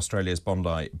near Australia's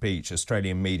Bondi Beach.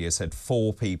 Australian media said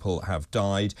 4 people have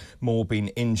died, more been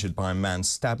injured by a man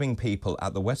stabbing people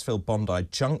at the Westfield Bondi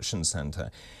Junction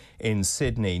Centre in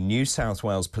Sydney. New South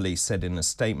Wales Police said in a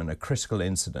statement a critical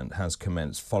incident has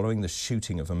commenced following the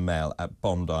shooting of a male at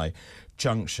Bondi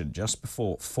Junction. Just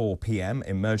before 4 p.m,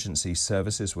 emergency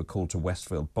services were called to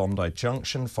Westfield Bondi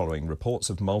Junction following reports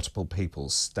of multiple people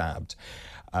stabbed.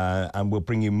 And we'll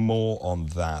bring you more on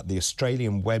that. The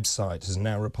Australian website has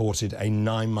now reported a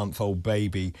 9-month-old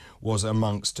baby was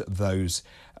amongst those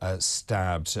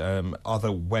stabbed. Other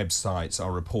websites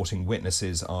are reporting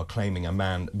witnesses are claiming a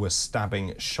man was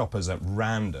stabbing shoppers at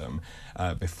random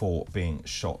before being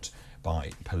shot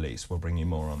by police. We'll bring you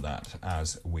more on that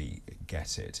as we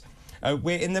get it.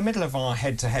 We're in the middle of our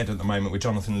head-to-head at the moment with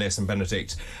Jonathan Lewis and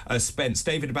Benedict Spence.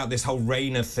 David, about this whole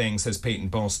Rayner thing, says Pete in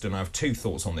Boston. I have two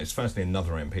thoughts on this. Firstly,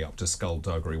 another MP up to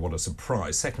skullduggery. What a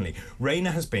surprise. Secondly, Rayner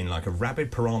has been like a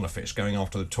rabid piranha fish going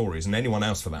after the Tories, and anyone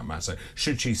else for that matter,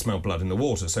 should she smell blood in the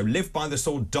water. So live by the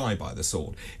sword, die by the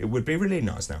sword. It would be really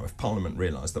nice now if Parliament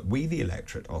realised that we, the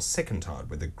electorate, are sick and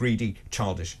tired with the greedy,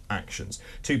 childish actions.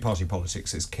 Two-party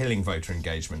politics is killing voter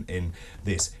engagement in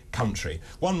this country.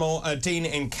 One more. Dean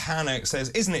in Cannock says,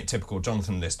 isn't it typical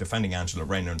Jonathan List defending Angela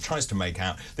Rayner and tries to make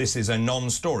out this is a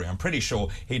non-story? I'm pretty sure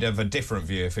he'd have a different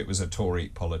view if it was a Tory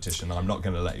politician. I'm not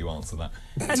going to let you answer that.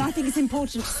 And I think it's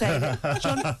important to say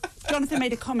that Jonathan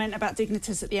made a comment about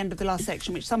Dignitas at the end of the last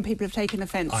section, which some people have taken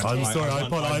offence to. I'm sorry,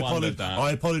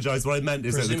 I apologise. What I meant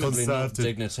is that the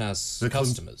Conservative... Dignitas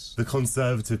customers. The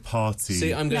Conservative Party...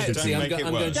 See, I'm going to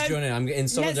join in. I'm in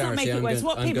solidarity. Let's not make it worse.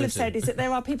 What people have said is that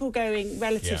there are people going,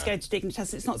 relatives go to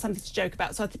Dignitas. It's not something to joke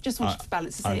about. So I just wanted to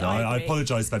balance to say I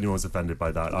apologise if anyone was offended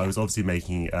by that. I was obviously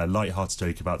making a light-hearted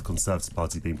joke about the Conservative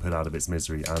Party being put out of its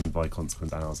misery and by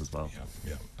consequence ours as well.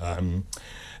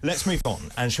 Let's move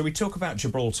on. And shall we talk about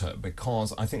Gibraltar?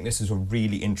 Because I think this is a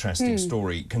really interesting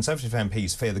story. Conservative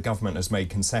MPs fear the government has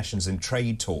made concessions in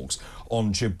trade talks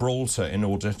on Gibraltar in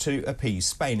order to appease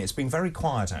Spain. It's been very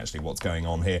quiet, actually, what's going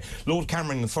on here. Lord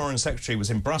Cameron, the Foreign Secretary,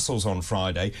 was in Brussels on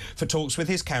Friday for talks with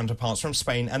his counterparts from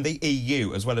Spain and the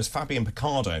EU, as well as Fabian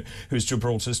Picardo, who's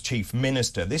Gibraltar's chief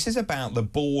minister. This is about the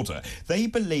border. They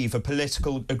believe a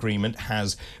political agreement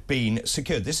has been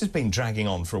secured. This has been dragging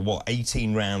on for,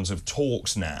 18 rounds of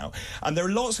talks now. And there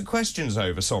are lots of questions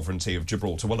over sovereignty of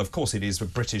Gibraltar. Well, of course, it is a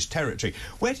British territory.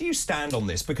 Where do you stand on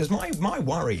this? Because my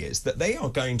worry is that they are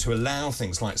going to allow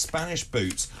things like Spanish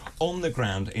boots on the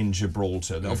ground in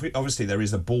Gibraltar. Obviously, there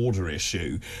is a border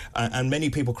issue, and many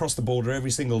people cross the border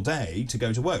every single day to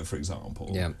go to work, for example.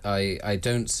 Yeah, I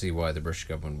don't see why the British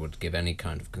government would give any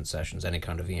kind of concessions, any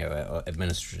kind of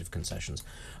administrative concessions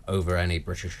over any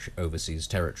British overseas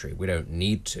territory. We don't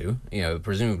need to.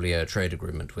 Presumably a trade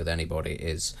agreement with anybody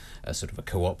is a sort of a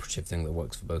cooperative thing that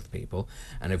works for both people,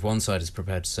 and if one side is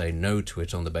prepared to say no to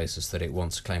it on the basis that it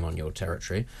wants to claim on your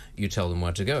territory, you tell them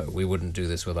where to go. We wouldn't do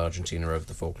this with Argentina over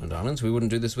the Falkland Islands. We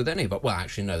wouldn't do this with any, but well,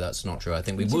 actually, no, that's not true. I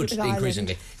think we would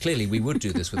increasingly. Clearly, we would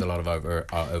do this with a lot of our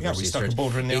overseas we stuck a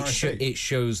border in the Irish Sea. It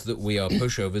shows that we are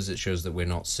pushovers. It shows that we're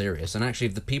not serious. And actually,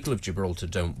 if the people of Gibraltar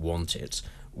don't want it,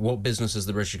 what business is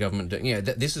the British government doing?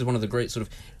 This is one of the great sort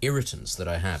of irritants that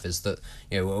I have, is that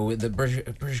the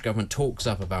British government talks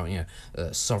up about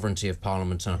sovereignty of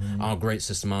Parliament, our great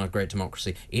system, our great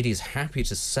democracy. It is happy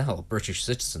to sell British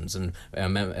citizens and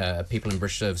people in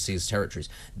British overseas territories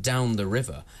down the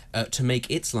river to make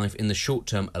its life in the short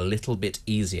term a little bit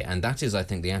easier. And that is, I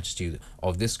think, the attitude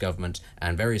of this government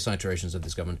and various iterations of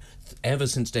this government ever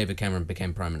since David Cameron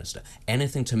became Prime Minister.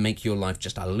 Anything to make your life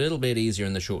just a little bit easier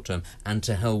in the short term, and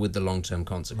to hell with the long-term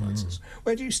consequences.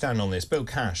 Where do you stand on this? Bill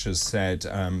Cash has said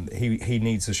he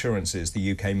needs assurances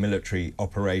the UK military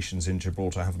operations in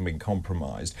Gibraltar haven't been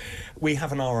compromised. We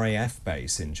have an RAF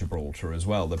base in Gibraltar as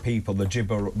well. The people, the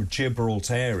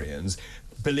Gibraltarians,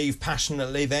 believe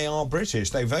passionately they are British.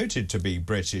 They voted to be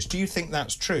British. Do you think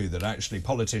that's true, that actually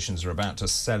politicians are about to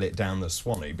sell it down the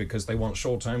Swanee because they want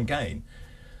short-term gain?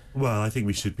 Well, I think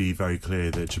we should be very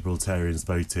clear that Gibraltarians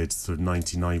voted sort of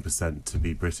 99% to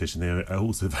be British, and they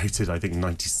also voted, I think,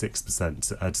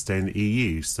 96% to stay in the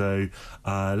EU. So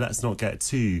let's not get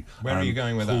too Where are you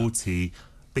going with haughty. that?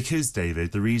 Because,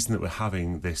 David, the reason that we're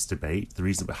having this debate, the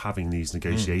reason that we're having these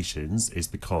negotiations is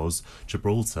because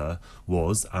Gibraltar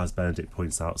was, as Benedict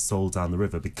points out, sold down the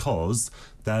river, because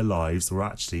their lives were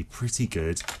actually pretty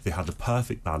good. They had the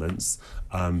perfect balance,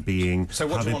 being... So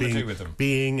what do you want to do with them?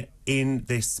 Being in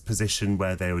this position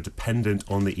where they were dependent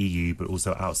on the EU, but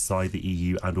also outside the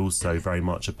EU, and also very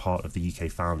much a part of the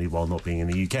UK family while not being in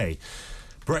the UK.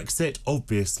 Brexit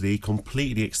obviously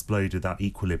completely exploded that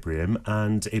equilibrium,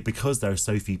 and because there are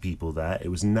so few people there, it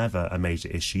was never a major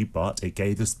issue, but it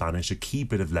gave the Spanish a key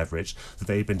bit of leverage that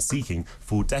they've been seeking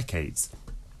for decades.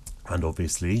 And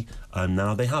obviously,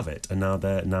 now they have it, and now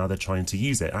they're trying to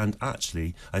use it. And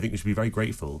actually, I think we should be very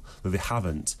grateful that they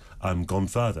haven't gone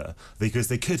further, because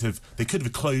they could have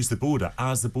closed the border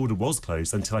as the border was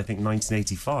closed until I think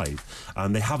 1985.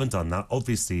 They haven't done that.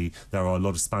 Obviously, there are a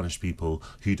lot of Spanish people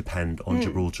who depend on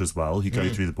Gibraltar as well, who go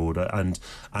through the border, and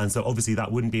so obviously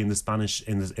that wouldn't be in the Spanish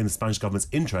government's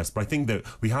interest. But I think that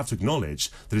we have to acknowledge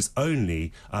that it's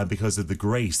only because of the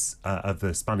grace of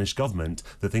the Spanish government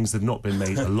that things have not been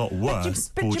made a lot worse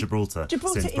for Gibraltar.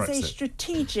 Gibraltar since is a Brexit.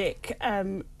 strategic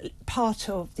part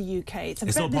of the UK. It's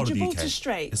not part of the Gibraltar UK.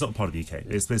 Strait. It's not part of the UK.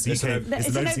 It's the UK.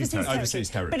 It's an overseas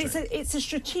territory. But it's a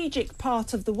strategic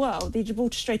part of the world. The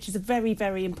Gibraltar Strait is a very,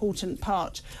 very important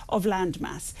part of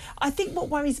landmass. I think what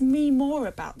worries me more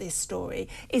about this story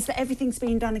is that everything's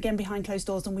being done again behind closed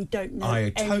doors and we don't know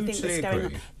anything that's going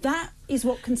on. That is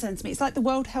what concerns me. It's like the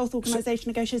World Health Organization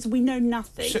negotiations. We know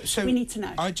nothing. So we need to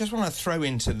know. I just want to throw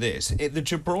into this. The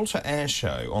Gibraltar Air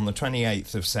Show on the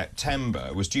 28th of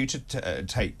September was due to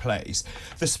take place.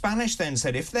 The Spanish then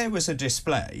said if there was a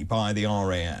display by the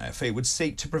RAF, it would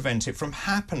seek to prevent it from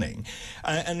happening.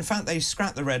 And in fact, they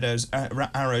scrapped the Red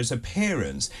Arrow's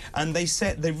appearance. And they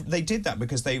said they did that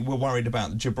because they were worried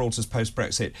about Gibraltar's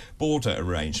post-Brexit border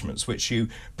arrangements, which you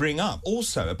bring up.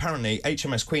 Also, apparently,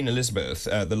 HMS Queen Elizabeth,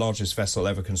 the largest vessel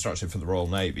ever constructed for the Royal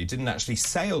Navy, didn't actually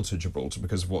sail to Gibraltar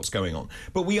because of what's going on.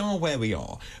 But we are where we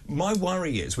are. My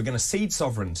worry is we're going to cede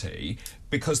sovereignty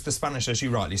because the Spanish, as you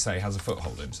rightly say, has a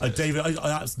foothold into this. David,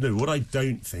 no, what I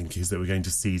don't think is that we're going to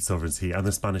cede sovereignty, and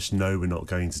the Spanish know we're not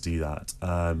going to do that.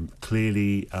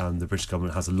 Clearly, the British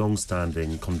government has a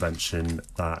long-standing convention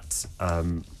that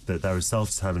there is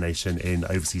self-determination in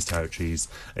overseas territories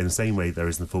in the same way there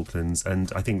is in the Falklands,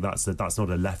 and I think that's not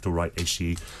a left or right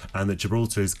issue, and that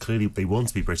Gibraltar is clearly, they want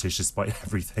to be British despite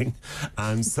everything,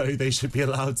 and so they should be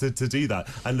allowed to do that.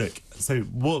 And look, so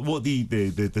what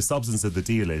the substance of the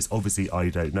deal is, obviously I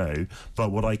don't know,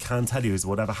 but what I can tell you is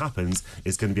whatever happens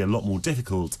is going to be a lot more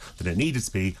difficult than it needed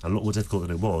to be, and a lot more difficult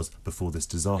than it was before this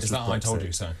disastrous Is that Brexit. I told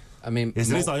you so? I mean,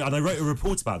 and I wrote a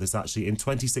report about this actually in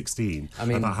 2016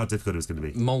 about how difficult it was going to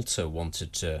be. Malta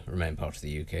wanted to remain part of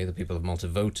the UK. The people of Malta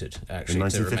voted actually in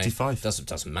 1955.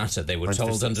 Doesn't matter. They were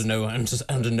told under no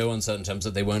uncertain terms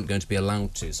that they weren't going to be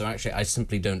allowed to. So actually, I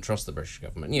simply don't trust the British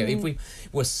government. You know, if we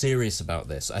were serious about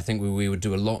this, I think we would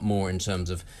do a lot more in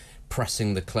terms of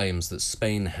pressing the claims that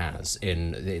Spain has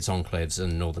in its enclaves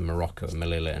in northern Morocco,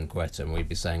 Melilla and Quetta, and we'd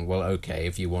be saying, well, okay,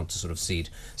 if you want to sort of cede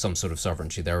some sort of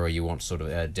sovereignty there, or you want sort of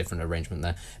a different arrangement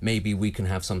there, maybe we can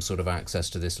have some sort of access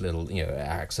to this little,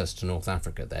 access to North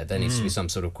Africa there. There needs to be some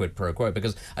sort of quid pro quo,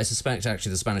 because I suspect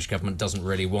actually the Spanish government doesn't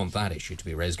really want that issue to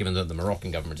be raised, given that the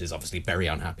Moroccan government is obviously very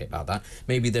unhappy about that.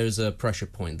 Maybe there's a pressure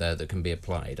point there that can be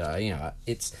applied.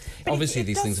 It's obviously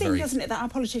these things are very... doesn't it, that our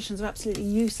politicians are absolutely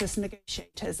useless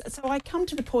negotiators. So I come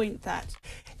to the point that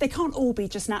they can't all be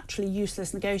just naturally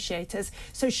useless negotiators.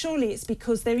 So surely it's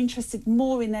because they're interested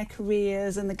more in their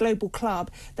careers and the global club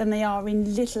than they are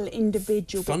in little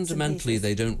individual Fundamentally,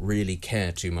 they don't really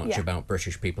care too much about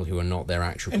British people who are not their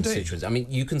actual constituents. I mean,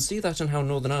 you can see that in how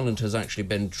Northern Ireland has actually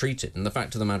been treated. And the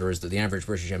fact of the matter is that the average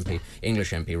British MP, English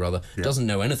MP rather, doesn't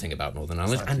know anything about Northern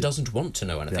Ireland and doesn't want to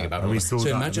know anything about Northern Ireland.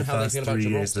 So imagine how they feel about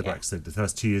Gibraltar. The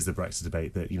first 2 years of the Brexit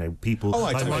debate, that people,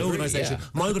 my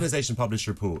organisation published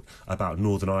a report about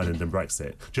Northern Ireland and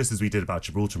Brexit, just as we did about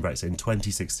Gibraltar and Brexit in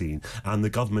 2016, and the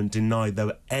government denied there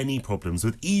were any problems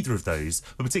with either of those,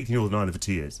 but particularly Northern Ireland, for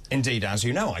 2 years. Indeed, as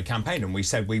you know, I campaigned and we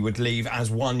said we would leave as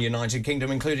one United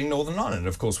Kingdom, including Northern Ireland.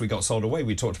 Of course, we got sold away.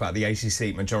 We talked about the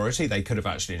 80-seat majority. They could have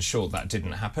actually ensured that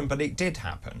didn't happen, but it did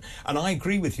happen. And I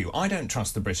agree with you. I don't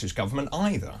trust the British government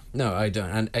either. No, I don't.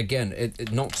 And again,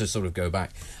 not to sort of go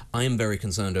back, I am very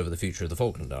concerned over the future of the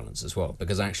Falkland Islands as well,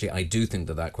 because actually I do think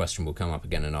that question will come up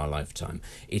again in our lifetime.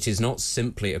 It is not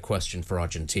simply a question for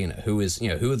Argentina. Who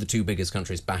are the two biggest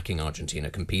countries backing Argentina,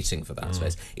 competing for that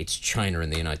space? It's China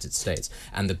and the United States.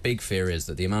 And the big fear is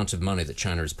that the amount of money that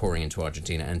China is pouring into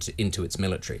Argentina and into its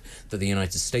military, that the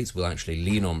United States will actually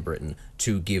lean on Britain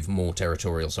to give more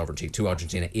territorial sovereignty to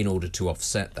Argentina in order to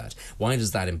offset that. Why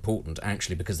is that important?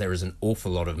 Actually, because there is an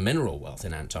awful lot of mineral wealth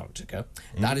in Antarctica.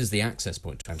 That is the access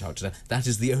point to Antarctica. That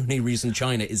is the only reason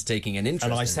China is taking an interest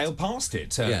in it. And I sailed past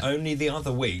it only the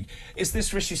other week. Is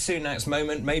this Rishi Sunak's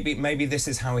moment? Maybe this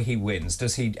is how he wins.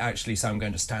 Does he actually say, I'm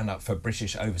going to stand up for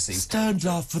British overseas? Stand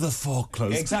up for the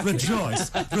Falklands. Exactly.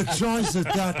 Rejoice. Rejoice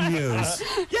at that news.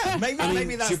 Yeah,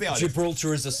 maybe that's the idea.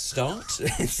 Gibraltar is a start.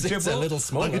 It's a little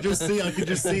smaller. I could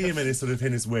just see him in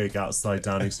his wig outside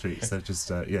Downing Street. So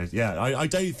just I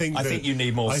don't think. I think you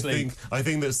need more sleep. I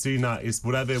think that Sunak is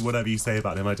whatever you say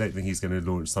about him. I don't think he's going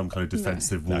to launch some kind of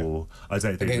defensive war. I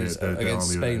don't think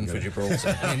against Spain for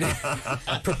Gibraltar. I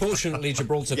mean, proportionately,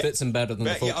 Gibraltar fits him better than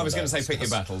the Falkland. I was going to say, pick your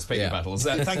battles. Pick your battles.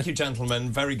 Thank you, gentlemen.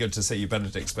 Very good to see you,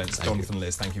 Benedict Spence, Jonathan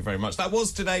Liz. Thank you very much. That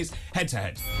was today's Head to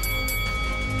Head.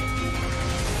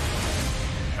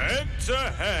 Head to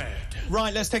Head.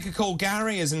 Right, let's take a call.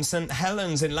 Gary is in St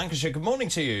Helens in Lancashire. Good morning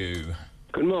to you.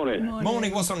 Good morning.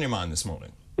 Morning. What's on your mind this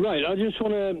morning? Right, I just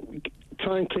want to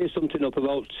try and clear something up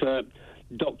about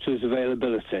doctors'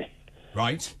 availability.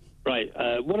 Right. Right.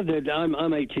 What I did,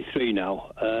 I'm 83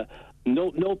 now.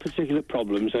 No particular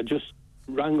problems. I just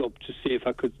rang up to see if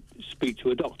I could speak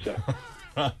to a doctor.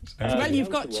 Well, you've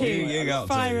got two. You got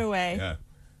Fire two. away. Yeah.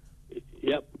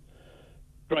 Yep.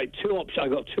 Right. I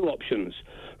got two options.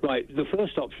 Right. The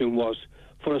first option was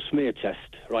for a smear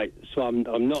test. Right. So I'm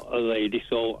not a lady,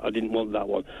 so I didn't want that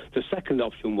one. The second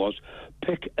option was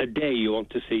pick a day you want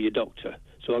to see your doctor.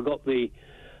 So I got the.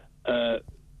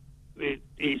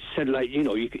 It said, like, you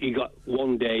know, you got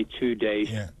 1 day, 2 days,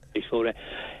 4 days,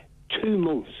 2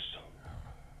 months.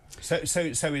 So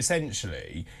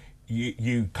essentially,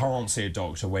 you can't see a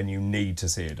doctor when you need to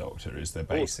see a doctor, is the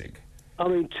basic. I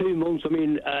mean, 2 months. I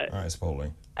mean, That's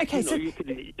appalling. Okay, so you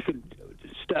could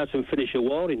start and finish a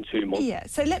war in 2 months. Yeah,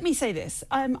 so let me say this.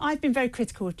 I've been very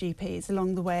critical of GPs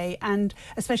along the way, and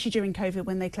especially during COVID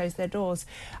when they closed their doors.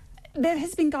 There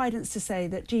has been guidance to say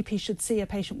that GPs should see a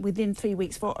patient within 3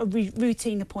 weeks for a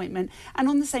routine appointment and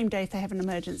on the same day if they have an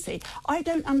emergency. I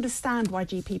don't understand why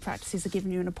GP practices are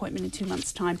giving you an appointment in 2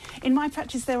 months' time. In my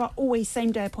practice, there are always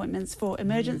same-day appointments for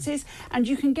emergencies, and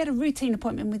you can get a routine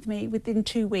appointment with me within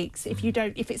 2 weeks if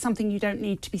it's something you don't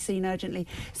need to be seen urgently.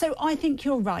 So I think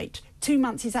you're right. 2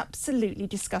 months is absolutely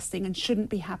disgusting and shouldn't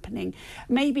be happening.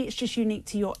 Maybe it's just unique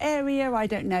to your area, I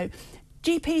don't know.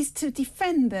 GPs, to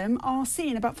defend them, are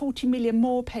seeing about 40 million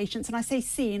more patients, and I say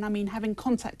seeing, I mean having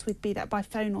contact with, be that by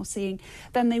phone or seeing,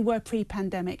 than they were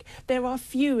pre-pandemic. There are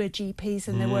fewer GPs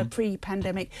than there were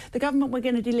pre-pandemic. The government were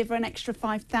going to deliver an extra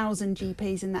 5,000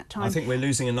 GPs in that time. I think we're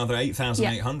losing another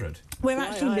 8,800. We're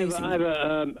actually losing. I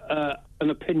have an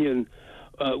opinion.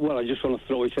 Well, I just want to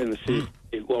throw it in and see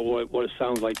what it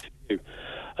sounds like to you.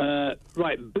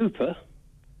 Right, Bupa.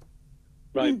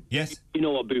 Right. Yes. You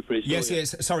know what Bupa is? Yes,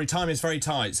 yes. Sorry, time is very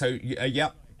tight. So,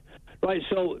 yep. Right.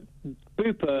 So,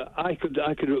 Bupa, I could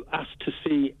ask to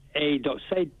see a doctor.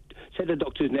 Say the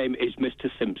doctor's name is Mr.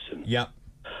 Simpson. Yep.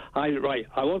 I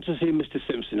want to see Mr.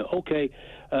 Simpson. Okay.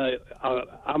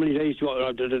 How many days do you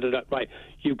want? Right.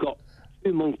 You've got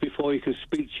 2 months before he can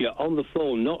speak to you on the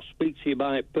phone, not speak to you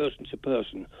by person to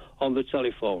person on the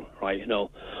telephone. Right. You know.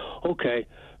 Okay.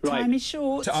 Right. Time is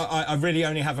short. So I really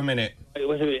only have a minute.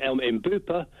 In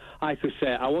Bupa, I could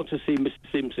say, I want to see Mr.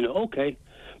 Simpson. Okay,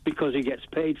 because he gets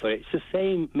paid for it. It's the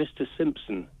same Mr.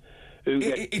 Simpson.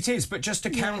 It is, but just to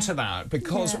counter that,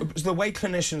 because the way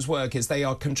clinicians work is they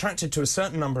are contracted to a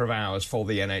certain number of hours for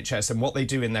the NHS, and what they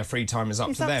do in their free time is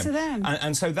up to them.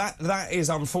 And so that is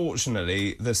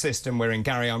unfortunately the system we're in.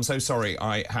 Gary, I'm so sorry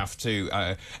I have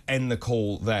to end the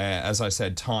call there. As I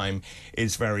said, time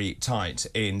is very tight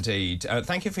indeed.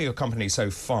 Thank you for your company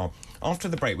so far. After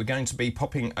the break, we're going to be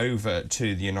popping over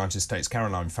to the United States.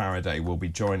 Caroline Faraday will be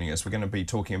joining us. We're going to be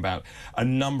talking about a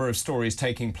number of stories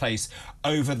taking place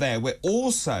over there. We're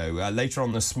also, later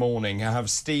on this morning, have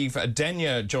Steve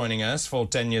Denyer joining us for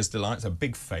Denyer's Delights, a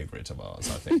big favourite of ours,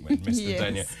 I think, when Mr.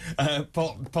 Denyer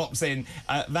pops in.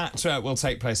 That will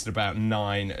take place at about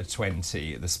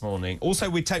 9:20 this morning. Also,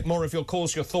 we take more of your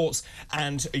calls, your thoughts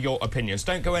and your opinions.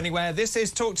 Don't go anywhere. This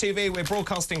is talkTV. We're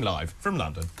broadcasting live from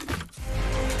London.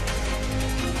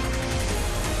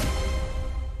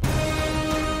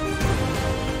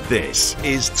 This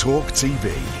is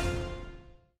talkTV.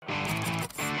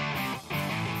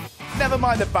 Never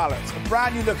mind the balance. A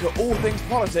brand new look at all things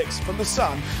politics from The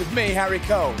Sun with me, Harry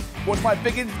Cole. Watch my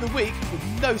big end of the week with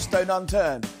no stone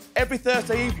unturned. Every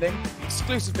Thursday evening,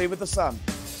 exclusively with The Sun.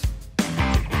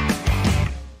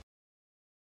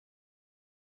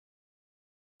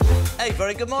 Hey,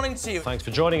 very good morning to you. Thanks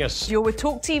for joining us. You're with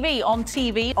talkTV, on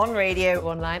TV, on radio,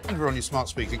 online. And we're on your smart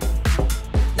speaker.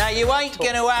 Now, you ain't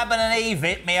going to ab and eve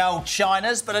it, me old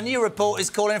Chinas, but a new report is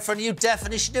calling for a new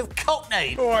definition of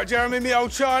cockney. All right, Jeremy, me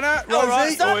old China. All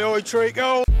Rosie, right, oi, oi,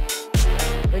 treacle.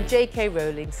 When J.K.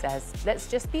 Rowling says, let's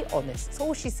just be honest, that's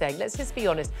all she's saying, let's just be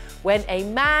honest. When a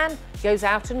man goes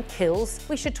out and kills,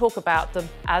 we should talk about them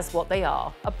as what they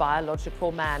are, a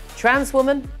biological man. Trans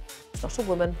woman, it's not a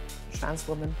woman. Trans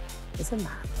woman is a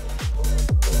man.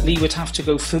 Lee would have to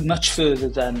go much further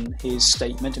than his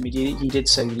statement. I mean, he did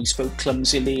say that he spoke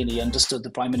clumsily and he understood the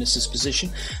Prime Minister's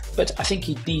position, but I think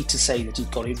he'd need to say that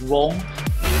he'd got it wrong.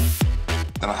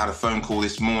 Then I had a phone call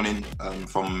this morning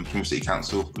from City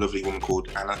Council, a lovely woman called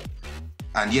Anna.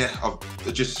 And yeah, I've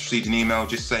just received an email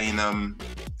just saying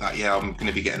that, yeah, I'm going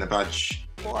to be getting a badge.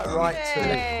 Quite right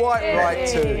too. Quite right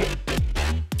too.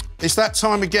 It's that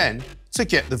time again to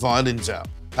get the violins out.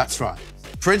 That's right.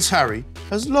 Prince Harry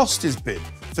has lost his bid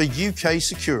for UK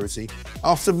security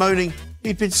after moaning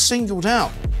he'd been singled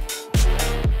out.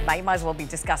 about. You might as well be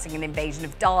discussing an invasion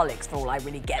of Daleks for all I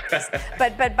really get this.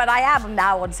 but I am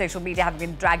now on social media, having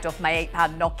been dragged off my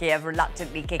 £8 Nokia,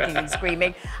 reluctantly kicking and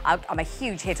screaming. I'm a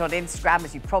huge hit on Instagram,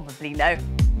 as you probably know.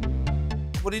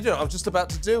 What are you doing? I was just about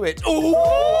to do it. Ooh!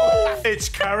 It's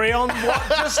Carry On. What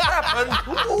just happened?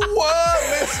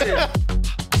 Whoa, listen.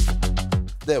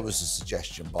 There was a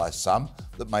suggestion by some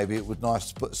that maybe it would be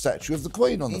nice to put a statue of the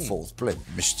Queen on the fourth blimp.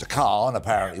 Mr. Khan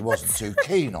apparently wasn't too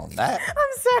keen on that.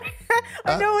 I'm sorry.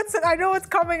 I know it's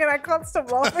coming and I can't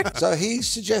stop laughing. So he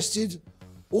suggested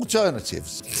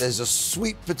alternatives. There's a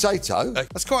sweet potato.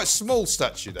 That's quite a small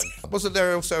statue then. Wasn't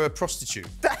there also a prostitute?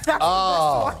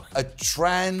 A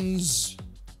trans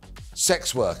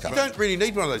sex worker. You don't really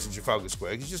need one of those in Trafalgar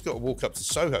Square. You just got to walk up to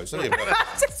Soho. It's only about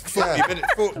Just 40 minutes.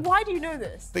 Why do you know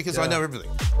this? Because I know everything.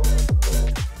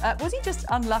 Was he just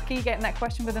unlucky getting that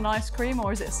question with an ice cream,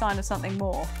 or is it a sign of something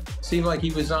more? Seemed like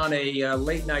he was on a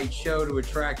late-night show to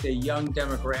attract a young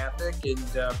demographic,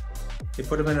 and they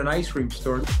put him in an ice cream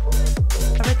store.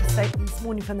 I read the statement this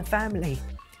morning from the family,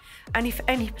 and if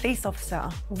any police officer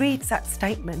reads that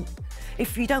statement,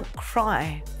 if you don't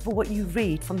cry for what you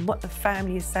read from what the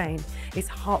family is saying, it's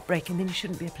heartbreaking, then you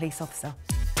shouldn't be a police officer.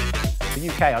 The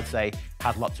UK, I'd say,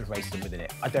 has lots of racism within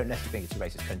it. I don't necessarily think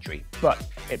it's a racist country, but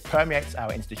it permeates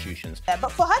our institutions. Yeah,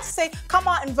 but for her to say, come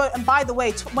out and vote, and by the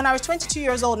way, when I was 22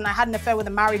 years old and I had an affair with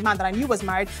a married man that I knew was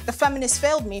married, the feminists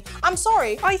failed me. I'm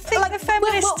sorry. I think the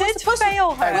feminists did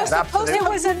fail her. It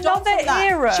was another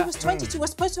era. She was 22. We're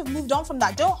supposed to have moved on from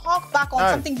that. Don't hark back on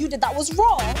something you did that was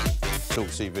wrong.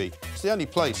 talkTV. It's the only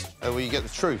place where you get the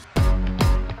truth.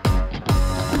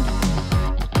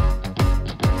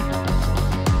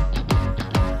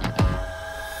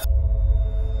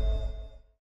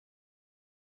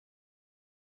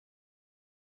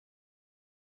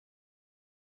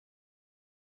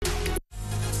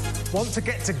 Want to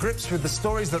get to grips with the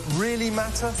stories that really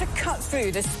matter? To cut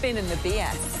through the spin and the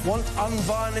BS. Want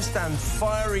unvarnished and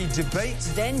fiery debate?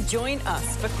 Then join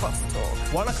us for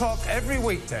Crosstalk. 1 o'clock every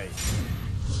weekday.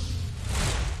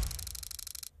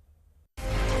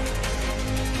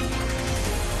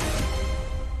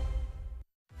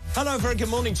 Hello, very good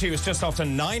morning to you. It's just after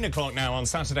 9 o'clock now on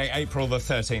Saturday, April the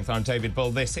 13th. I'm David Bull.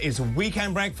 This is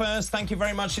Weekend Breakfast. Thank you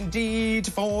very much indeed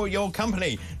for your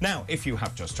company. Now, if you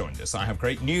have just joined us, I have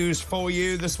great news for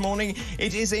you this morning.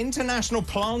 It is International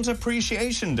Plant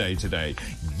Appreciation Day today.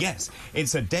 Yes,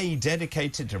 it's a day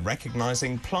dedicated to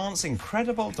recognising plants'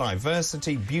 incredible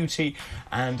diversity, beauty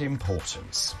and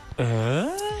importance.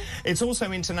 It's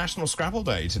also International Scrabble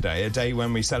Day today, a day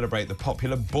when we celebrate the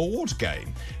popular board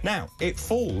game. Now, it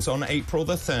falls on April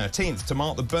the 13th to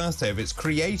mark the birthday of its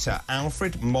creator,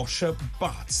 Alfred Moshe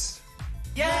Butts.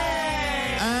 Yay!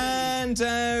 And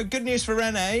good news for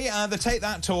Renee. The Take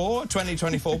That Tour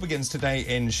 2024 begins today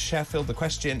in Sheffield. The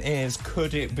question is,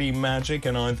 could it be magic?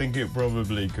 And I think it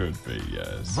probably could be,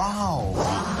 yes. Wow.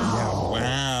 Yeah,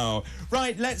 wow.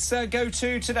 Right, let's go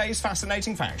to today's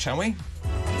fascinating fact, shall we?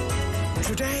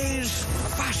 Today's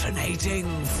fascinating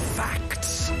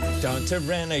facts. Dr.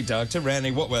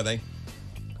 Rennie, what were they?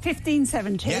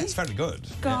 1570. Yes, very good.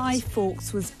 Guy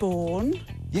Fawkes was born.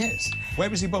 Yes. Where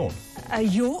was he born?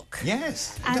 York.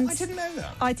 Yes. And I didn't know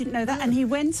that. I didn't know that. And he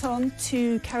went on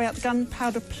to carry out the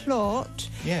gunpowder plot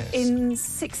in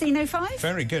 1605.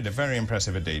 Very good. Very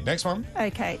impressive indeed. Next one.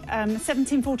 OK.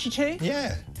 1742.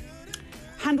 Yeah.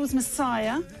 Handel's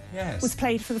Messiah was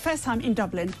played for the first time in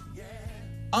Dublin.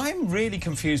 I'm really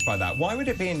confused by that. Why would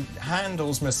it be in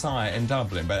Handel's Messiah in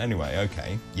Dublin? But anyway,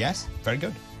 OK. Yes, very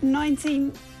good.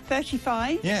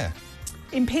 1935. Yeah.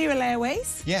 Imperial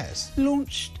Airways. Yes.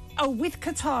 Launched, with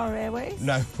Qatar Airways.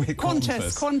 No, with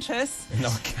Qantas. Qantas.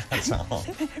 Not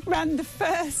Qatar. Ran the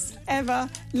first ever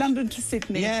London to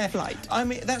Sydney flight. I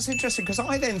mean, that's interesting, because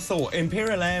I then thought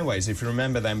Imperial Airways, if you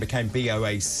remember, then became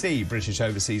BOAC, British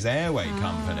Overseas Airway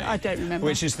Company. I don't remember.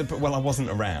 Which is well, I wasn't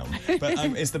around, but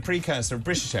it's the precursor of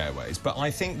British Airways. But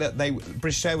I think that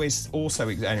British Airways also,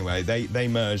 anyway, they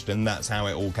merged, and that's how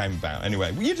it all came about.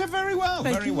 Anyway, you did very well,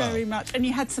 Thank you very much. And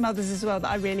you had some others as well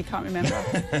that I really can't remember.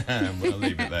 We'll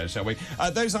leave it there, shall we?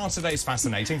 Those are today's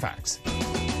fascinating facts.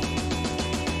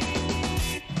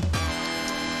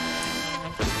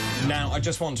 Now, I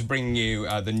just want to bring you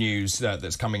the news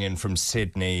that's coming in from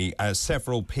Sydney.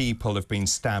 Several people have been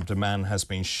stabbed. A man has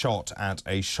been shot at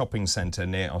a shopping centre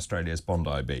near Australia's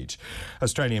Bondi Beach.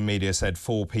 Australian media said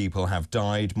 4 people have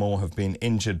died. More have been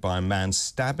injured by a man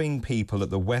stabbing people at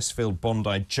the Westfield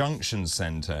Bondi Junction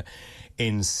Centre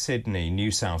in Sydney.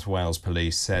 New South Wales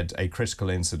police said a critical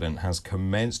incident has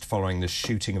commenced following the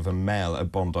shooting of a male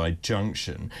at Bondi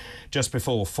Junction. Just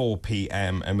before 4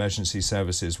 p.m, emergency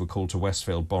services were called to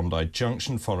Westfield Bondi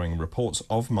Junction following reports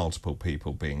of multiple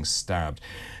people being stabbed.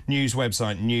 News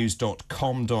website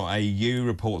news.com.au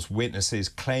reports witnesses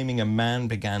claiming a man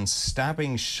began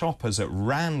stabbing shoppers at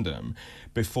random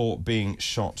before being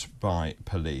shot by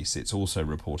police. It's also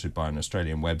reported by an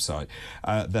Australian website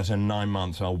that a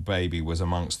 9-month-old baby was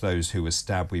amongst those who were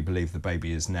stabbed. We believe the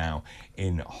baby is now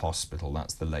in hospital.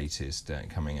 That's the latest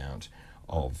coming out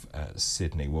of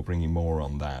Sydney. We'll bring you more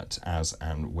on that as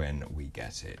and when we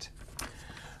get it.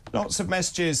 Lots of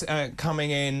messages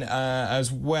coming in as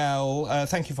well.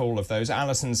 Thank you for all of those.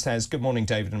 Alison says, good morning,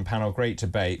 David and panel. Great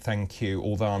debate. Thank you.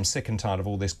 Although I'm sick and tired of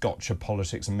all this gotcha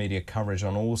politics and media coverage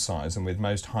on all sides and with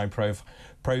most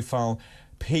high-profile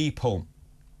people.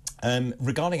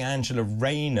 Regarding Angela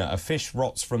Rayner, a fish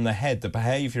rots from the head. The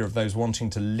behaviour of those wanting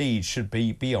to lead should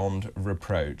be beyond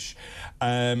reproach.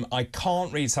 I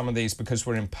can't read some of these because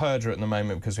we're in purdah at the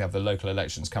moment because we have the local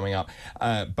elections coming up.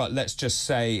 But let's just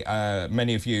say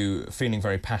many of you feeling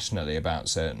very passionately about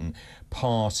certain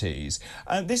parties.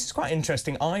 This is quite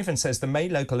interesting. Ivan says the May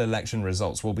local election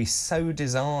results will be so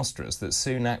disastrous that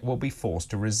Sunak will be forced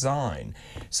to resign.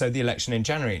 So the election in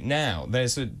January. Now,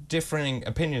 there's differing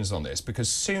opinions on this because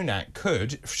Sunak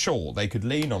could, sure, they could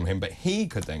lean on him, but he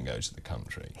could then go to the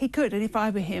country. He could, and if I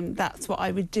were him, that's what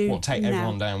I would do. What, take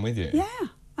everyone down with you? Yeah.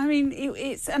 I mean,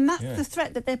 that's the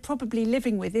threat that they're probably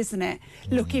living with, isn't it?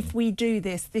 Look, if we do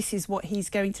this, this is what he's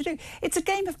going to do. It's a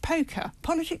game of poker.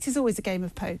 Politics is always a game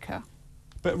of poker.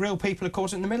 But real people are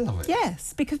caught in the middle of it.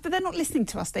 Yes, but they're not listening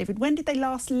to us, David. When did they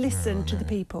last listen to the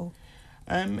people?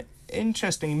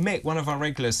 Interesting. Mick, one of our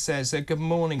regulars, says, good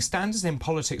morning. Standards in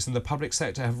politics and the public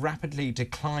sector have rapidly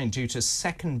declined due to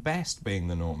second best being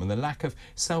the norm and the lack of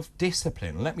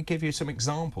self-discipline. Let me give you some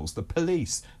examples. The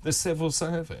police, the civil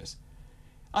service.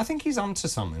 I think he's onto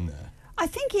something there. I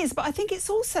think he is, but I think it's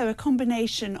also a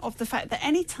combination of the fact that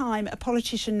any time a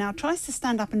politician now tries to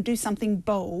stand up and do something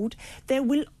bold, there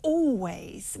will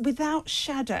always, without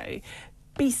shadow,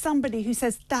 be somebody who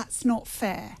says that's not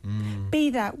fair. Be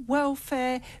that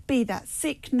welfare, be that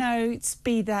sick notes,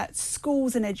 be that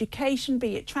schools and education,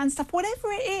 be it trans stuff, whatever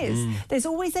it is. There's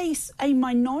always a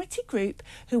minority group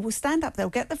who will stand up. They'll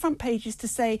get the front pages to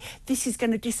say this is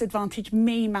going to disadvantage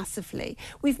me massively.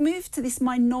 We've moved to this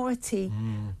minority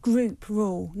group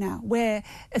rule now, where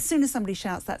as soon as somebody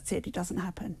shouts, that's it, it doesn't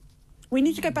happen. We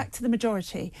need to go back to the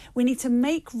majority. We need to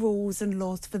make rules and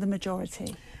laws for the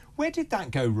majority. Where did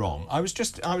that go wrong? I was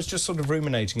just sort of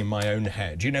ruminating in my own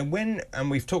head. You know, and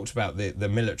we've talked about the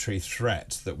military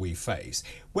threat that we face.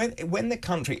 When the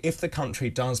country, if the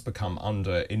country does become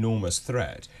under enormous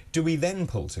threat, do we then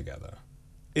pull together?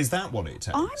 Is that what it takes?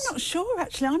 I'm not sure,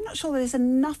 actually. I'm not sure there's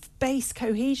enough base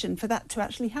cohesion for that to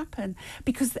actually happen.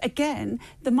 Because, again,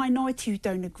 the minority who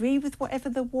don't agree with whatever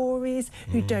the war is,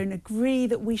 who don't agree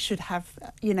that we should have,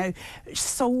 you know,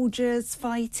 soldiers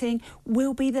fighting,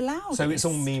 will be the loudest. So it's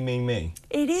all me, me, me?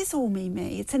 It is all me,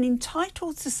 me. It's an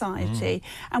entitled society,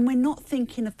 and we're not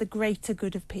thinking of the greater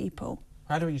good of people.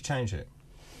 How do you change it?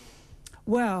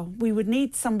 Well, we would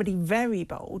need somebody very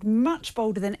bold, much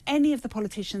bolder than any of the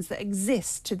politicians that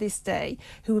exist to this day,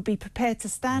 who would be prepared to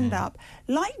stand up,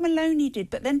 like Maloney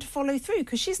did, but then to follow through,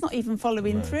 because she's not even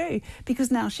following through, because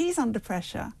now she's under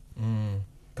pressure.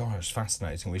 God, it's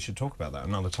fascinating. We should talk about that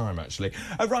another time, actually.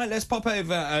 Right, let's pop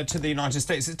over to the United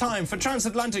States. It's time for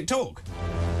Transatlantic Talk.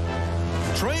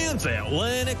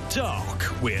 Transatlantic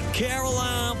Talk with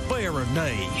Caroline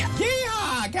Faraday.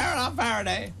 Yeehaw, Caroline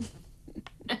Faraday.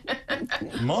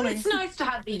 Morning. It's nice to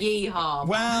have the yeehaw.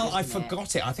 Well, I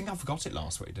forgot it. I think I forgot it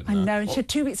last week, didn't I? I know, and she had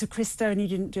 2 weeks of Christo and he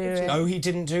didn't do it. Oh, he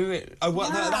didn't do it? Oh,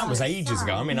 well, that was ages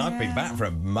ago. I mean, I've been back for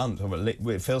a month, or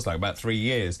it feels like about 3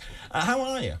 years. How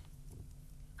are you?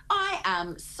 I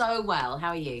am so well. How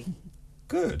are you?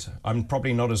 Good. I'm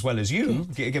probably not as well as you,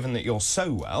 given that you're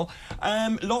so well.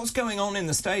 Lots going on in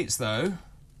the States, though.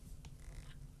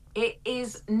 It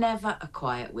is never a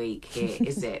quiet week here,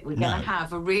 is it? We're going to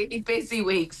have a really busy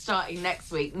week starting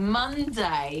next week.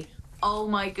 Monday, oh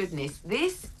my goodness,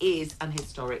 this is an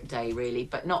historic day, really,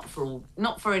 but not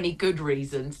for any good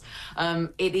reasons.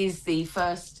 It is the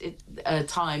first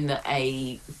time that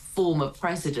a former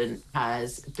president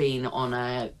has been on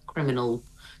a criminal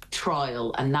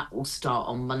trial, and that will start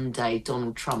on Monday,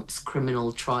 Donald Trump's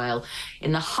criminal trial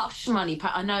in the hush money.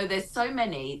 I know there's so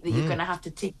many that you're going to have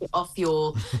to tick it off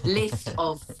your list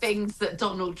of things that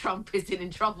Donald Trump is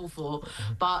in trouble for,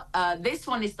 but this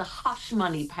one is the hush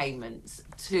money payments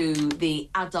to the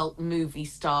adult movie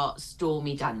star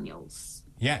Stormy Daniels.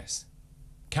 Yes.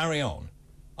 Carry on.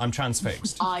 I'm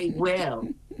transfixed. I will.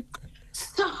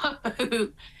 So,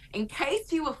 in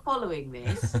case you were following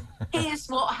this, here's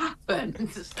what happened.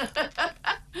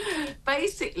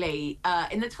 Basically,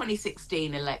 in the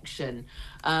 2016 election,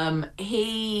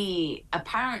 he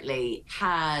apparently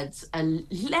had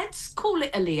let's call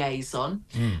it a liaison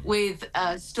with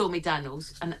Stormy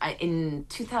Daniels in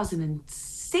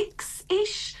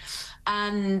 2006-ish.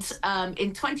 And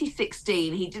in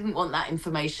 2016, he didn't want that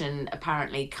information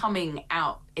apparently coming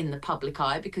out in the public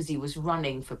eye because he was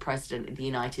running for president of the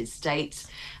United States.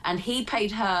 And he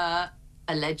paid her,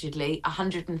 allegedly,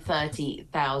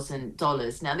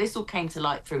 $130,000. Now, this all came to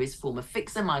light through his former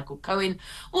fixer, Michael Cohen.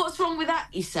 What's wrong with that,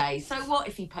 you say? So what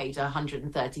if he paid her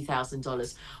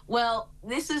 $130,000? Well,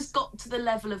 this has got to the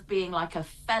level of being like a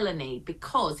felony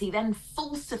because he then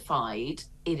falsified,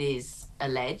 it is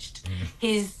alleged,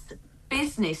 his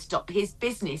business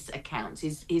accounts,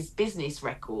 his business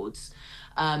records,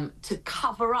 to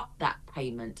cover up that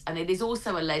payment. And it is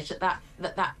also alleged that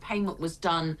payment was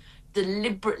done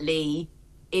deliberately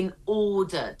in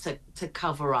order to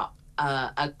cover up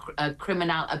a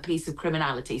piece of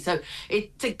criminality. So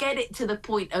to get it to the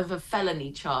point of a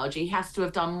felony charge, he has to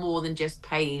have done more than just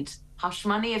paid hush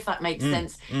money, if that makes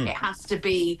sense. It has to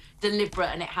be deliberate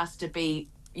and it has to be,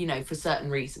 you know, for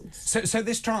certain reasons. So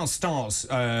this trial starts,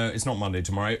 it's not Monday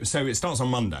tomorrow, so it starts on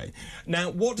Monday. Now,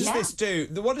 what does this do?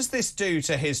 What does this do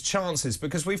to his chances?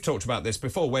 Because we've talked about this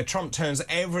before, where Trump turns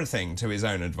everything to his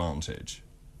own advantage.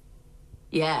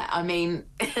 Yeah, I mean,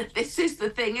 this is the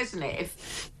thing, isn't it?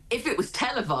 If it was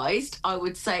televised, I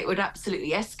would say it would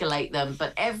absolutely escalate them.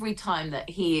 But every time that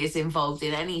he is involved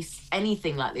in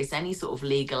anything like this, any sort of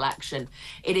legal action,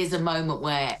 it is a moment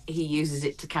where he uses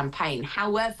it to campaign.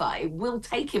 However, it will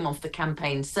take him off the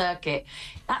campaign circuit.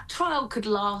 That trial could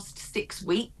last 6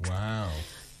 weeks. Wow.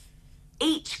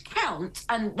 Each count,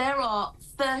 and there are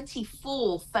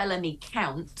 34 felony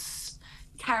counts,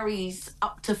 carries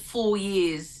up to 4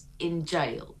 years in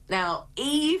jail. Now,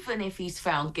 even if he's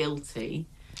found guilty,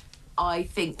 I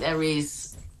think there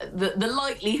is the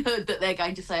likelihood that they're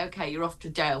going to say, OK, you're off to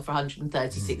jail for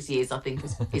 136 years, I think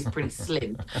is pretty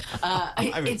slim.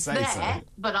 It's there, so.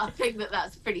 But I think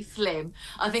that's pretty slim.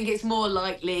 I think it's more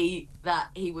likely that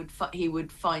he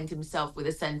would find himself with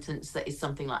a sentence that is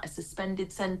something like a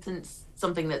suspended sentence,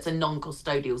 something that's a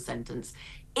non-custodial sentence,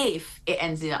 if it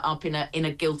ends up in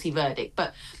a guilty verdict.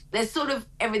 But there's sort of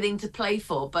everything to play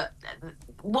for. But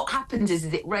what happens is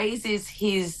it raises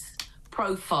his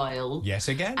profile. Yes,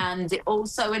 again. And it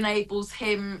also enables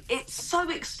him. It's so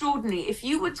extraordinary. If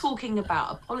you were talking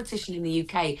about a politician in the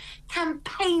UK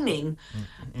campaigning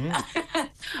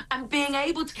and being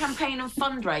able to campaign and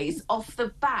fundraise off the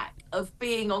back of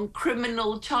being on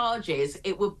criminal charges,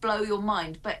 it would blow your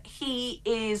mind. But he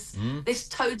is this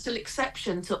total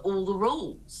exception to all the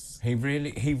rules. He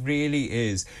really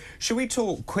is. Should we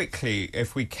talk quickly,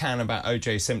 if we can, about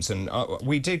O.J. Simpson?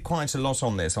 We did quite a lot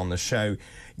on this on the show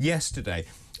yesterday.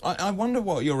 I wonder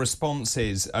what your response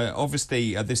is.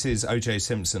 Obviously, this is O.J.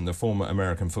 Simpson, the former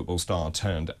American football star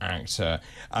turned actor.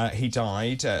 He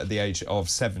died at the age of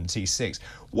 76.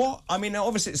 I mean,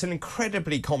 obviously, it's an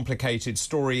incredibly complicated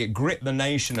story. It gripped the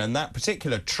nation, and that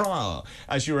particular trial,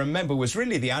 as you remember, was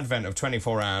really the advent of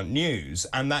 24-hour news,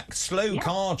 and that slow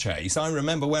car chase. I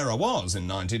remember where I was in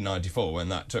 1994 when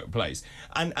that took place,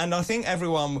 and I think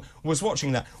everyone was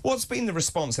watching that. What's been the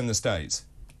response in the States?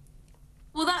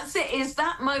 Well, that's it, is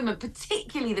that moment,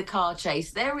 particularly the car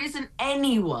chase. There isn't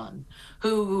anyone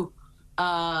who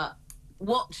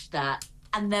watched that,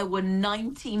 and there were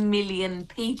 90 million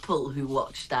people who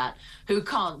watched that, who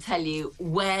can't tell you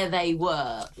where they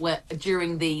were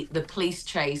during the police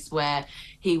chase where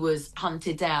he was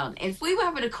hunted down. If we were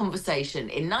having a conversation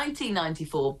in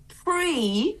 1994,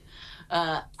 pre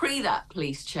that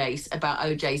police chase about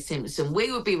O.J. Simpson,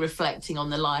 we would be reflecting on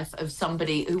the life of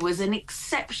somebody who was an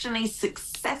exceptionally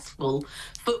successful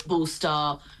football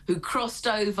star who crossed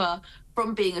over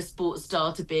from being a sports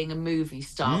star to being a movie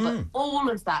star. But all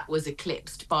of that was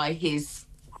eclipsed by his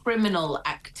criminal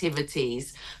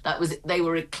activities. They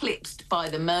were eclipsed by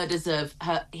the murders of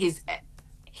his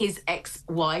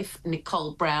ex-wife,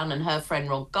 Nicole Brown, and her friend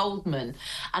Ron Goldman.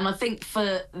 And I think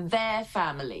for their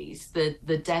families,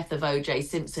 the death of O.J.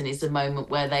 Simpson is a moment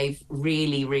where they've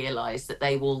really realised that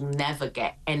they will never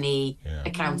get any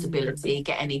accountability,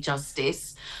 get any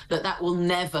justice, that will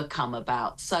never come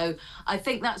about. So I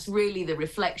think that's really the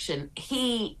reflection.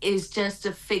 He is just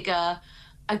a figure.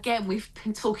 Again, we've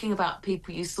been talking about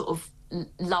people you sort of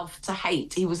love to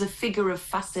hate. He was a figure of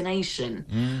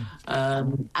fascination,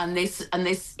 and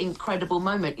this incredible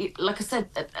moment. Like I said,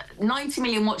 90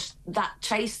 million watched that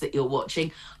chase that you're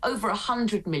watching. Over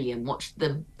 100 million watched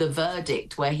the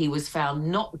verdict, where he was found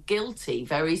not guilty,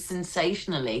 very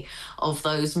sensationally, of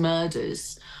those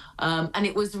murders. And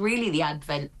it was really the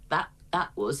advent that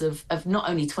was of not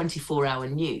only 24-hour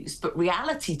news but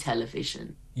reality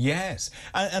television. Yes,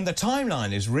 and the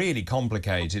timeline is really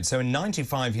complicated. So in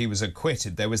 95 he was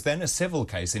acquitted. There was then a civil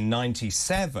case in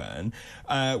 97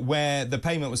 where the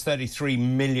payment was $33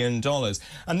 million.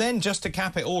 And then, just to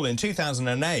cap it all, in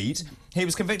 2008 he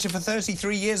was convicted for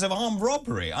 33 years of armed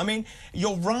robbery. I mean,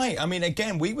 you're right. I mean,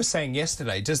 again, we were saying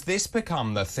yesterday, does this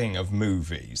become the thing of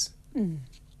movies?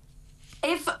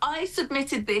 If I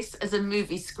submitted this as a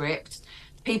movie script,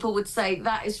 people would say,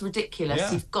 that is ridiculous.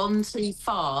 Yeah. You've gone too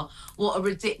far. What a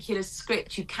ridiculous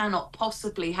script. You cannot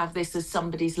possibly have this as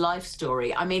somebody's life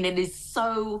story. I mean, it is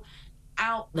so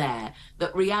out there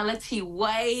that reality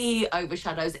way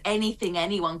overshadows anything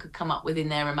anyone could come up with in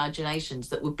their imaginations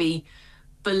that would be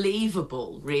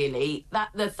believable, really. That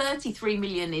the 33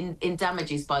 million in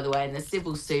damages, by the way, in the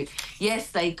civil suit,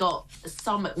 yes, they got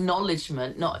some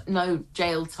acknowledgement, no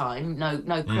jail time,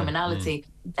 no criminality.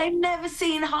 They've never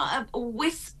seen a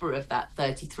whisper of that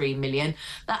 33 million.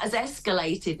 That has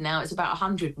escalated now. It's about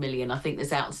 100 million, I think,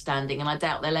 that's outstanding, and I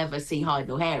doubt they'll ever see hide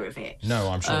nor hair of it. No,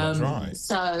 I'm sure that's right.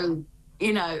 So,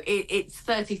 you know, it's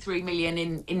 33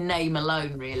 million in name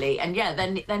alone, really. And yeah,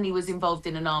 then he was involved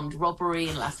in an armed robbery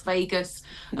in Las Vegas.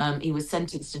 He was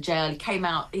sentenced to jail. He came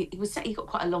out. He got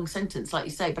quite a long sentence, like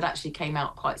you say, but actually came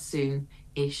out quite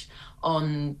soon-ish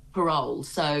on parole.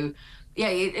 So yeah,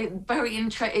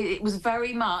 it was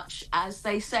very much, as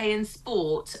they say in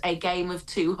sport, a game of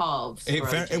two halves.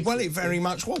 It very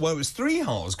much was. Well, it was three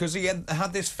halves, because he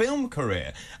had this film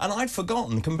career, and I'd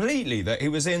forgotten completely that he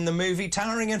was in the movie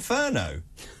Towering Inferno.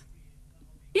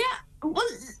 Yeah, well,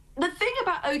 the thing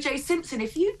about O.J. Simpson,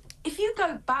 if you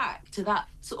go back to that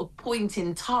sort of point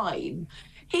in time,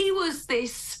 he was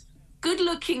this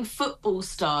good-looking football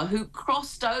star who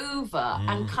crossed over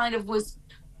and kind of was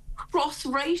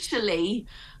cross-racially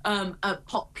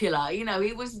popular. You know,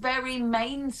 he was very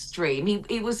mainstream.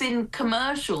 He was in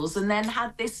commercials and then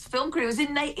had this film career.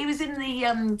 He was in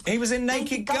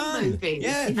Naked Gun movie.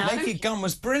 Yeah, you know? Naked Gun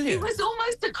was brilliant. He was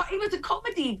almost he was a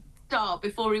comedy star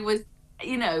before he was,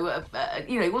 he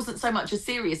wasn't so much a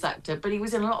serious actor, but he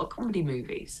was in a lot of comedy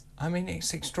movies. I mean,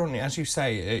 it's extraordinary. As you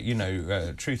say,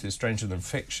 truth is stranger than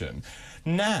fiction.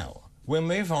 Now, we'll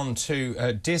move on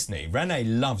to Disney. Renee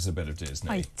loves a bit of Disney.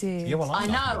 I do. Yeah, well, I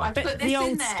know. I put this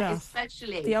in there, stuff.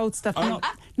 especially. The old stuff,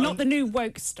 not the new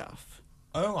woke stuff.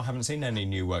 Oh, I haven't seen any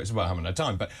new works. Well, I haven't had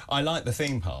time, but I like the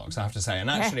theme parks, I have to say. And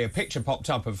actually, a picture popped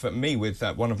up of me with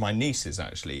one of my nieces,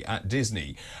 actually, at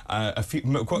Disney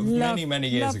many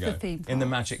years ago. In the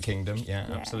Magic Kingdom. Yeah,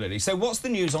 absolutely. So what's the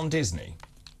news on Disney?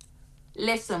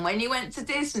 Listen, when you went to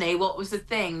Disney, what was the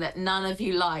thing that none of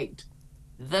you liked?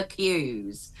 The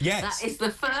queues. Yes. That is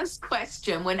the first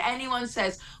question when anyone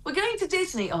says, we're going to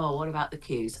Disney. Oh, what about the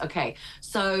queues? Okay,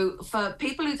 so for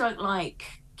people who don't like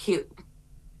queuing,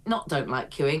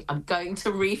 I'm going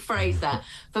to rephrase that.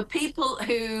 For people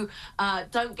who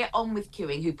don't get on with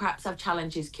queuing, who perhaps have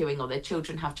challenges queuing or their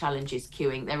children have challenges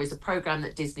queuing, there is a programme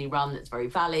that Disney run that's very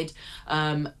valid.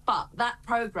 But that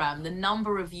programme, the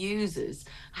number of users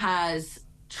has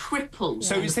tripled.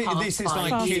 So this is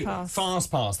like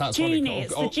Fast Pass. That's Genie, what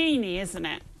it's the Genie, isn't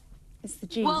it? It's the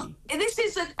Genie. Well, this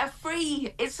is a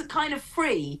free. It's a kind of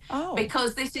free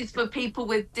because this is for people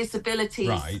with disabilities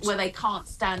where they can't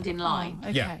stand in line. Oh,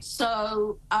 okay. Yeah.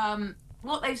 So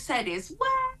what they've said is,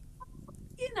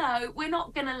 well, we're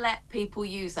not going to let people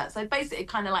use that. So basically,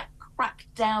 kind of like crack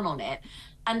down on it,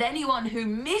 and anyone who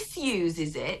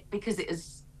misuses it because it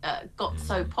has got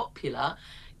so popular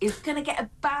is going to get a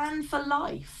ban for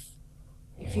life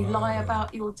if you lie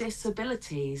about your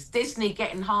disabilities. Disney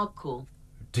getting hardcore.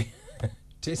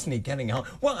 Disney getting hard.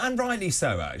 Well, and rightly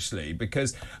so, actually,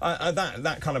 because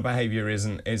that kind of behaviour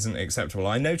isn't acceptable.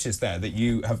 I noticed there that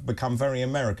you have become very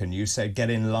American. You said get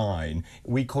in line.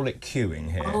 We call it queuing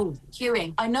here. Oh,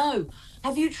 queuing. I know.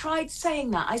 Have you tried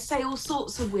saying that? I say all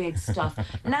sorts of weird stuff.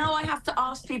 Now I have to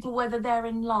ask people whether they're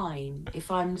in line, if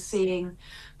I'm seeing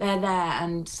they're there,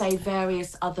 and say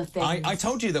various other things. I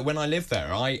told you that when I lived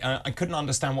there, I couldn't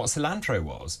understand what cilantro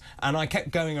was, and I kept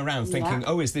going around thinking,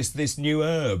 oh, is this new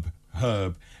herb,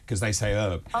 because they say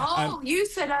herb. Oh, you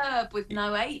said herb with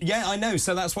no H. Yeah, I know,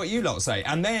 so that's what you lot say.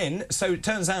 And then, so it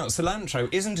turns out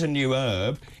cilantro isn't a new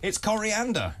herb, it's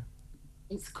coriander.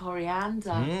 It's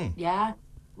coriander, yeah.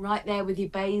 Right there with your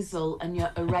basil and your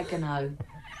oregano.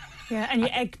 Yeah, and your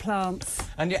eggplants.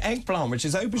 And your eggplant, which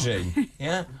is aubergine.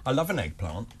 Yeah, I love an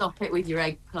eggplant. Stop it with your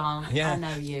eggplant. Yeah. I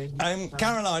know you.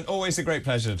 Caroline, always a great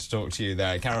pleasure to talk to you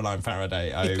there. Caroline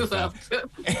Faraday over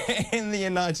in the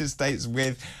United States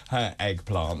with her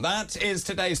eggplant. That is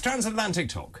today's Transatlantic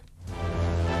Talk.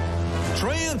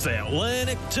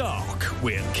 Transatlantic Talk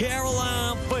with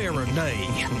Caroline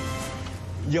Faraday.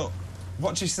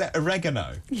 What did you say?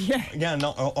 Oregano? Yeah. Yeah,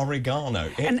 not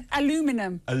oregano. And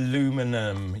aluminium.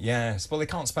 Aluminum, yes. Well, they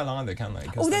can't spell either, can they?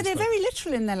 Although they're very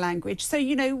literal in their language. So,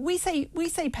 you know, we say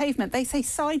pavement, they say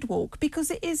sidewalk, because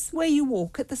it is where you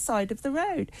walk at the side of the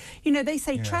road. You know, they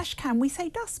say trash can, we say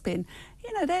dustbin.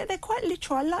 You know, they're quite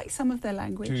literal. I like some of their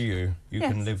language. Do you? You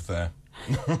Yes. can live there.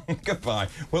 Goodbye.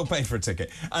 We'll pay for a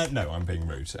ticket. No, I'm being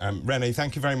rude. Renee,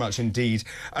 thank you very much indeed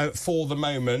for the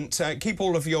moment. Keep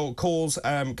all of your calls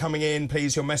coming in,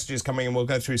 please, your messages coming in. We'll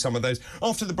go through some of those.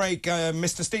 After the break,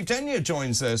 Mr. Steve Denyer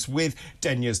joins us with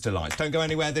Denyer's Delights. Don't go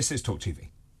anywhere. This is talkTV.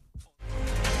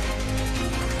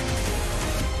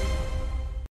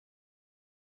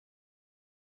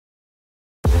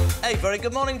 Hey, very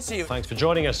good morning to you. Thanks for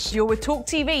joining us. You're with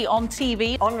talkTV, on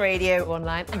TV, on radio,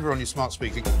 online. You're on your smart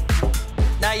speaker.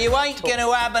 Now, you ain't going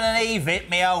to have and eve it,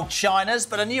 me old Chinas,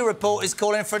 but a new report is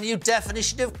calling for a new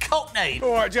definition of cockney.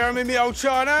 All right, Jeremy, me old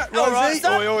China. Rosie, All right,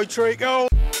 oi, oi, treacle.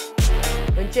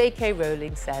 When J.K.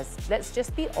 Rowling says, let's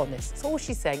just be honest, that's all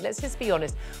she's saying, let's just be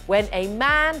honest. When a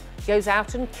man goes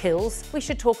out and kills, we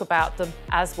should talk about them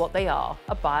as what they are,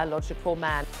 a biological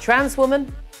man. Trans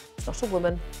woman, it's not a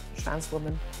woman. Trans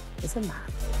woman is a man.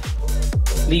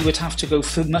 Lee would have to go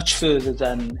much further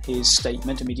than his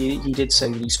statement. I mean, he did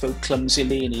say that he spoke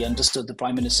clumsily and he understood the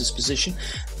Prime Minister's position,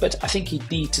 but I think he'd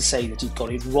need to say that he'd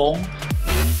got it wrong.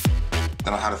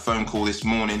 Then I had a phone call this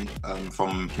morning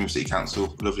from Plymouth City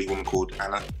Council, a lovely woman called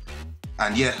Anna.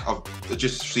 And yeah, I've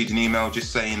just received an email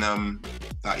just saying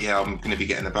that, yeah, I'm going to be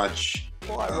getting a badge.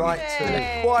 Quite right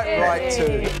too. Quite right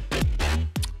too.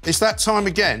 It's that time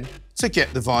again to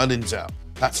get the violins out.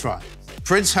 That's right.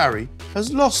 Prince Harry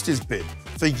has lost his bid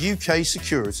for UK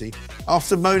security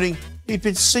after moaning he'd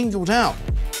been singled out.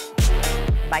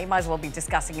 You might as well be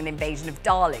discussing an invasion of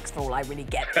Daleks for all I really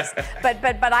get this.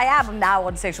 but I am now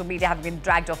on social media, having been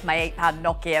dragged off my £8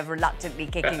 Nokia, reluctantly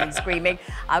kicking and screaming.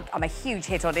 I'm a huge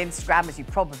hit on Instagram, as you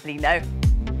probably know.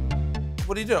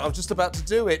 What are you doing? I was just about to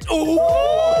do it. Ooh!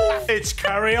 It's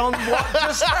carry on. What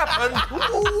just happened?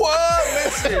 We're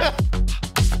missing.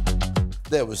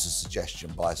 There was a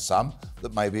suggestion by some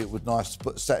that maybe it would be nice to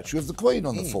put a statue of the Queen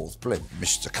on the fourth plinth.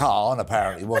 Mr. Khan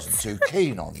apparently wasn't too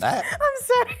keen on that. I'm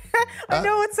sorry.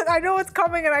 I know it's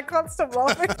coming and I can't stop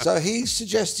laughing. So he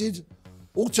suggested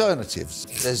alternatives.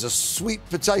 There's a sweet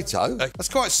potato. That's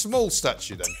quite a small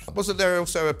statue then. Wasn't there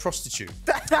also a prostitute?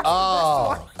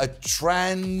 A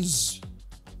trans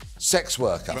sex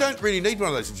worker. You don't really need one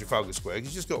of those in Trafalgar Square. You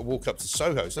just got to walk up to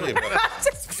Soho, so you?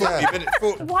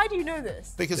 Why do you know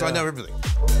this? Because I know everything.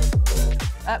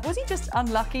 Was he just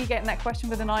unlucky getting that question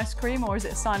with an ice cream, or is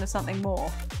it a sign of something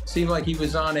more? Seemed like he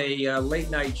was on a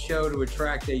late-night show to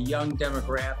attract a young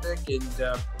demographic,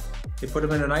 and they put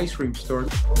him in an ice cream store. I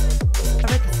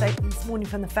read the statement this morning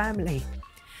from the family.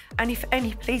 And if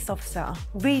any police officer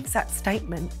reads that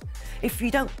statement, if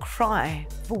you don't cry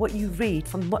for what you read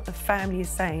from what the family is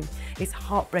saying, it's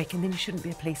heartbreaking, then you shouldn't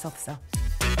be a police officer.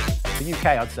 The UK,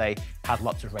 I'd say, has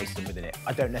lots of racism within it.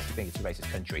 I don't necessarily think it's a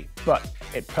racist country, but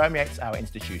it permeates our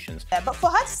institutions. Yeah, but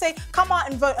for her to say, come out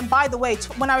and vote, and by the way,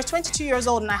 when I was 22 years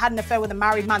old and I had an affair with a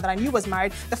married man that I knew was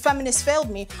married, the feminists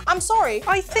failed me. I'm sorry.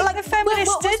 I think the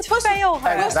feminists did fail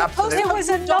her. It was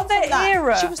another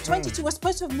era. She was 22. We're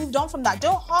supposed to have moved on from that.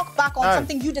 Don't hark back on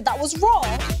something you did that was wrong.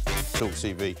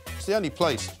 talkTV. It's the only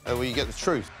place where you get the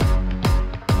truth.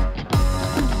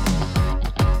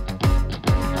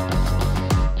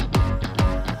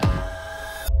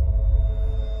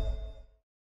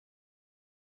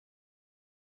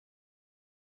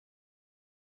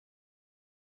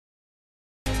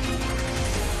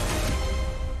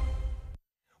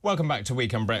 Welcome back to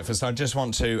Weekend Breakfast. I just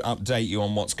want to update you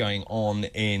on what's going on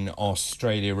in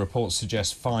Australia. Reports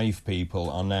suggest 5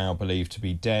 people are now believed to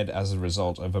be dead as a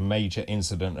result of a major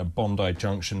incident at Bondi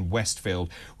Junction, Westfield,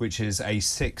 which is a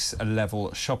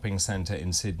 6-level shopping centre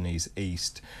in Sydney's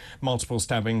east. Multiple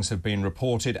stabbings have been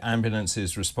reported.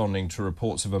 Ambulances responding to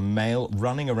reports of a male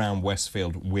running around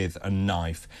Westfield with a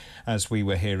knife. As we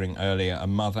were hearing earlier, a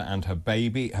mother and her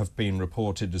baby have been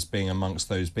reported as being amongst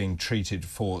those being treated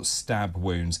for stab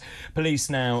wounds. Police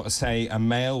now say a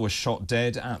male was shot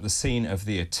dead at the scene of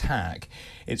the attack.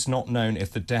 It's not known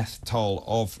if the death toll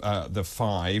of the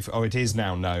 5, it is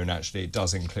now known actually, it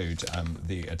does include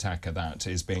the attacker. That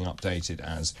is being updated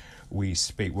as we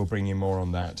speak. We'll bring you more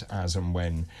on that as and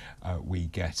when we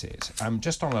get it.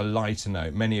 Just on a lighter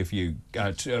note, many of you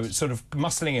sort of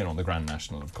muscling in on the Grand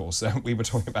National, of course. We were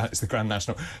talking about it's the Grand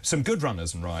National. Some good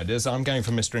runners and riders. I'm going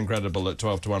for Mr. Incredible at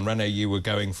 12 to 1. Renee, you were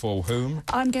going for whom?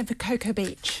 I'm going for Cocoa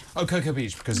Beach. Oh, Cocoa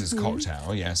Beach, because it's a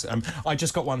cocktail, yes. I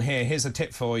just got one here. Here's a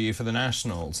tip for you for the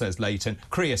National, says Leighton.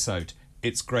 Creosote.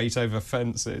 It's great over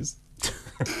fences.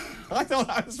 I thought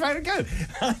that was very good.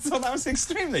 I thought that was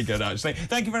extremely good, actually.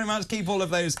 Thank you very much. Keep all of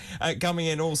those coming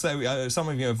in. Also, some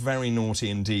of you are very naughty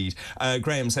indeed.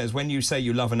 Graham says, when you say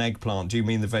you love an eggplant, do you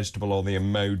mean the vegetable or the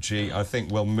emoji? I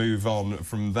think we'll move on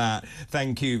from that.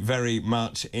 Thank you very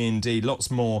much indeed.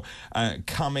 Lots more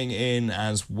coming in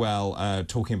as well,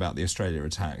 talking about the Australia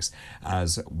attacks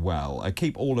as well.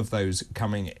 Keep all of those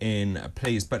coming in,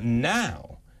 please. But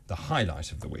now, the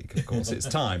highlight of the week, of course, it's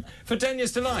time for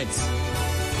Denya's Delights.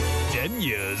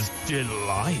 Denya's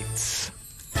Delights.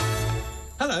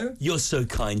 Hello. You're so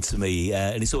kind to me,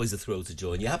 and it's always a thrill to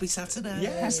join you. Happy Saturday.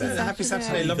 Yes, happy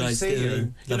Saturday. Lovely to see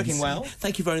you. You're looking well.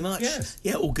 Thank you very much. Yes.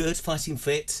 Yeah, all good, fighting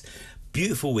fit.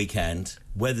 Beautiful weekend.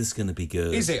 Weather's going to be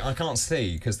good. Is it? I can't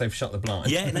see because they've shut the blinds.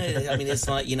 Yeah, no, I mean, it's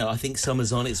like, you know, I think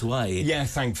summer's on its way. Yeah,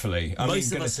 thankfully.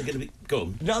 Most of us are going to be... Go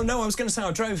on. No, I was going to say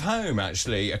I drove home,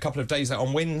 actually, a couple of days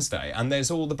on Wednesday, and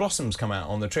there's all the blossoms come out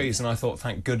on the trees, and I thought,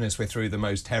 thank goodness we're through the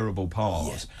most terrible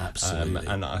part. Yeah, absolutely.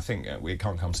 And I think we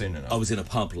can't come soon enough. I was in a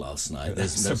pub last night.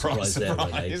 There's no surprise there,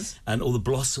 really. And all the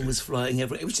blossom was flying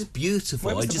everywhere. It was just beautiful.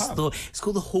 Where was I just thought... It's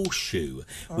called the Horseshoe,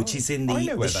 which is in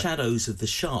the shadows of the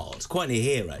Shard. Quite near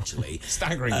here, actually.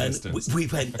 Staggering distance.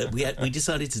 We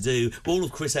decided to do all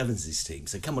of Chris Evans's team.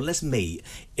 So come on, let's meet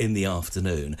in the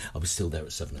afternoon. I was still there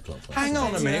at 7 o'clock. Hang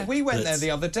on a minute. We went there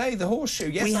the other day. The Horseshoe.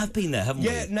 Yes, we have been there, haven't we?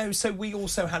 Yeah. No. So we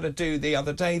also had a do the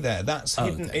other day there. That's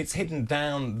hidden. Okay. It's hidden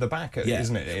down the back,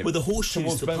 isn't it? Well, the Horseshoe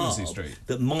is the pub Street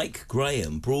that Mike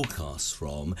Graham broadcasts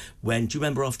from. When do you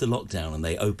remember after lockdown and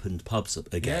they opened pubs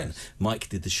up again? Yes. Mike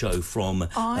did the show from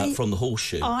the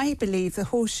Horseshoe. I believe the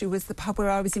Horseshoe was the pub where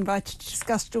I was invited to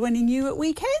discuss joining you at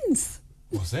weekends.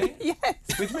 Was it? Yes.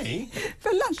 With me?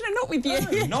 For lunch, no, not with you.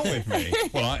 Oh, not with me.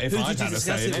 Well, if I'd had a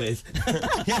say in it.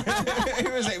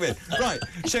 Who was it with? Right.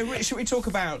 Should we talk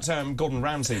about Gordon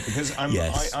Ramsay? Because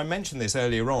I mentioned this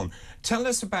earlier on. Tell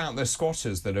us about the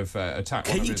squatters that have attacked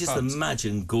one of his pubs. Can you just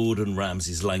imagine Gordon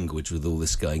Ramsay's language with all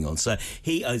this going on? So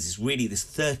he owns this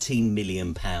 £13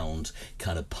 million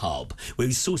kind of pub where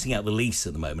he's sorting out the lease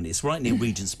at the moment. It's right near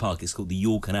Regent's Park. It's called the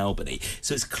York and Albany.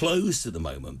 So it's closed at the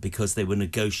moment because they were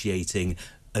negotiating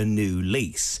a new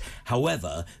lease.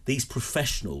 However, these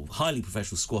highly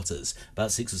professional squatters,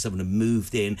 about 6 or 7, have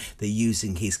moved in. They're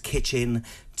using his kitchen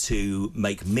to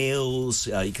make meals.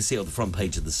 You can see it on the front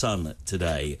page of The Sun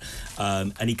today.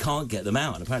 And he can't get them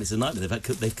out. And apparently it's a nightmare.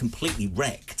 They've completely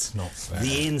wrecked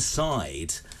the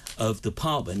inside of the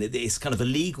pub, and it's kind of a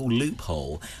legal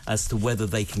loophole as to whether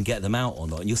they can get them out or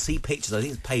not. And you'll see pictures, I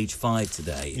think it's page 5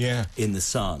 today in The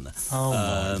Sun,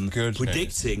 my goodness,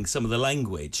 predicting some of the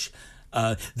language.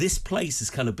 This place has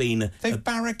kind of been... They've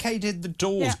barricaded the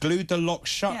doors, glued the locks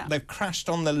shut, they've crashed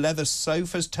on the leather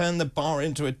sofas, turned the bar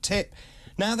into a tip.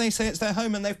 Now they say it's their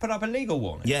home and they've put up a legal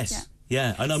warning. Yes,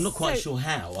 yeah, and I'm not quite sure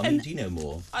how. I mean, do you know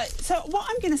more? So what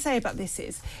I'm going to say about this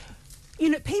is, you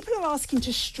know, people are asking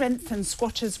to strengthen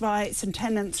squatters' rights and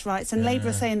tenants' rights, and Labour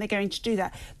are saying they're going to do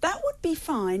that. That would be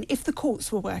fine if the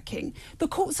courts were working. The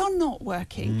courts are not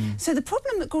working. So the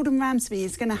problem that Gordon Ramsay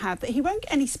is going to have, that he won't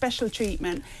get any special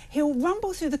treatment, he'll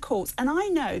rumble through the courts. And I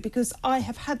know, because I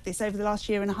have had this over the last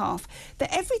year and a half,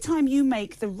 that every time you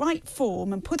make the right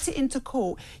form and put it into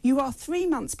court, you are 3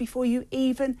 months before you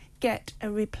even get a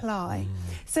reply.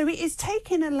 So it is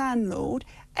taking a landlord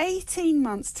 18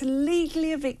 months to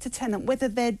legally evict a tenant, whether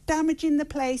they're damaging the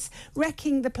place,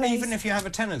 wrecking the place. Even if you have a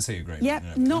tenancy agreement?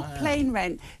 Yep, not paying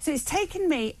rent. So it's taken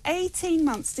me 18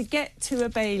 months to get to a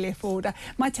bailiff order.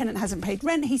 My tenant hasn't paid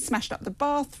rent, he smashed up the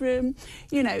bathroom,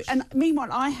 you know, and meanwhile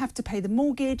I have to pay the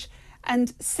mortgage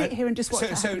and sit here and just watch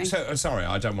that happening. So, sorry,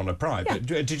 I don't want to pry, but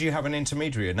did you have an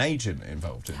intermediary, an agent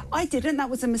involved in it? I didn't, that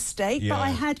was a mistake,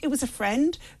 but it was a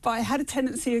friend, but I had a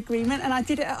tenancy agreement and I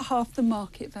did it at half the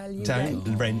market value.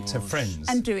 Don't rent to friends.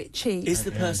 And do it cheap. Is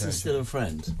the person still a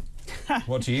friend?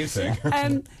 What do you think?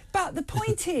 But the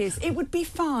point is, it would be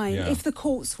fine if the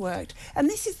courts worked. And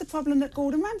this is the problem that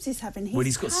Gordon Ramsay's having.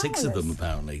 He's got 6 of them,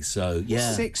 apparently, so,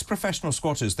 6 professional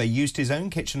squatters. They used his own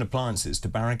kitchen appliances to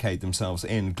barricade themselves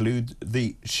in, glued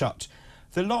the shut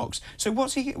the locks. So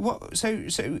what's he? What? So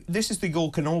this is the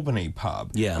York and Albany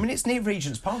pub. Yeah. I mean, it's near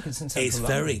Regent's Park. It's in central It's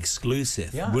London. very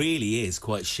exclusive. Yeah. Really is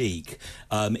quite chic.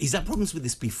 He's had problems with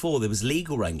this before. There was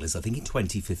legal wranglers, I think, in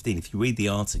 2015. If you read the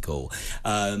article,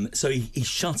 so he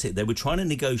shut it. They were trying to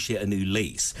negotiate a new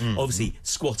lease. Obviously,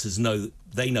 squatters know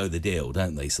the deal,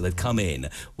 don't they? So they've come in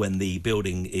when the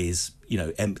building is,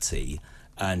 empty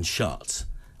and shut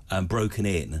and broken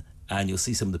in. And you'll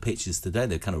see some of the pictures today.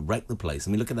 They've kind of wrecked the place.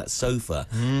 I mean, look at that sofa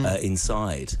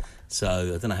inside.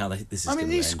 So I don't know how this is. I mean,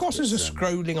 these end, squatters are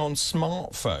scrolling on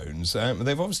smartphones.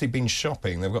 They've obviously been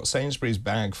shopping. They've got Sainsbury's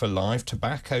bag for life,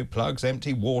 tobacco plugs,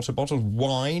 empty water bottles,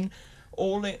 wine.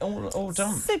 All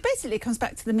done. So basically, it comes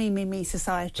back to the me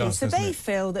society. So they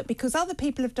feel that because other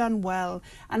people have done well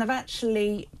and have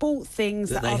actually bought things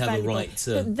that are valuable,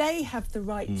 that they have the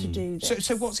right to do this.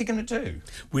 So what's he going to do?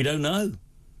 We don't know.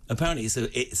 Apparently,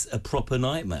 it's a proper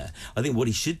nightmare. I think what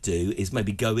he should do is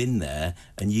maybe go in there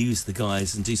and use the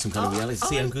guys and do some kind of reality,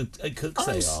 see how good cooks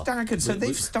they are. I'm staggered. So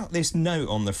they've stuck this note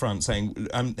on the front saying,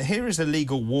 here is a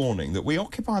legal warning that we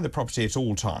occupy the property at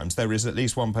all times. There is at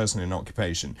least one person in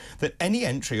occupation. That any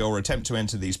entry or attempt to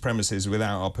enter these premises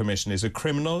without our permission is a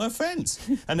criminal offence.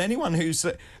 And any one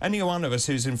of us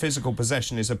who's in physical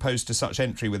possession is opposed to such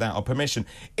entry without our permission.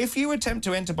 If you attempt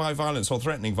to enter by violence or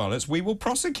threatening violence, we will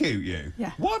prosecute you.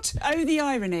 Yeah. What? Oh, the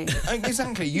irony.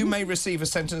 Exactly. You may receive a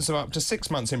sentence of up to 6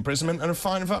 months imprisonment and a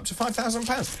fine of up to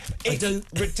 £5,000. It's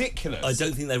ridiculous. I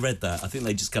don't think they read that. I think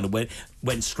they just kind of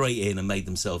went straight in and made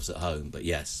themselves at home. But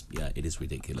yes, it is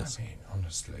ridiculous. I mean,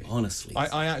 honestly,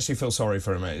 I actually feel sorry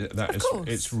for him.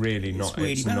 It's really not.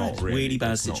 It's really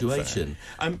bad situation.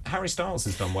 Harry Styles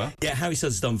has done well. Yeah, Harry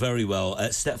Styles has done very well.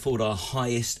 Stepped forward, our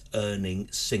highest earning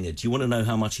singer. Do you want to know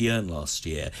how much he earned last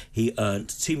year? He earned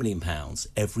 £2 million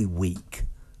every week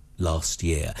last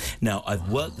year. Now, I've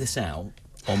worked this out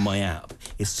on my app.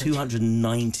 It's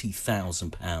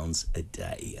 £290,000 a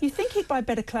day. You think he'd buy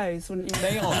better clothes, wouldn't you?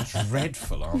 They are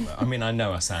dreadful, aren't they? I mean, I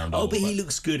know I sound old. But he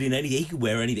looks good in anything. He can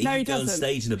wear anything. No, he can go on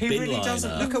stage in a bin liner. He really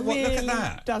doesn't. Look at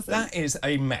that. Doesn't. That is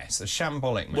a mess, a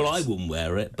shambolic mess. Well, I wouldn't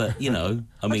wear it, but, I mean...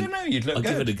 I don't know, you'd look I'll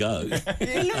good. give it a go.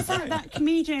 He looks like that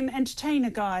comedian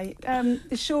entertainer guy,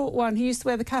 the short one who used to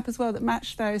wear the cap as well that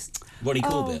matched those. Ronnie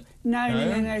Corbett?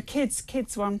 No. Kids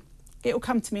one. It'll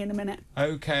come to me in a minute.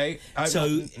 Okay.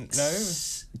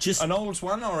 Just an old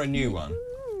one or a new one?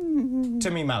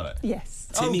 Timmy Mallet. Yes.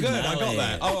 Timmy good, Mallet. I got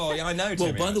that. Oh, yeah, I know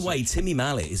Timmy. Well, by the way, Timmy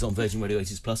Mallet is on Virgin Radio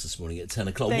 80s Plus this morning at 10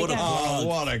 o'clock. There What you a go. plug.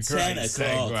 What a great 10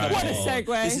 o'clock. segue. What a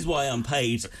segue. This is why I'm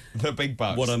paid the big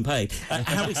bucks. What I'm paid.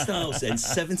 Harry Styles spent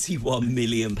 £71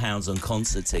 million on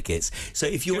concert tickets. So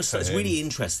if you're a star, it's really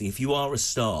interesting. If you are a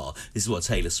star, this is what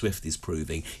Taylor Swift is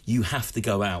proving, you have to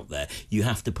go out there. You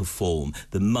have to perform.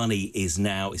 The money is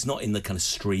now, it's not in the kind of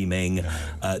streaming.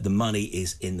 The money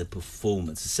is in the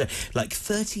performance. So like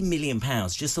 £30 million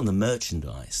just on the merchandise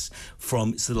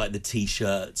from like the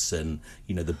T-shirts and,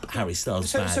 the Harry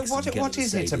Styles bags. So what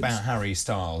is it about Harry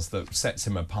Styles that sets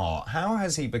him apart? How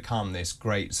has he become this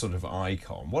great sort of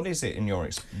icon? What is it in your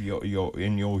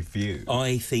view?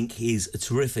 I think he's a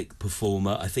terrific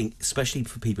performer. I think, especially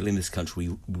for people in this country,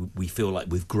 we feel like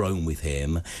we've grown with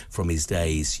him from his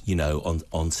days,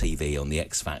 on TV, on the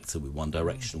X Factor with One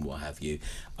Direction, what have you.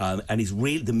 And he's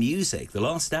really, the music, the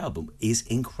last album is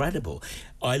incredible.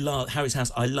 I love Harry's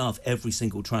House. I love every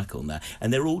single track on there,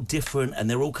 and they're all different, and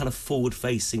they're all kind of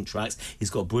forward-facing tracks.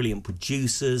 He's got brilliant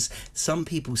producers. Some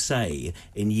people say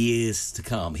in years to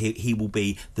come he will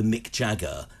be the Mick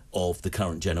Jagger of the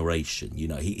current generation.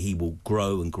 He will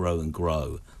grow and grow and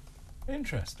grow.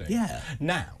 Interesting. Yeah.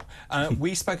 Now,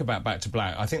 we spoke about Back to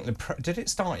Black. I think did it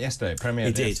start yesterday? Premiered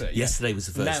It did. yesterday? Yesterday was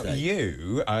the first day. Now,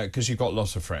 you, because you've got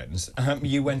lots of friends,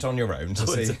 you went on your own to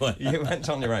see. You went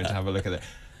on your own to have a look at it.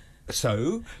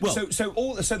 So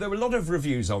there were a lot of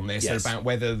reviews on this about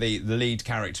whether the lead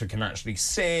character can actually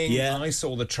sing. Yeah. I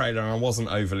saw the trailer and I wasn't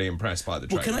overly impressed by the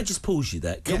trailer. Well, can I just pause you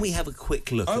there? Can we have a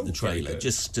quick look at the trailer,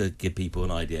 just to give people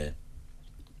an idea?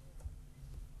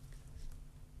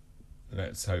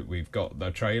 Let's hope we've got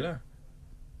the trailer.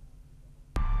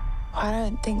 I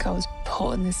don't think I was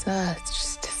put on this earth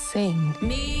just to sing.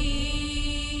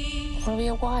 Me. I want to be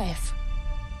a wife.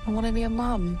 I want to be a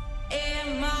mum.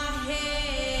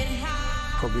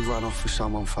 Probably run off with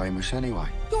someone famous anyway.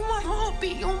 You're my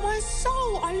heartbeat. You're my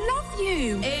soul. I love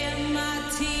you. And my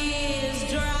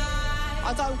tears dry.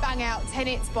 I don't bang out 10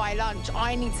 hits by lunch.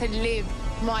 I need to live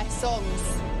my songs.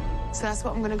 So that's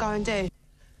what I'm going to go and do.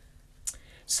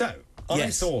 So,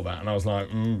 I saw that and I was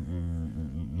like,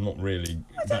 not really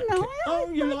I don't know.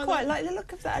 I quite like the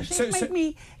look of that. Actually, So-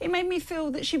 it made me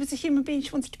feel that she was a human being.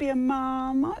 She wanted to be a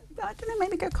mum. I don't know.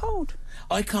 Made me go cold.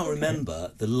 I can't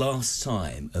remember the last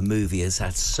time a movie has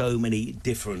had so many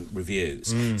different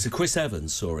reviews. So Chris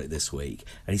Evans saw it this week,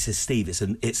 and he says, "Steve,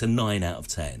 it's a 9 out of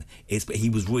 10." But he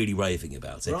was really raving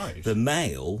about it. Right. The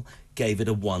Mail gave it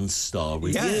a 1-star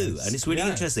review, Yes, and it's really yes.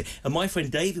 interesting. And my friend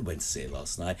David went to see it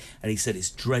last night, and he said it's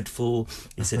dreadful.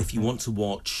 He said if you want to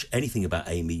watch anything about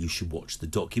Amy, you should watch the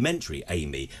documentary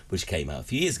Amy, which came out a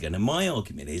few years ago. And my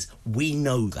argument is, we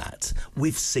know that.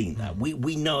 We've seen that.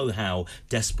 We know how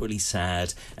desperately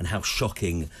sad and how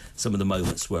shocking some of the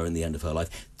moments were in the end of her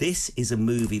life. This is a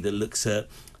movie that looks at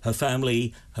her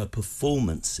family, her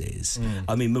performances.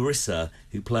 I mean, Marissa,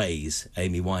 who plays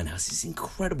Amy Winehouse, is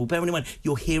incredible. Bearing in mind,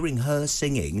 you're hearing her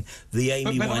singing the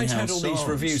Amy But Winehouse I've had all these songs.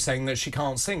 reviews saying that she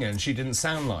can't sing and she didn't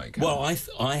sound like her. Well,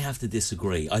 I have to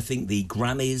disagree. I think the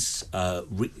Grammys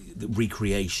the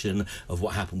recreation of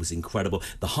what happened was incredible.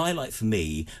 The highlight for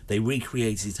me, they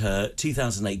recreated her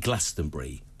 2008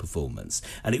 Glastonbury performance,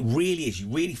 and it really is, you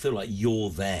really feel like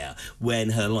you're there when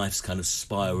her life's kind of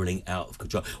spiralling out of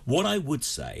control. What I would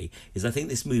say is I think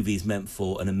this movie is meant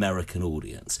for an American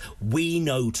audience. We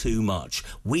know too much.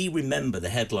 We remember the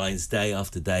headlines day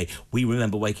after day. We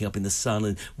remember waking up in the sun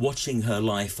and watching her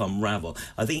life unravel.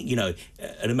 I think, you know,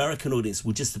 an American audience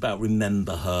will just about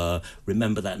remember her,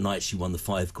 remember that night she won the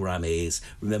 5 Grammys,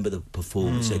 remember the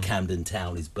performance, you know, Camden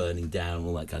Town is burning down,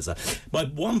 all that kind of stuff. My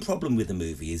one problem with the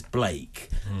movie is Blake.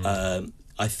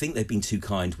 I think they've been too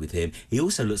kind with him. He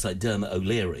also looks like Dermot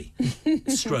O'Leary,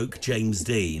 stroke James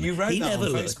Dean. You wrote he that never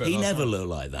on looked. Facebook He last never night. looked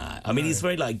like that. I mean, he's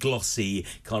very like glossy,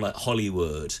 kind of like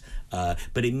Hollywood,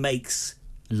 but it makes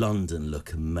London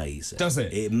look amazing. Does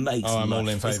it? It makes. Oh, I'm all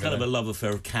in It's favour kind of a then. love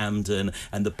affair of Camden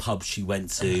and the pub she went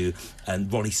to,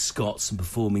 and Ronnie Scott's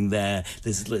performing there.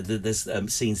 There's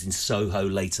scenes in Soho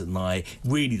late at night.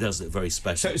 Really does look very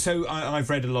special. So I've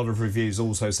read a lot of reviews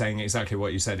also saying exactly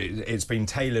what you said. It's been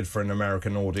tailored for an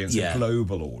American audience, Yeah. a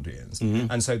global audience,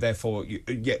 and so therefore,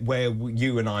 where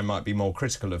you and I might be more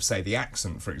critical of, say, the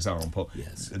accent, for example,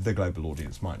 the global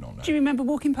audience might not know. Do you remember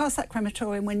walking past that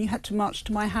crematorium when you had to march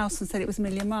to my house and said it was a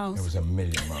million miles? It was a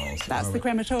million miles. That's the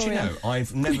crematorium. Do you know,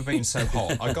 I've never been so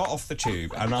hot. I got off the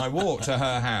tube and I walked to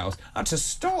her house. I had to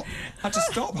stop.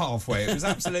 Halfway. It was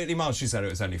absolutely mild. She said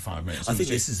it was only 5 minutes. I think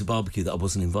this is a barbecue that I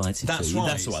wasn't invited That's to. right.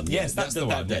 That's the one. Yes, that's the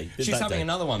one. Day. She's That having day.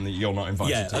 another one that you're not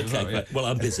invited Yeah, to. as okay. well, yeah. Well,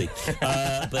 I'm busy.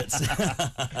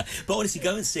 But honestly,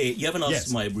 go and see it. You haven't asked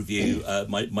Yes. my review,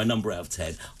 my number out of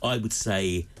 10. I would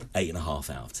say 8.5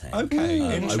 out of 10. Okay,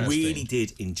 I interesting. really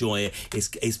did enjoy it.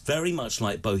 It's very much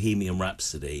like Bohemian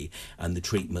Rhapsody and the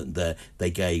treatment that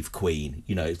they gave Queen.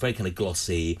 You know, it's very kind of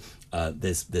glossy.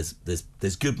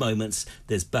 There's good moments,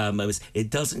 there's bad moments. It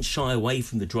doesn't shy away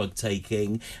from the drug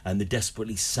taking and the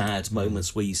desperately sad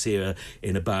moments where you see her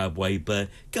in a bad way. But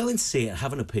go and see it,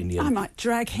 have an opinion. I might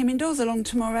drag him indoors along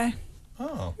tomorrow.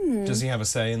 Oh, does he have a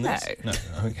say in this? No.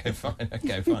 Okay, fine.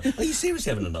 Okay, fine. Are you seriously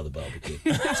having another barbecue?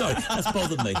 Sorry, that's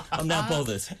bothered me. I'm now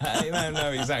bothered. No,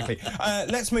 exactly.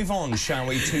 Let's move on, shall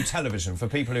we, to television for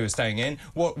people who are staying in.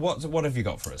 What have you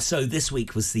got for us? So this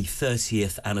week was the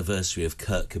 30th anniversary of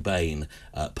Kurt Cobain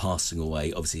passing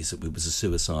away. Obviously, it was a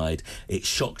suicide. It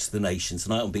shocked the nation.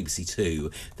 Tonight on BBC Two,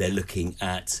 they're looking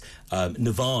at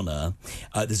Nirvana.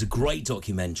 There's a great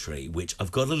documentary which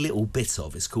I've got a little bit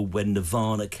of. It's called When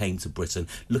Nirvana Came to Britain.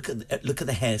 Look at the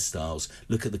hairstyles.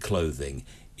 Look at the clothing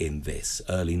in this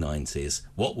early 90s.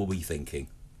 What were we thinking?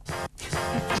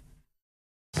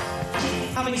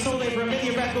 Having sold over 1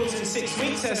 million records in 6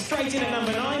 weeks, they're straight in at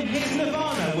number 9. Here's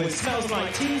Nirvana with Smells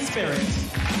Like Teen Spirit.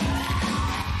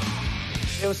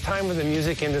 It was time when the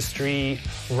music industry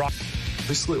rocked.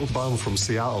 This little band from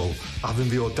Seattle having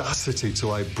the audacity to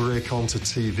like break onto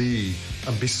TV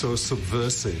and be so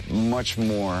subversive. Much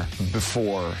more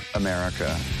before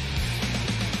America.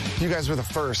 You guys were the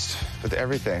first with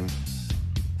everything.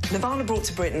 Nirvana brought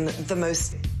to Britain the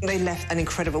most. They left an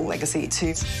incredible legacy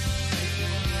too.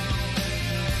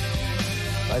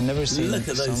 I've never seen Look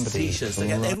at those somebody T-shirts. who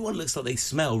Everyone looks like they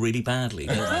smell really badly.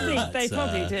 don't They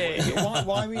probably do.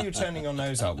 Why were you turning your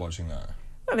nose up watching that?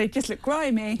 Well, they just look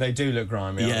grimy. They do look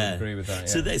grimy. I would agree with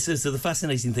that. Yeah. So the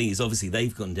fascinating thing is obviously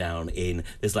they've gone down in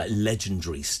there's like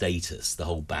legendary status, the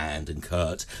whole band and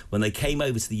Kurt. When they came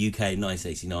over to the UK in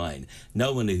 1989,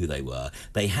 no one knew who they were.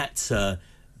 They had to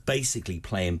basically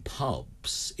play in pubs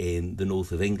pubs in the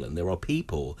north of England, there are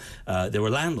people, there are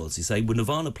landlords who say, well,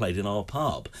 Nirvana played in our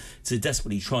pub to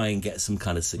desperately try and get some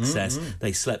kind of success.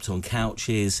 They slept on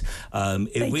couches.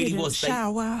 It really was.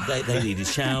 Shower. They needed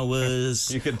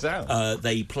showers. You can tell.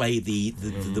 They played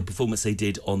the performance they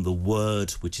did on The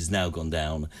Word, which has now gone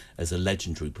down as a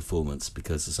legendary performance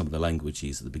because of some of the language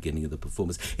used at the beginning of the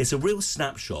performance. It's a real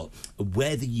snapshot of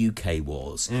where the UK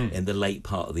was in the late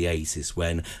part of the 80s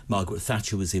when Margaret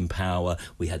Thatcher was in power.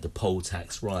 We had the poll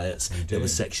tax riots. There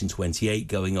was Section 28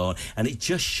 going on, and it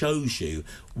just shows you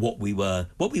what we were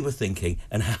thinking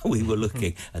and how we were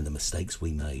looking and the mistakes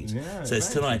we made. Yeah, so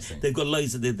it's tonight. They've got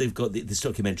loads of. They've got this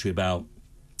documentary about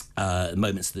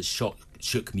moments that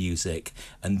shook music,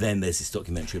 and then there's this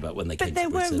documentary about when they came to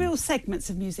Britain. But there were real segments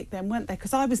of music then, weren't there?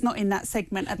 Because I was not in that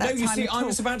segment at that time. No, you see, at I all.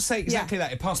 was about to say exactly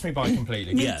that. It passed me by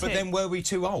completely. Me But too. then were we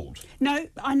too old? No,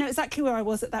 I know exactly where I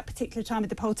was at that particular time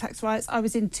with the poll tax riots. I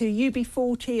was into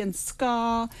UB40 and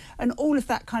ska and all of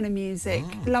that kind of music,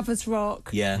 lovers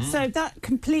rock. Yeah. So that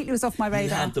completely was off my radar. You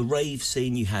had the rave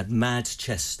scene, you had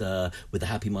Manchester with the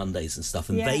Happy Mondays and stuff,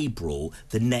 and they brought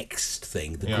the next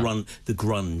thing, the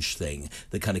grunge thing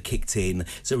that kind of kicked in.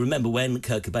 So remember when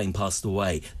Kurt Cobain passed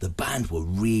away, the band were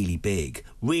really big,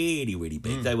 really, really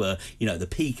big. They were, you know, the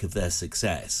peak of their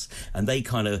success, and they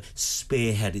kind of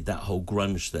spearheaded that whole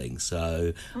grunge thing.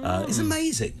 So it's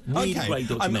amazing. Really great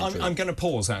documentary. I'm going to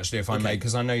pause, actually, if I may,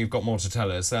 because I know you've got more to tell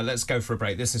us. Let's go for a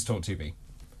break. This is talkTV.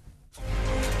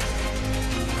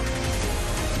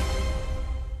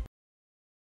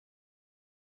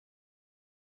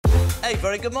 Hey,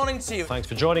 very good morning to you. Thanks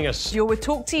for joining us. You're with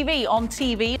talkTV, on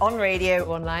TV, on radio,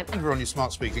 online. You're on your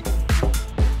smart speaker.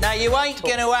 Now, you ain't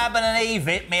going to have an eve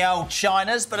me old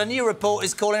Chinas, but a new report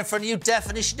is calling for a new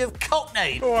definition of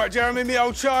cockney. All right, Jeremy, me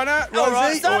old China. Rosie, All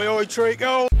right, oi, oi,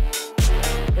 treacle.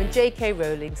 When J.K.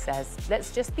 Rowling says,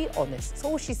 let's just be honest, that's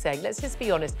all she's saying, let's just be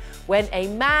honest. When a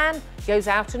man goes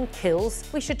out and kills,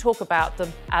 we should talk about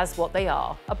them as what they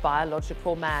are, a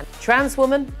biological man. Trans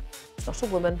woman, it's not a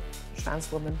woman.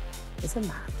 Trans woman is a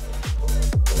man.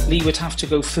 Lee would have to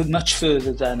go much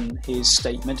further than his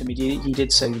statement. I mean, he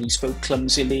did say that he spoke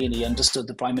clumsily and he understood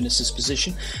the Prime Minister's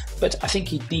position, but I think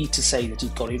he'd need to say that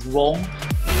he'd got it wrong.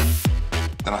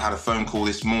 Then I had a phone call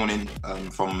this morning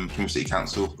from Plymouth City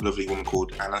Council, a lovely woman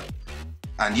called Anna.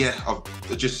 And yeah,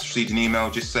 I've just received an email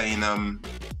just saying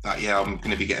that, yeah, I'm going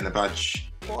to be getting a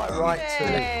badge. Quite right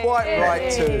too. Quite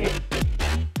right too.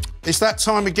 It's that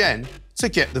time again to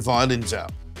get the violins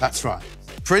out. That's right.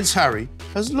 Prince Harry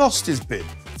has lost his bid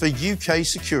for UK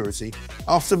security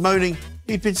after moaning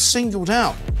he'd been singled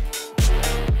out.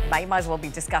 You might as well be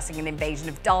discussing an invasion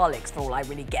of Daleks for all I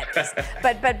really get this.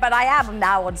 but I am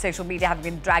now on social media, having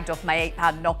been dragged off my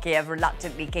 £8 Nokia,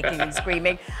 reluctantly kicking and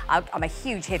screaming. I'm a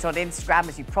huge hit on Instagram,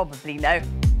 as you probably know.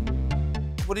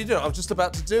 What are you doing? I was just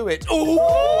about to do it. Ooh!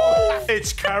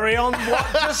 It's carry on.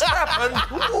 What just happened?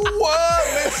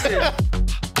 We're missing.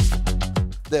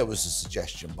 There was a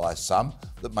suggestion by some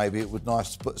that maybe it would be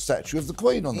nice to put a statue of the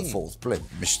Queen on the fourth plinth.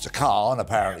 Mr. Khan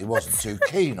apparently wasn't too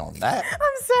keen on that.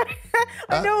 I'm sorry.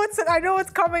 I know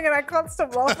what's coming and I can't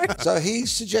stop laughing. So he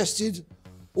suggested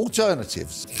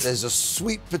alternatives. There's a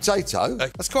sweet potato.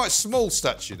 That's quite a small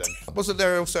statue then. Wasn't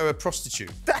there also a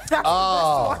prostitute?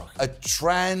 A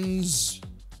trans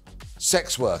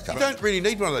sex worker. You don't really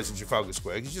need one of those in Trafalgar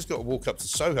Square. You just got to walk up to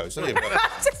Soho, so you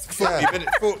 40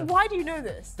 minutes. Why do you know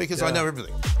this? Because I know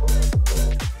everything.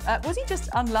 Was he just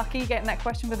unlucky getting that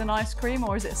question with an ice cream,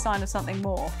 or is it a sign of something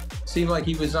more? Seemed like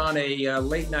he was on a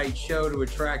late-night show to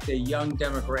attract a young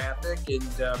demographic,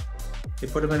 and they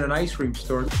put him in an ice cream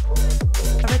store. I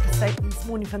read the statement this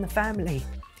morning from the family,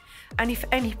 and if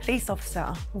any police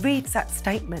officer reads that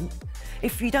statement,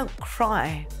 if you don't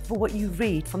cry for what you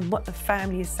read from what the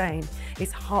family is saying,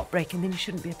 it's heartbreaking, then you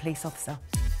shouldn't be a police officer.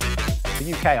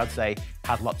 The UK, I'd say,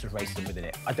 has lots of racism within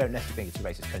it. I don't necessarily think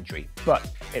it's a racist country, but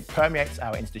it permeates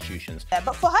our institutions. Yeah,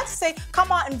 but for her to say,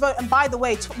 come out and vote, and by the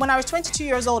way, when I was 22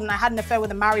 years old and I had an affair with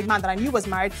a married man that I knew was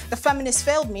married, the feminists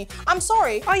failed me. I'm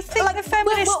sorry. I think the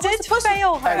feminists did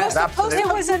fail her.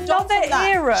 It was another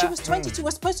era. She was 22.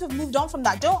 We're supposed to have moved on from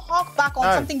that. Don't hark back on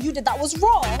something you did that was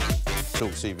wrong.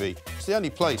 talkTV. It's the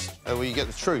only place where you get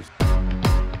the truth.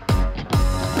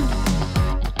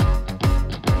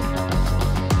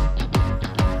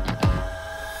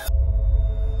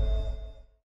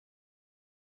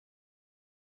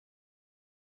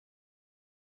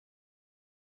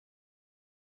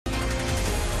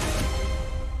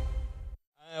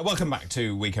 Welcome back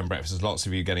to Weekend Breakfast. There's lots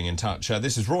of you getting in touch.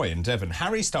 This is Roy in Devon.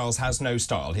 Harry Styles has no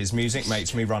style. His music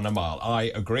makes me run a mile.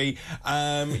 I agree.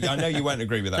 I know you won't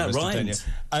agree with that, That Mr. rhymed.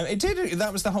 Denyer. It did.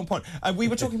 That was the whole point. We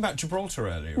were talking about Gibraltar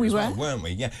earlier We as well, were. weren't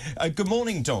we? Yeah. Good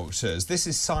morning, doctors. This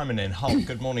is Simon in Hull.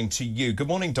 Good morning to you. Good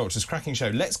morning, doctors. Cracking show.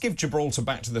 Let's give Gibraltar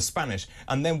back to the Spanish,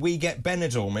 and then we get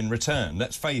Benidorm in return.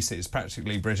 Let's face it, it's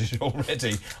practically British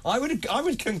already. I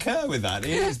would concur with that.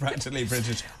 It is practically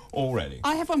British already.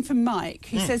 I have one from Mike,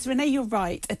 who says, Renee, you're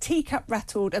right. A teacup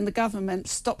rattled and the government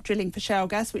stopped drilling for shale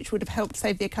gas, which would have helped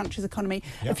save their country's economy.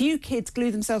 Yeah. A few kids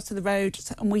glue themselves to the road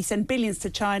and we send billions to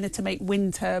China to make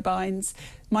wind turbines.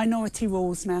 Minority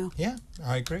rules now. Yeah,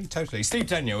 I agree, totally. Steve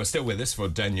Denyer was still with us for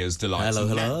Denyer's Delights. Hello,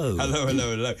 hello.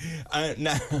 Hello.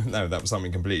 Now, no, that was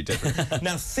something completely different.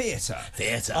 Now, theatre.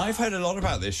 Theatre. I've heard a lot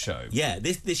about this show. Yeah,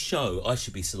 this show, I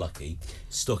should be so lucky,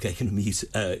 Stockacre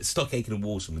and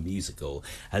Waterman musical,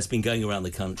 has been going around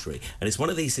the country, and it's one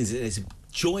of these things, it's a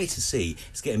joy to see.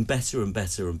 It's getting better and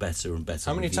better and better and better.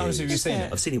 How many times have you seen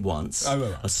it? I've seen it once. Oh,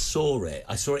 right.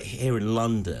 I saw it here in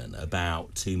London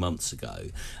about 2 months ago.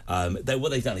 What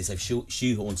they've done is they've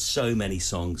shoehorned so many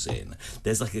songs in.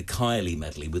 There's like a Kylie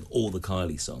medley with all the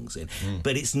Kylie songs in,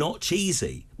 but it's not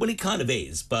cheesy. Well, it kind of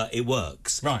is, but it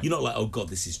works. Right. You're not like, oh God,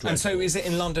 this is dreadful. And so is it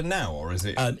in London now, or is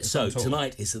it... So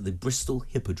tonight is at the Bristol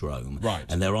Hippodrome. Right.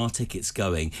 And there are tickets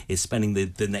going. It's spending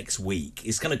the next week.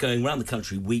 It's kind of going around the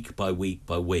country week by week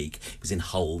by week. It was in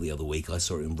Hull the other week. I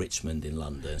saw it in Richmond in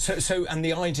London. So and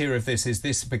the idea of this, is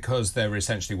this because they're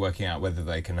essentially working out whether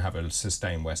they can have a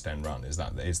sustained West End run? Is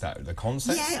that the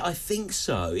concept? Yeah, I think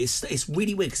so. It's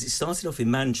really weird because it started off in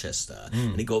Manchester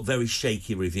and it got very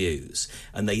shaky reviews,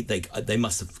 and they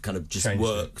must have kind of just Changed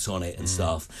worked on it and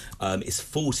stuff. It's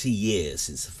 40 years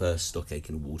since the first Stockacre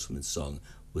and Waterman song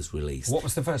was released. What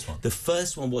was the first one? The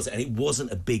first one was, and it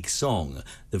wasn't a big song,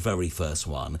 the very first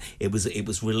one. It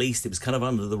was released, it was kind of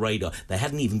under the radar. They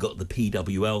hadn't even got the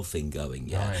PWL thing going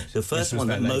yet. Right. The first This was one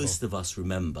their that label. most of us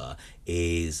remember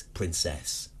is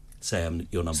Princess. Say I'm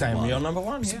Your Number Say I'm One. Your Number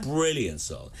One, It's yeah. a brilliant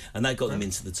song. And that got them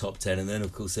into the top 10. And then,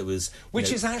 of course, there was...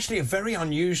 Which is actually a very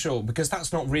unusual, because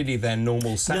that's not really their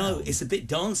normal sound. No, it's a bit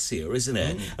dancier, isn't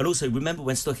it? And also, remember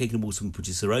when Stockacre and Waterman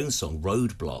produced their own song,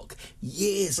 Roadblock?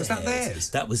 Years Was that ahead.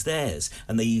 theirs? That was theirs.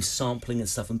 And they used sampling and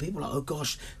stuff. And people were like, oh,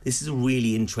 gosh, this is a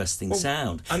really interesting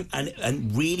sound.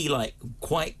 And really, like,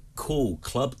 quite cool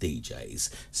club DJs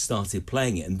started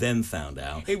playing it and then found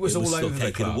out It was all over the Stockacre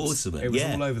and clubs. Waterman. It was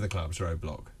Yeah. all over the clubs,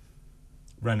 Roadblock.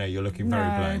 Renee, you're looking very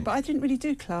No, blank. but I didn't really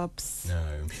do clubs. No.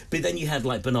 But then you had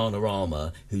like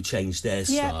Bananarama, who changed their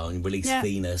Yeah. style and released Yeah.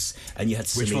 Venus, and you had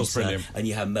Which was Sunita, brilliant. and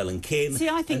you had Mel and Kim. See,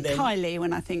 I think and then- Kylie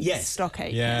when I think Yes.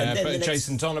 Stockacre. Yeah, And then but the next-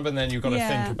 Jason Donovan, then you've got to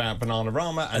Yeah. think about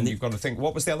Bananarama, and you've got to think,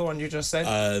 what was the other one you just said?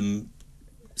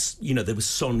 You know, there was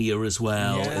Sonia as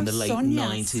well Yeah. in the late Sonia,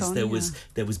 90s. Sonia.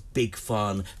 There was Big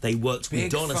Fun. They worked with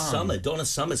Big Donna Fun. Summer. Donna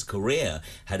Summer's career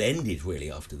had ended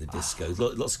really after the disco.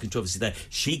 Lots of controversy there.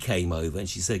 She came over and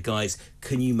she said, guys,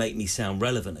 can you make me sound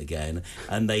relevant again?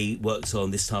 And they worked on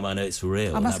This Time I Know It's For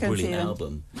Real, I and must that go and see brilliant them.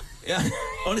 album. Yeah.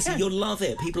 Honestly, you'll love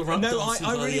it. People are up No, dancing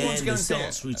I by really the want to end, go and the see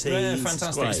dance it. routines. Yeah, It's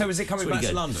fantastic. great. So is it coming It's really back to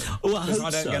good. London? Oh, I Because hope I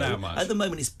don't so. get out much. At the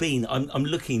moment, it's been. I'm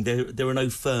looking. There are no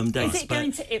firm dates. Is it but-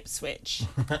 going to Ipswich?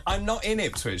 I'm not in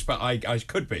Ipswich, but I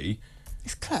could be.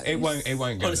 It's close. It won't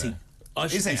go Honestly, there. I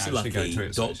should Is be it so actually going to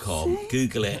Ipswich? lucky.com.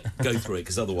 Google it, go through it,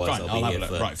 because otherwise Fine, I'll be have here a look.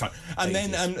 for Right, fine. And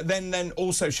ages. then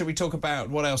also, shall we talk about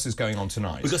what else is going on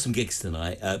tonight? We've got some gigs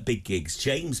tonight, big gigs.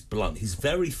 James Blunt, he's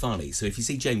very funny. So if you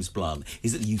see James Blunt,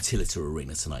 he's at the Utilita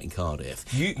Arena tonight in Cardiff.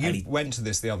 You went to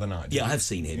this the other night, didn't Yeah, I you? have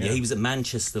seen him. Yeah, he was at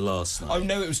Manchester last night. Oh,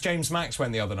 no, it was James Max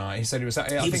went the other night. He said he was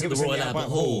at... I He think was it at was the in Royal Albert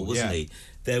Hall, wasn't yeah. he?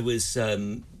 There was...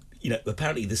 you know,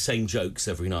 apparently the same jokes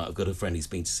every night. I've got a friend who's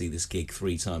been to see this gig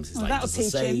 3 times. It's Well, like that'll it's the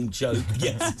teach same him. joke.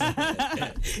 Yes,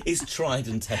 it's tried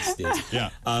and tested. Yeah.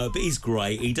 But he's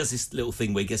great. He does this little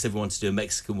thing where he gets everyone to do a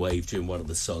Mexican wave during one of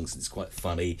the songs, and it's quite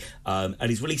funny. And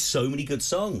he's released so many good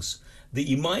songs that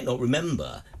you might not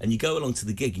remember, and you go along to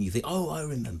the gig and you think, oh, I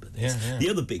remember this. Yeah, yeah. The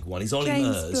other big one is Ollie James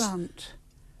Murs. Blunt.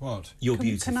 What? You're Can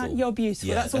beautiful. You're beautiful.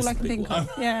 Yeah, that's all I the can big think one.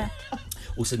 of. Yeah.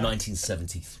 Also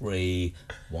 1973,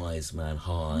 Wise Man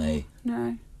High.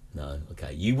 No. No,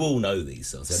 okay. You will know these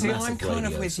songs. They're See, massive I'm kind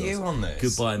of radio with songs. you on this.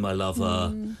 Goodbye, My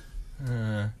Lover.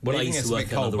 When I Leaving used it's to a work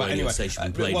bit at cold, another but radio anyway, station,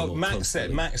 we played well, them all Max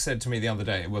constantly. said to me the other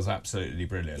day it was absolutely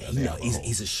brilliant. at the No, Albert Hall.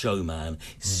 he's a showman.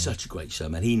 He's such a great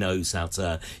showman. He knows how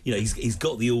to, you know, he's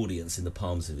got the audience in the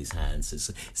palms of his hands.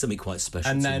 It's something quite special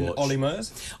And to then watch. Ollie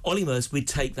Murs? Ollie Murs, we'd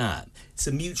take that. It's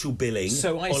a mutual billing.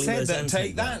 So I Ollie said Murs that and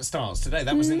Take That starts today.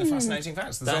 That was in the Fascinating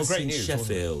Facts. There's all That's great in news. wasn't it?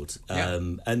 Sheffield. Yeah.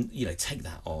 And, you know, Take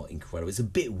That are incredible. It's a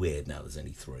bit weird now there's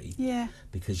only 3. Yeah.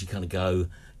 Because you kind of go,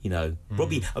 You know,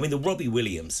 Robbie. I mean, the Robbie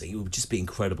Williams thing. It would just be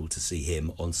incredible to see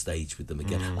him on stage with them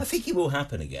again. I think it will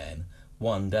happen again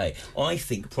one day. I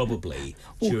think probably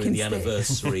during the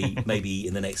anniversary, maybe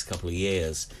in the next couple of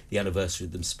years, the anniversary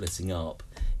of them splitting up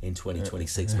in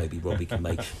 2026, maybe Robbie can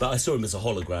make. But I saw him as a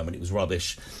hologram, and it was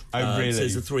rubbish. Oh, really? So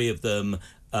there's the three of them.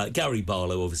 Gary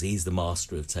Barlow, obviously, he's the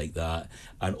master of Take That,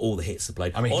 and all the hits are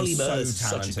played. I mean, Ollie he's so Murs is such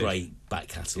a talented. great back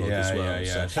catalogue Yeah, as well.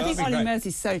 yeah. So I think Ollie Murs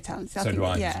is so talented. So do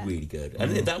I. Yeah. He's really good.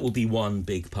 And that will be one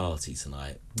big party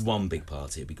tonight. One big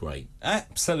party. It'd be great.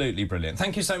 Absolutely brilliant.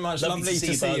 Thank you so much. Lovely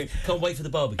to see you. Can't wait for the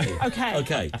barbecue. Okay.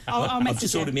 Okay. I'll I've message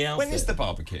just you. ordered me outfit. When is the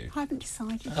barbecue? I haven't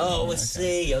decided. Oh, I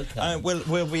see. Okay.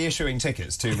 We'll be issuing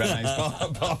tickets to Renee's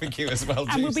barbecue as well.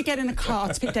 And we'll be getting a car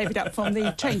to pick David up from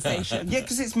the train station. Yeah,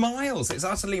 because it's miles. It's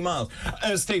utterly miles.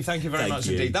 Steve, thank you very much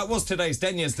indeed. That was today's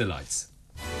Denya's Delights.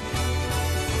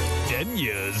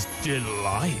 Denya's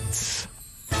Delights.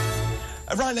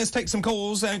 Right, let's take some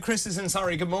calls. Chris is in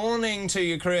Surrey. Good morning to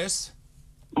you, Chris.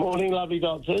 Morning, lovely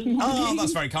doctors. Oh,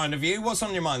 that's very kind of you. What's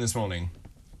on your mind this morning?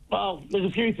 Well, there's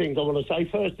a few things I want to say.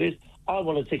 First is, I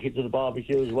want a ticket to the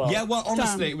barbecue as well. Yeah, well,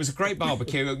 honestly, it was a great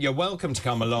barbecue. You're welcome to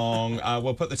come along.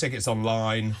 We'll put the tickets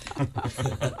online.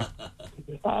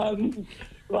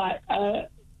 Right, I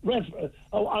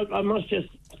must just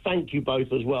thank you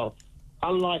both as well.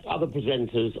 Unlike other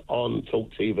presenters on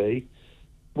talkTV,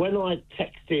 when I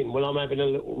text in, when I'm having a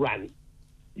little rant,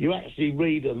 you actually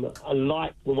read them and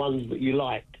like the ones that you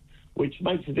like, which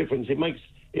makes a difference. It makes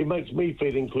me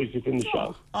feel inclusive in the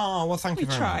show. Oh, well, thank you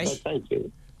very much. So thank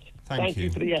you. Thank you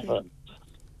for the effort.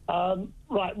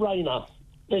 Right, Raina,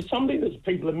 there's something that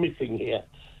people are missing here.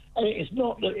 And it's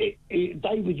not that...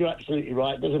 David, you're absolutely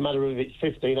right. It doesn't matter if it's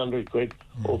 1,500 quid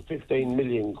or 15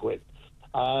 million quid.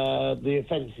 The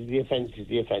offence is the offence is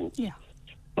the offence. Yeah.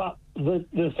 But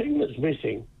the thing that's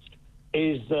missing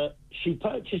is that she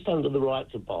purchased under the right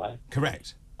to buy.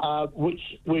 Correct. Which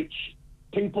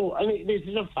people... And this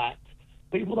is a fact.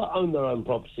 People that own their own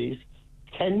properties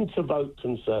tend to vote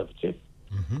Conservative,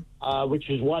 which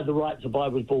is why the right to buy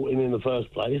was brought in the first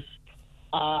place.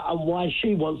 And why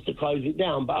she wants to close it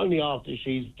down, but only after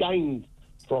she's gained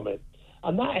from it.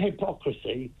 And that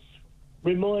hypocrisy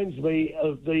reminds me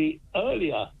of the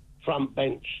earlier front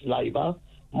bench Labour,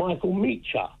 Michael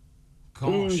Meacher,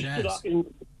 who stood up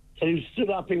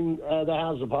in the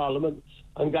House of Parliament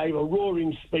and gave a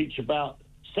roaring speech about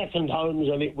second homes,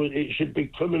 and it should be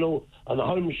criminal, and the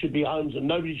homes should be homes, and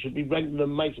nobody should be renting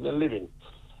them, making a living.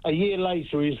 A year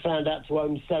later, he was found out to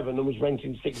own 7 and was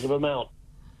renting 6 of them out.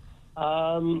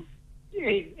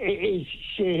 It is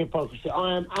sheer hypocrisy.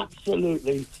 I am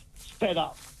absolutely fed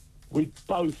up with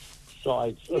both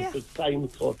sides of the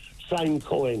same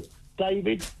coin.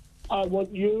 David, I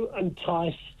want you and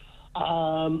Tice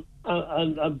and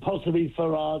possibly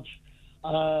Farage,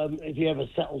 if you ever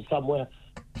settle somewhere,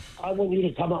 I want you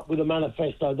to come up with a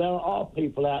manifesto. There are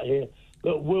people out here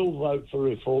that will vote for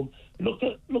reform. Look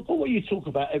at what you talk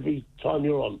about every time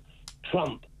you're on.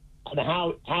 Trump. And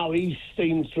how he's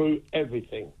seen through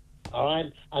everything, all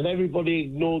right? And everybody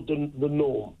ignored the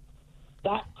norm.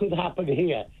 That could happen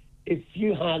here if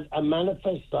you had a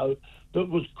manifesto that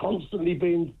was constantly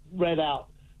being read out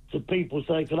to people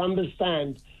so they could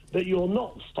understand that you're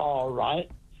not far-right,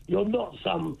 you're not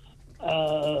some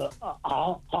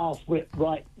half-wit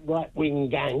right-wing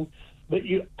gang, but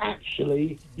you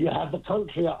have the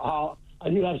country at heart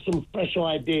and you have some fresh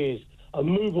ideas and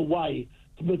move away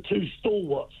from the two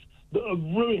stalwarts that have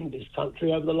ruined this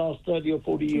country over the last 30 or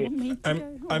 40 years.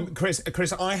 Chris,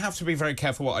 I have to be very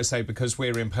careful what I say because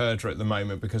we're in purdah at the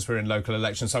moment because we're in local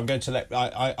elections. So I'm going to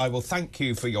I will thank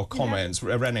you for your comments.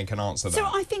 Yeah. Renee can answer that. So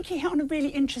I think you hit on a really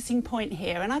interesting point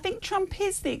here, and I think Trump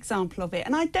is the example of it.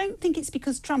 And I don't think it's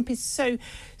because Trump is so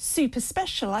super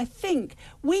special. I think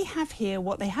we have here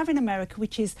what they have in America,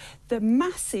 which is the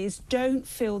masses don't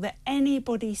feel that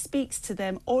anybody speaks to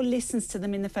them or listens to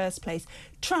them in the first place.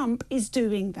 Trump is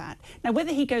doing that. Now,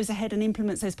 whether he goes ahead and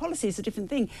implements those policies is a different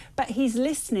thing, but he's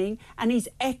listening and he's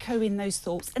echoing those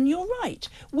thoughts. And you're right,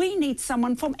 we need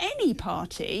someone from any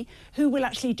party who will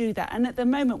actually do that. And at the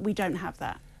moment, we don't have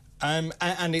that. And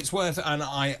it's worth, and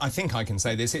I think I can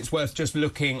say this, it's worth just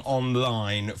looking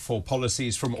online for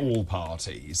policies from all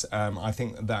parties. I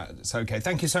think that's OK.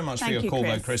 Thank you so much for your call,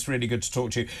 though, Chris. Really good to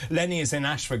talk to you. Lenny is in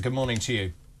Ashford. Good morning to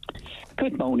you.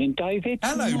 Good morning, David.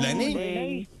 Hello, Lenny.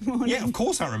 Lenny. Yeah, of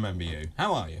course I remember you.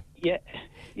 How are you? Yeah,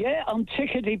 I'm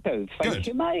tickety-boo. Thank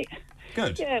you, mate.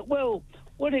 Good. Yeah, well,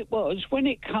 what it was, when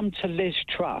it come to Liz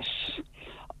Truss,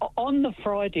 on the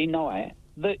Friday night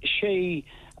that she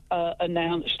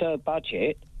announced her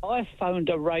budget, I phoned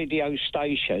a radio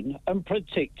station and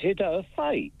predicted her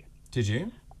fate. Did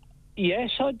you?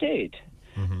 Yes, I did.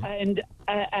 And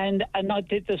I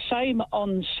did the same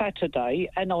on Saturday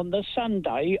and on the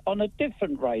Sunday on a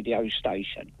different radio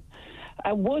station.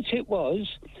 And what it was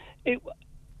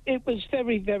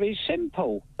very, very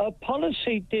simple. Her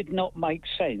policy did not make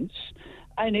sense,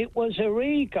 and it was her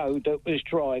ego that was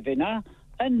driving her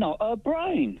and not her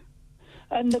brain.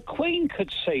 And the Queen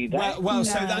could see that. Well,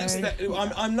 so that's...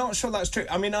 I'm not sure that's true.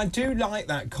 I mean, I do like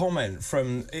that comment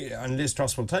from... And Liz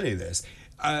Truss will tell you this.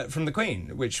 From the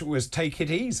Queen, which was take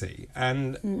it easy.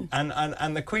 And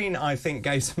the Queen, I think,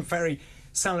 gave some very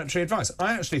salutary advice.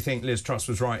 I actually think Liz Truss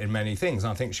was right in many things.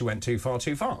 I think she went too far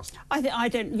too fast. I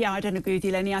don't agree with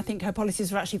you, Lenny. I think her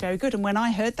policies were actually very good. And when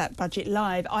I heard that budget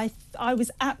live, I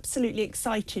was absolutely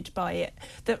excited by it,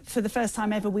 that for the first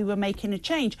time ever we were making a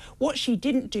change. What she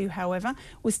didn't do, however,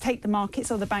 was take the markets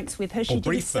or the banks with her. She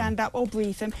didn't stand up or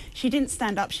brief them. She didn't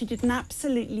stand up. She did an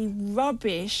absolutely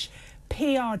rubbish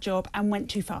PR job and went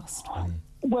too fast.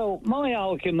 Well, my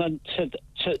argument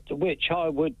to which I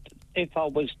would, if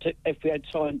we had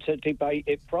time to debate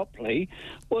it properly,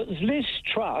 was Liz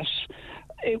Truss.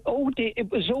 It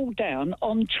was all down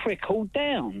on trickle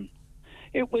down.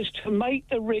 It was to make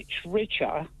the rich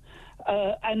richer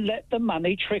and let the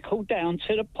money trickle down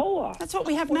to the poor. That's what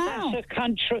we have now. That's a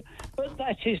country, but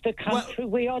that is the country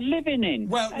we are living in.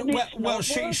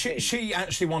 She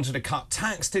actually wanted to cut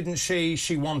tax, didn't she?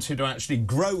 She wanted to actually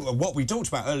grow what we talked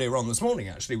about earlier on this morning,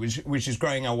 actually, which is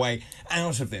growing our way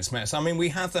out of this mess. I mean, we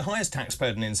have the highest tax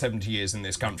burden in 70 years in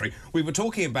this country. We were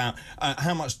talking about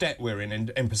how much debt we're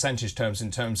in percentage terms, in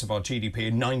terms of our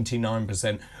GDP,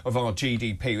 99% of our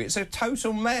GDP. It's a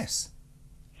total mess.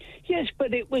 Yes,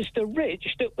 but it was the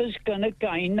rich that was going to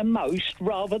gain the most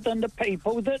rather than the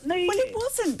people that need it. Well, it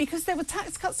wasn't, because there were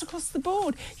tax cuts across the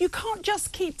board. You can't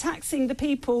just keep taxing the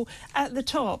people at the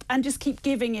top and just keep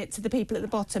giving it to the people at the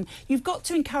bottom. You've got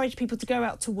to encourage people to go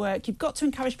out to work. You've got to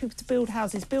encourage people to build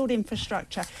houses, build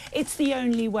infrastructure. It's the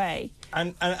only way.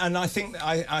 And I think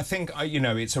you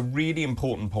know, it's a really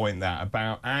important point that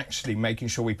about actually making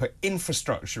sure we put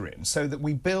infrastructure in so that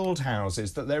we build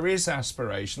houses, that there is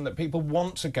aspiration, that people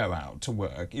want to go out to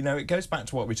work. You know, it goes back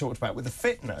to what we talked about with the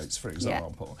fit notes, for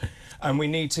example. Yeah. And we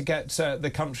need to get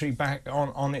the country back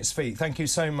on its feet. Thank you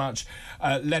so much,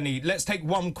 Lenny. Let's take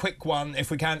one quick one,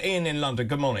 if we can. Ian in London,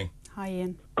 good morning. Hi,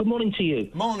 Ian. Good morning to you.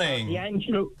 Morning.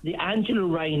 The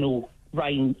Angela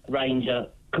Ranger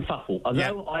kerfuffle.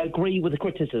 Although I agree with the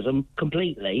criticism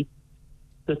completely,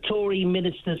 the Tory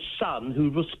minister's son,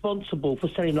 who's responsible for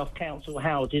selling off council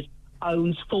houses,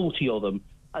 owns 40 of them.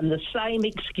 And the same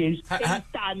excuse, he's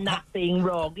done nothing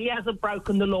wrong. He hasn't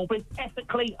broken the law, but it's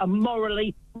ethically and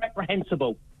morally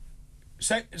reprehensible.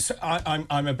 So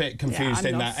I'm a bit confused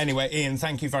in that. Anyway, Ian,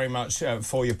 thank you very much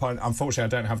for your point. Unfortunately,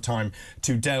 I don't have time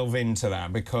to delve into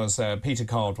that because Peter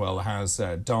Cardwell has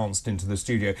danced into the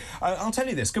studio. I'll tell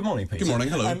you this. Good morning, Peter. Good morning.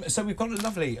 Hello. So we've got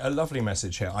a lovely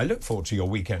message here. I look forward to your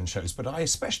weekend shows, but I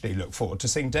especially look forward to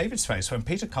seeing David's face when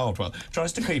Peter Cardwell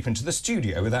tries to creep into the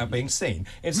studio without being seen.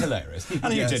 It's hilarious.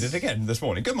 And you did it again this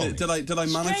morning. Good morning. Did I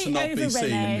manage to not be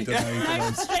seen?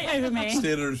 Straight over me.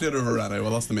 Straight over Renault.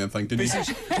 Well, that's the main thing.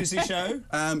 Busy show?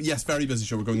 Yes, very busy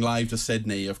show. We're going live to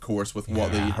Sydney, of course, with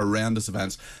what the horrendous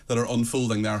events that are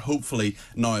unfolding there. Hopefully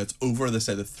now it's over. They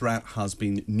say the threat has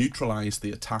been neutralised,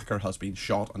 the attacker has been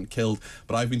shot and killed.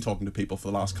 But I've been talking to people for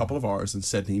the last couple of hours in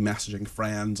Sydney, messaging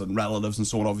friends and relatives and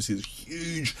so on. Obviously there's a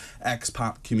huge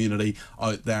expat community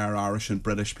out there, Irish and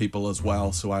British people as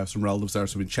well. So I have some relatives there,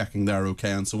 so we've been checking they're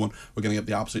okay and so on. We're going to get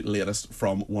the absolute latest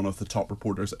from one of the top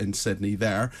reporters in Sydney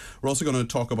there. We're also going to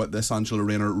talk about this Angela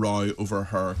Rayner row over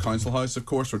her council house, of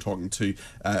course. We're talking to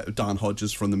Dan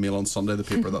Hodges from the Mail on Sunday, the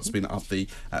paper that's been at the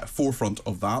forefront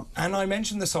of that. And I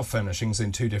mentioned the soft furnishings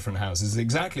in two different houses,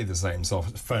 exactly the same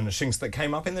soft furnishings that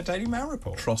came up in the Daily Mail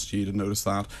report. Trust you to notice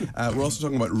that. We're also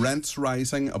talking about rents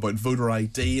rising, about voter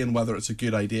ID and whether it's a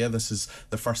good idea. This is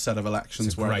the first set of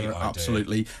elections where they're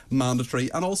absolutely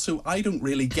mandatory. And also, I don't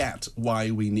really get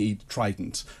why we need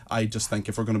Trident. I just think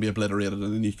if we're going to be obliterated in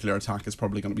a nuclear attack, it's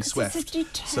probably going to be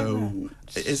swift. So,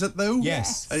 is it though?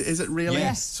 Yes. Is it really?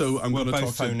 Yes. So I'm going to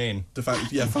talk phone in.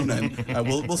 Phone in.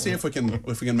 We'll see if we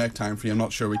can make time for you. I'm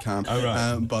not sure we can. All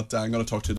right. But I'm going to talk to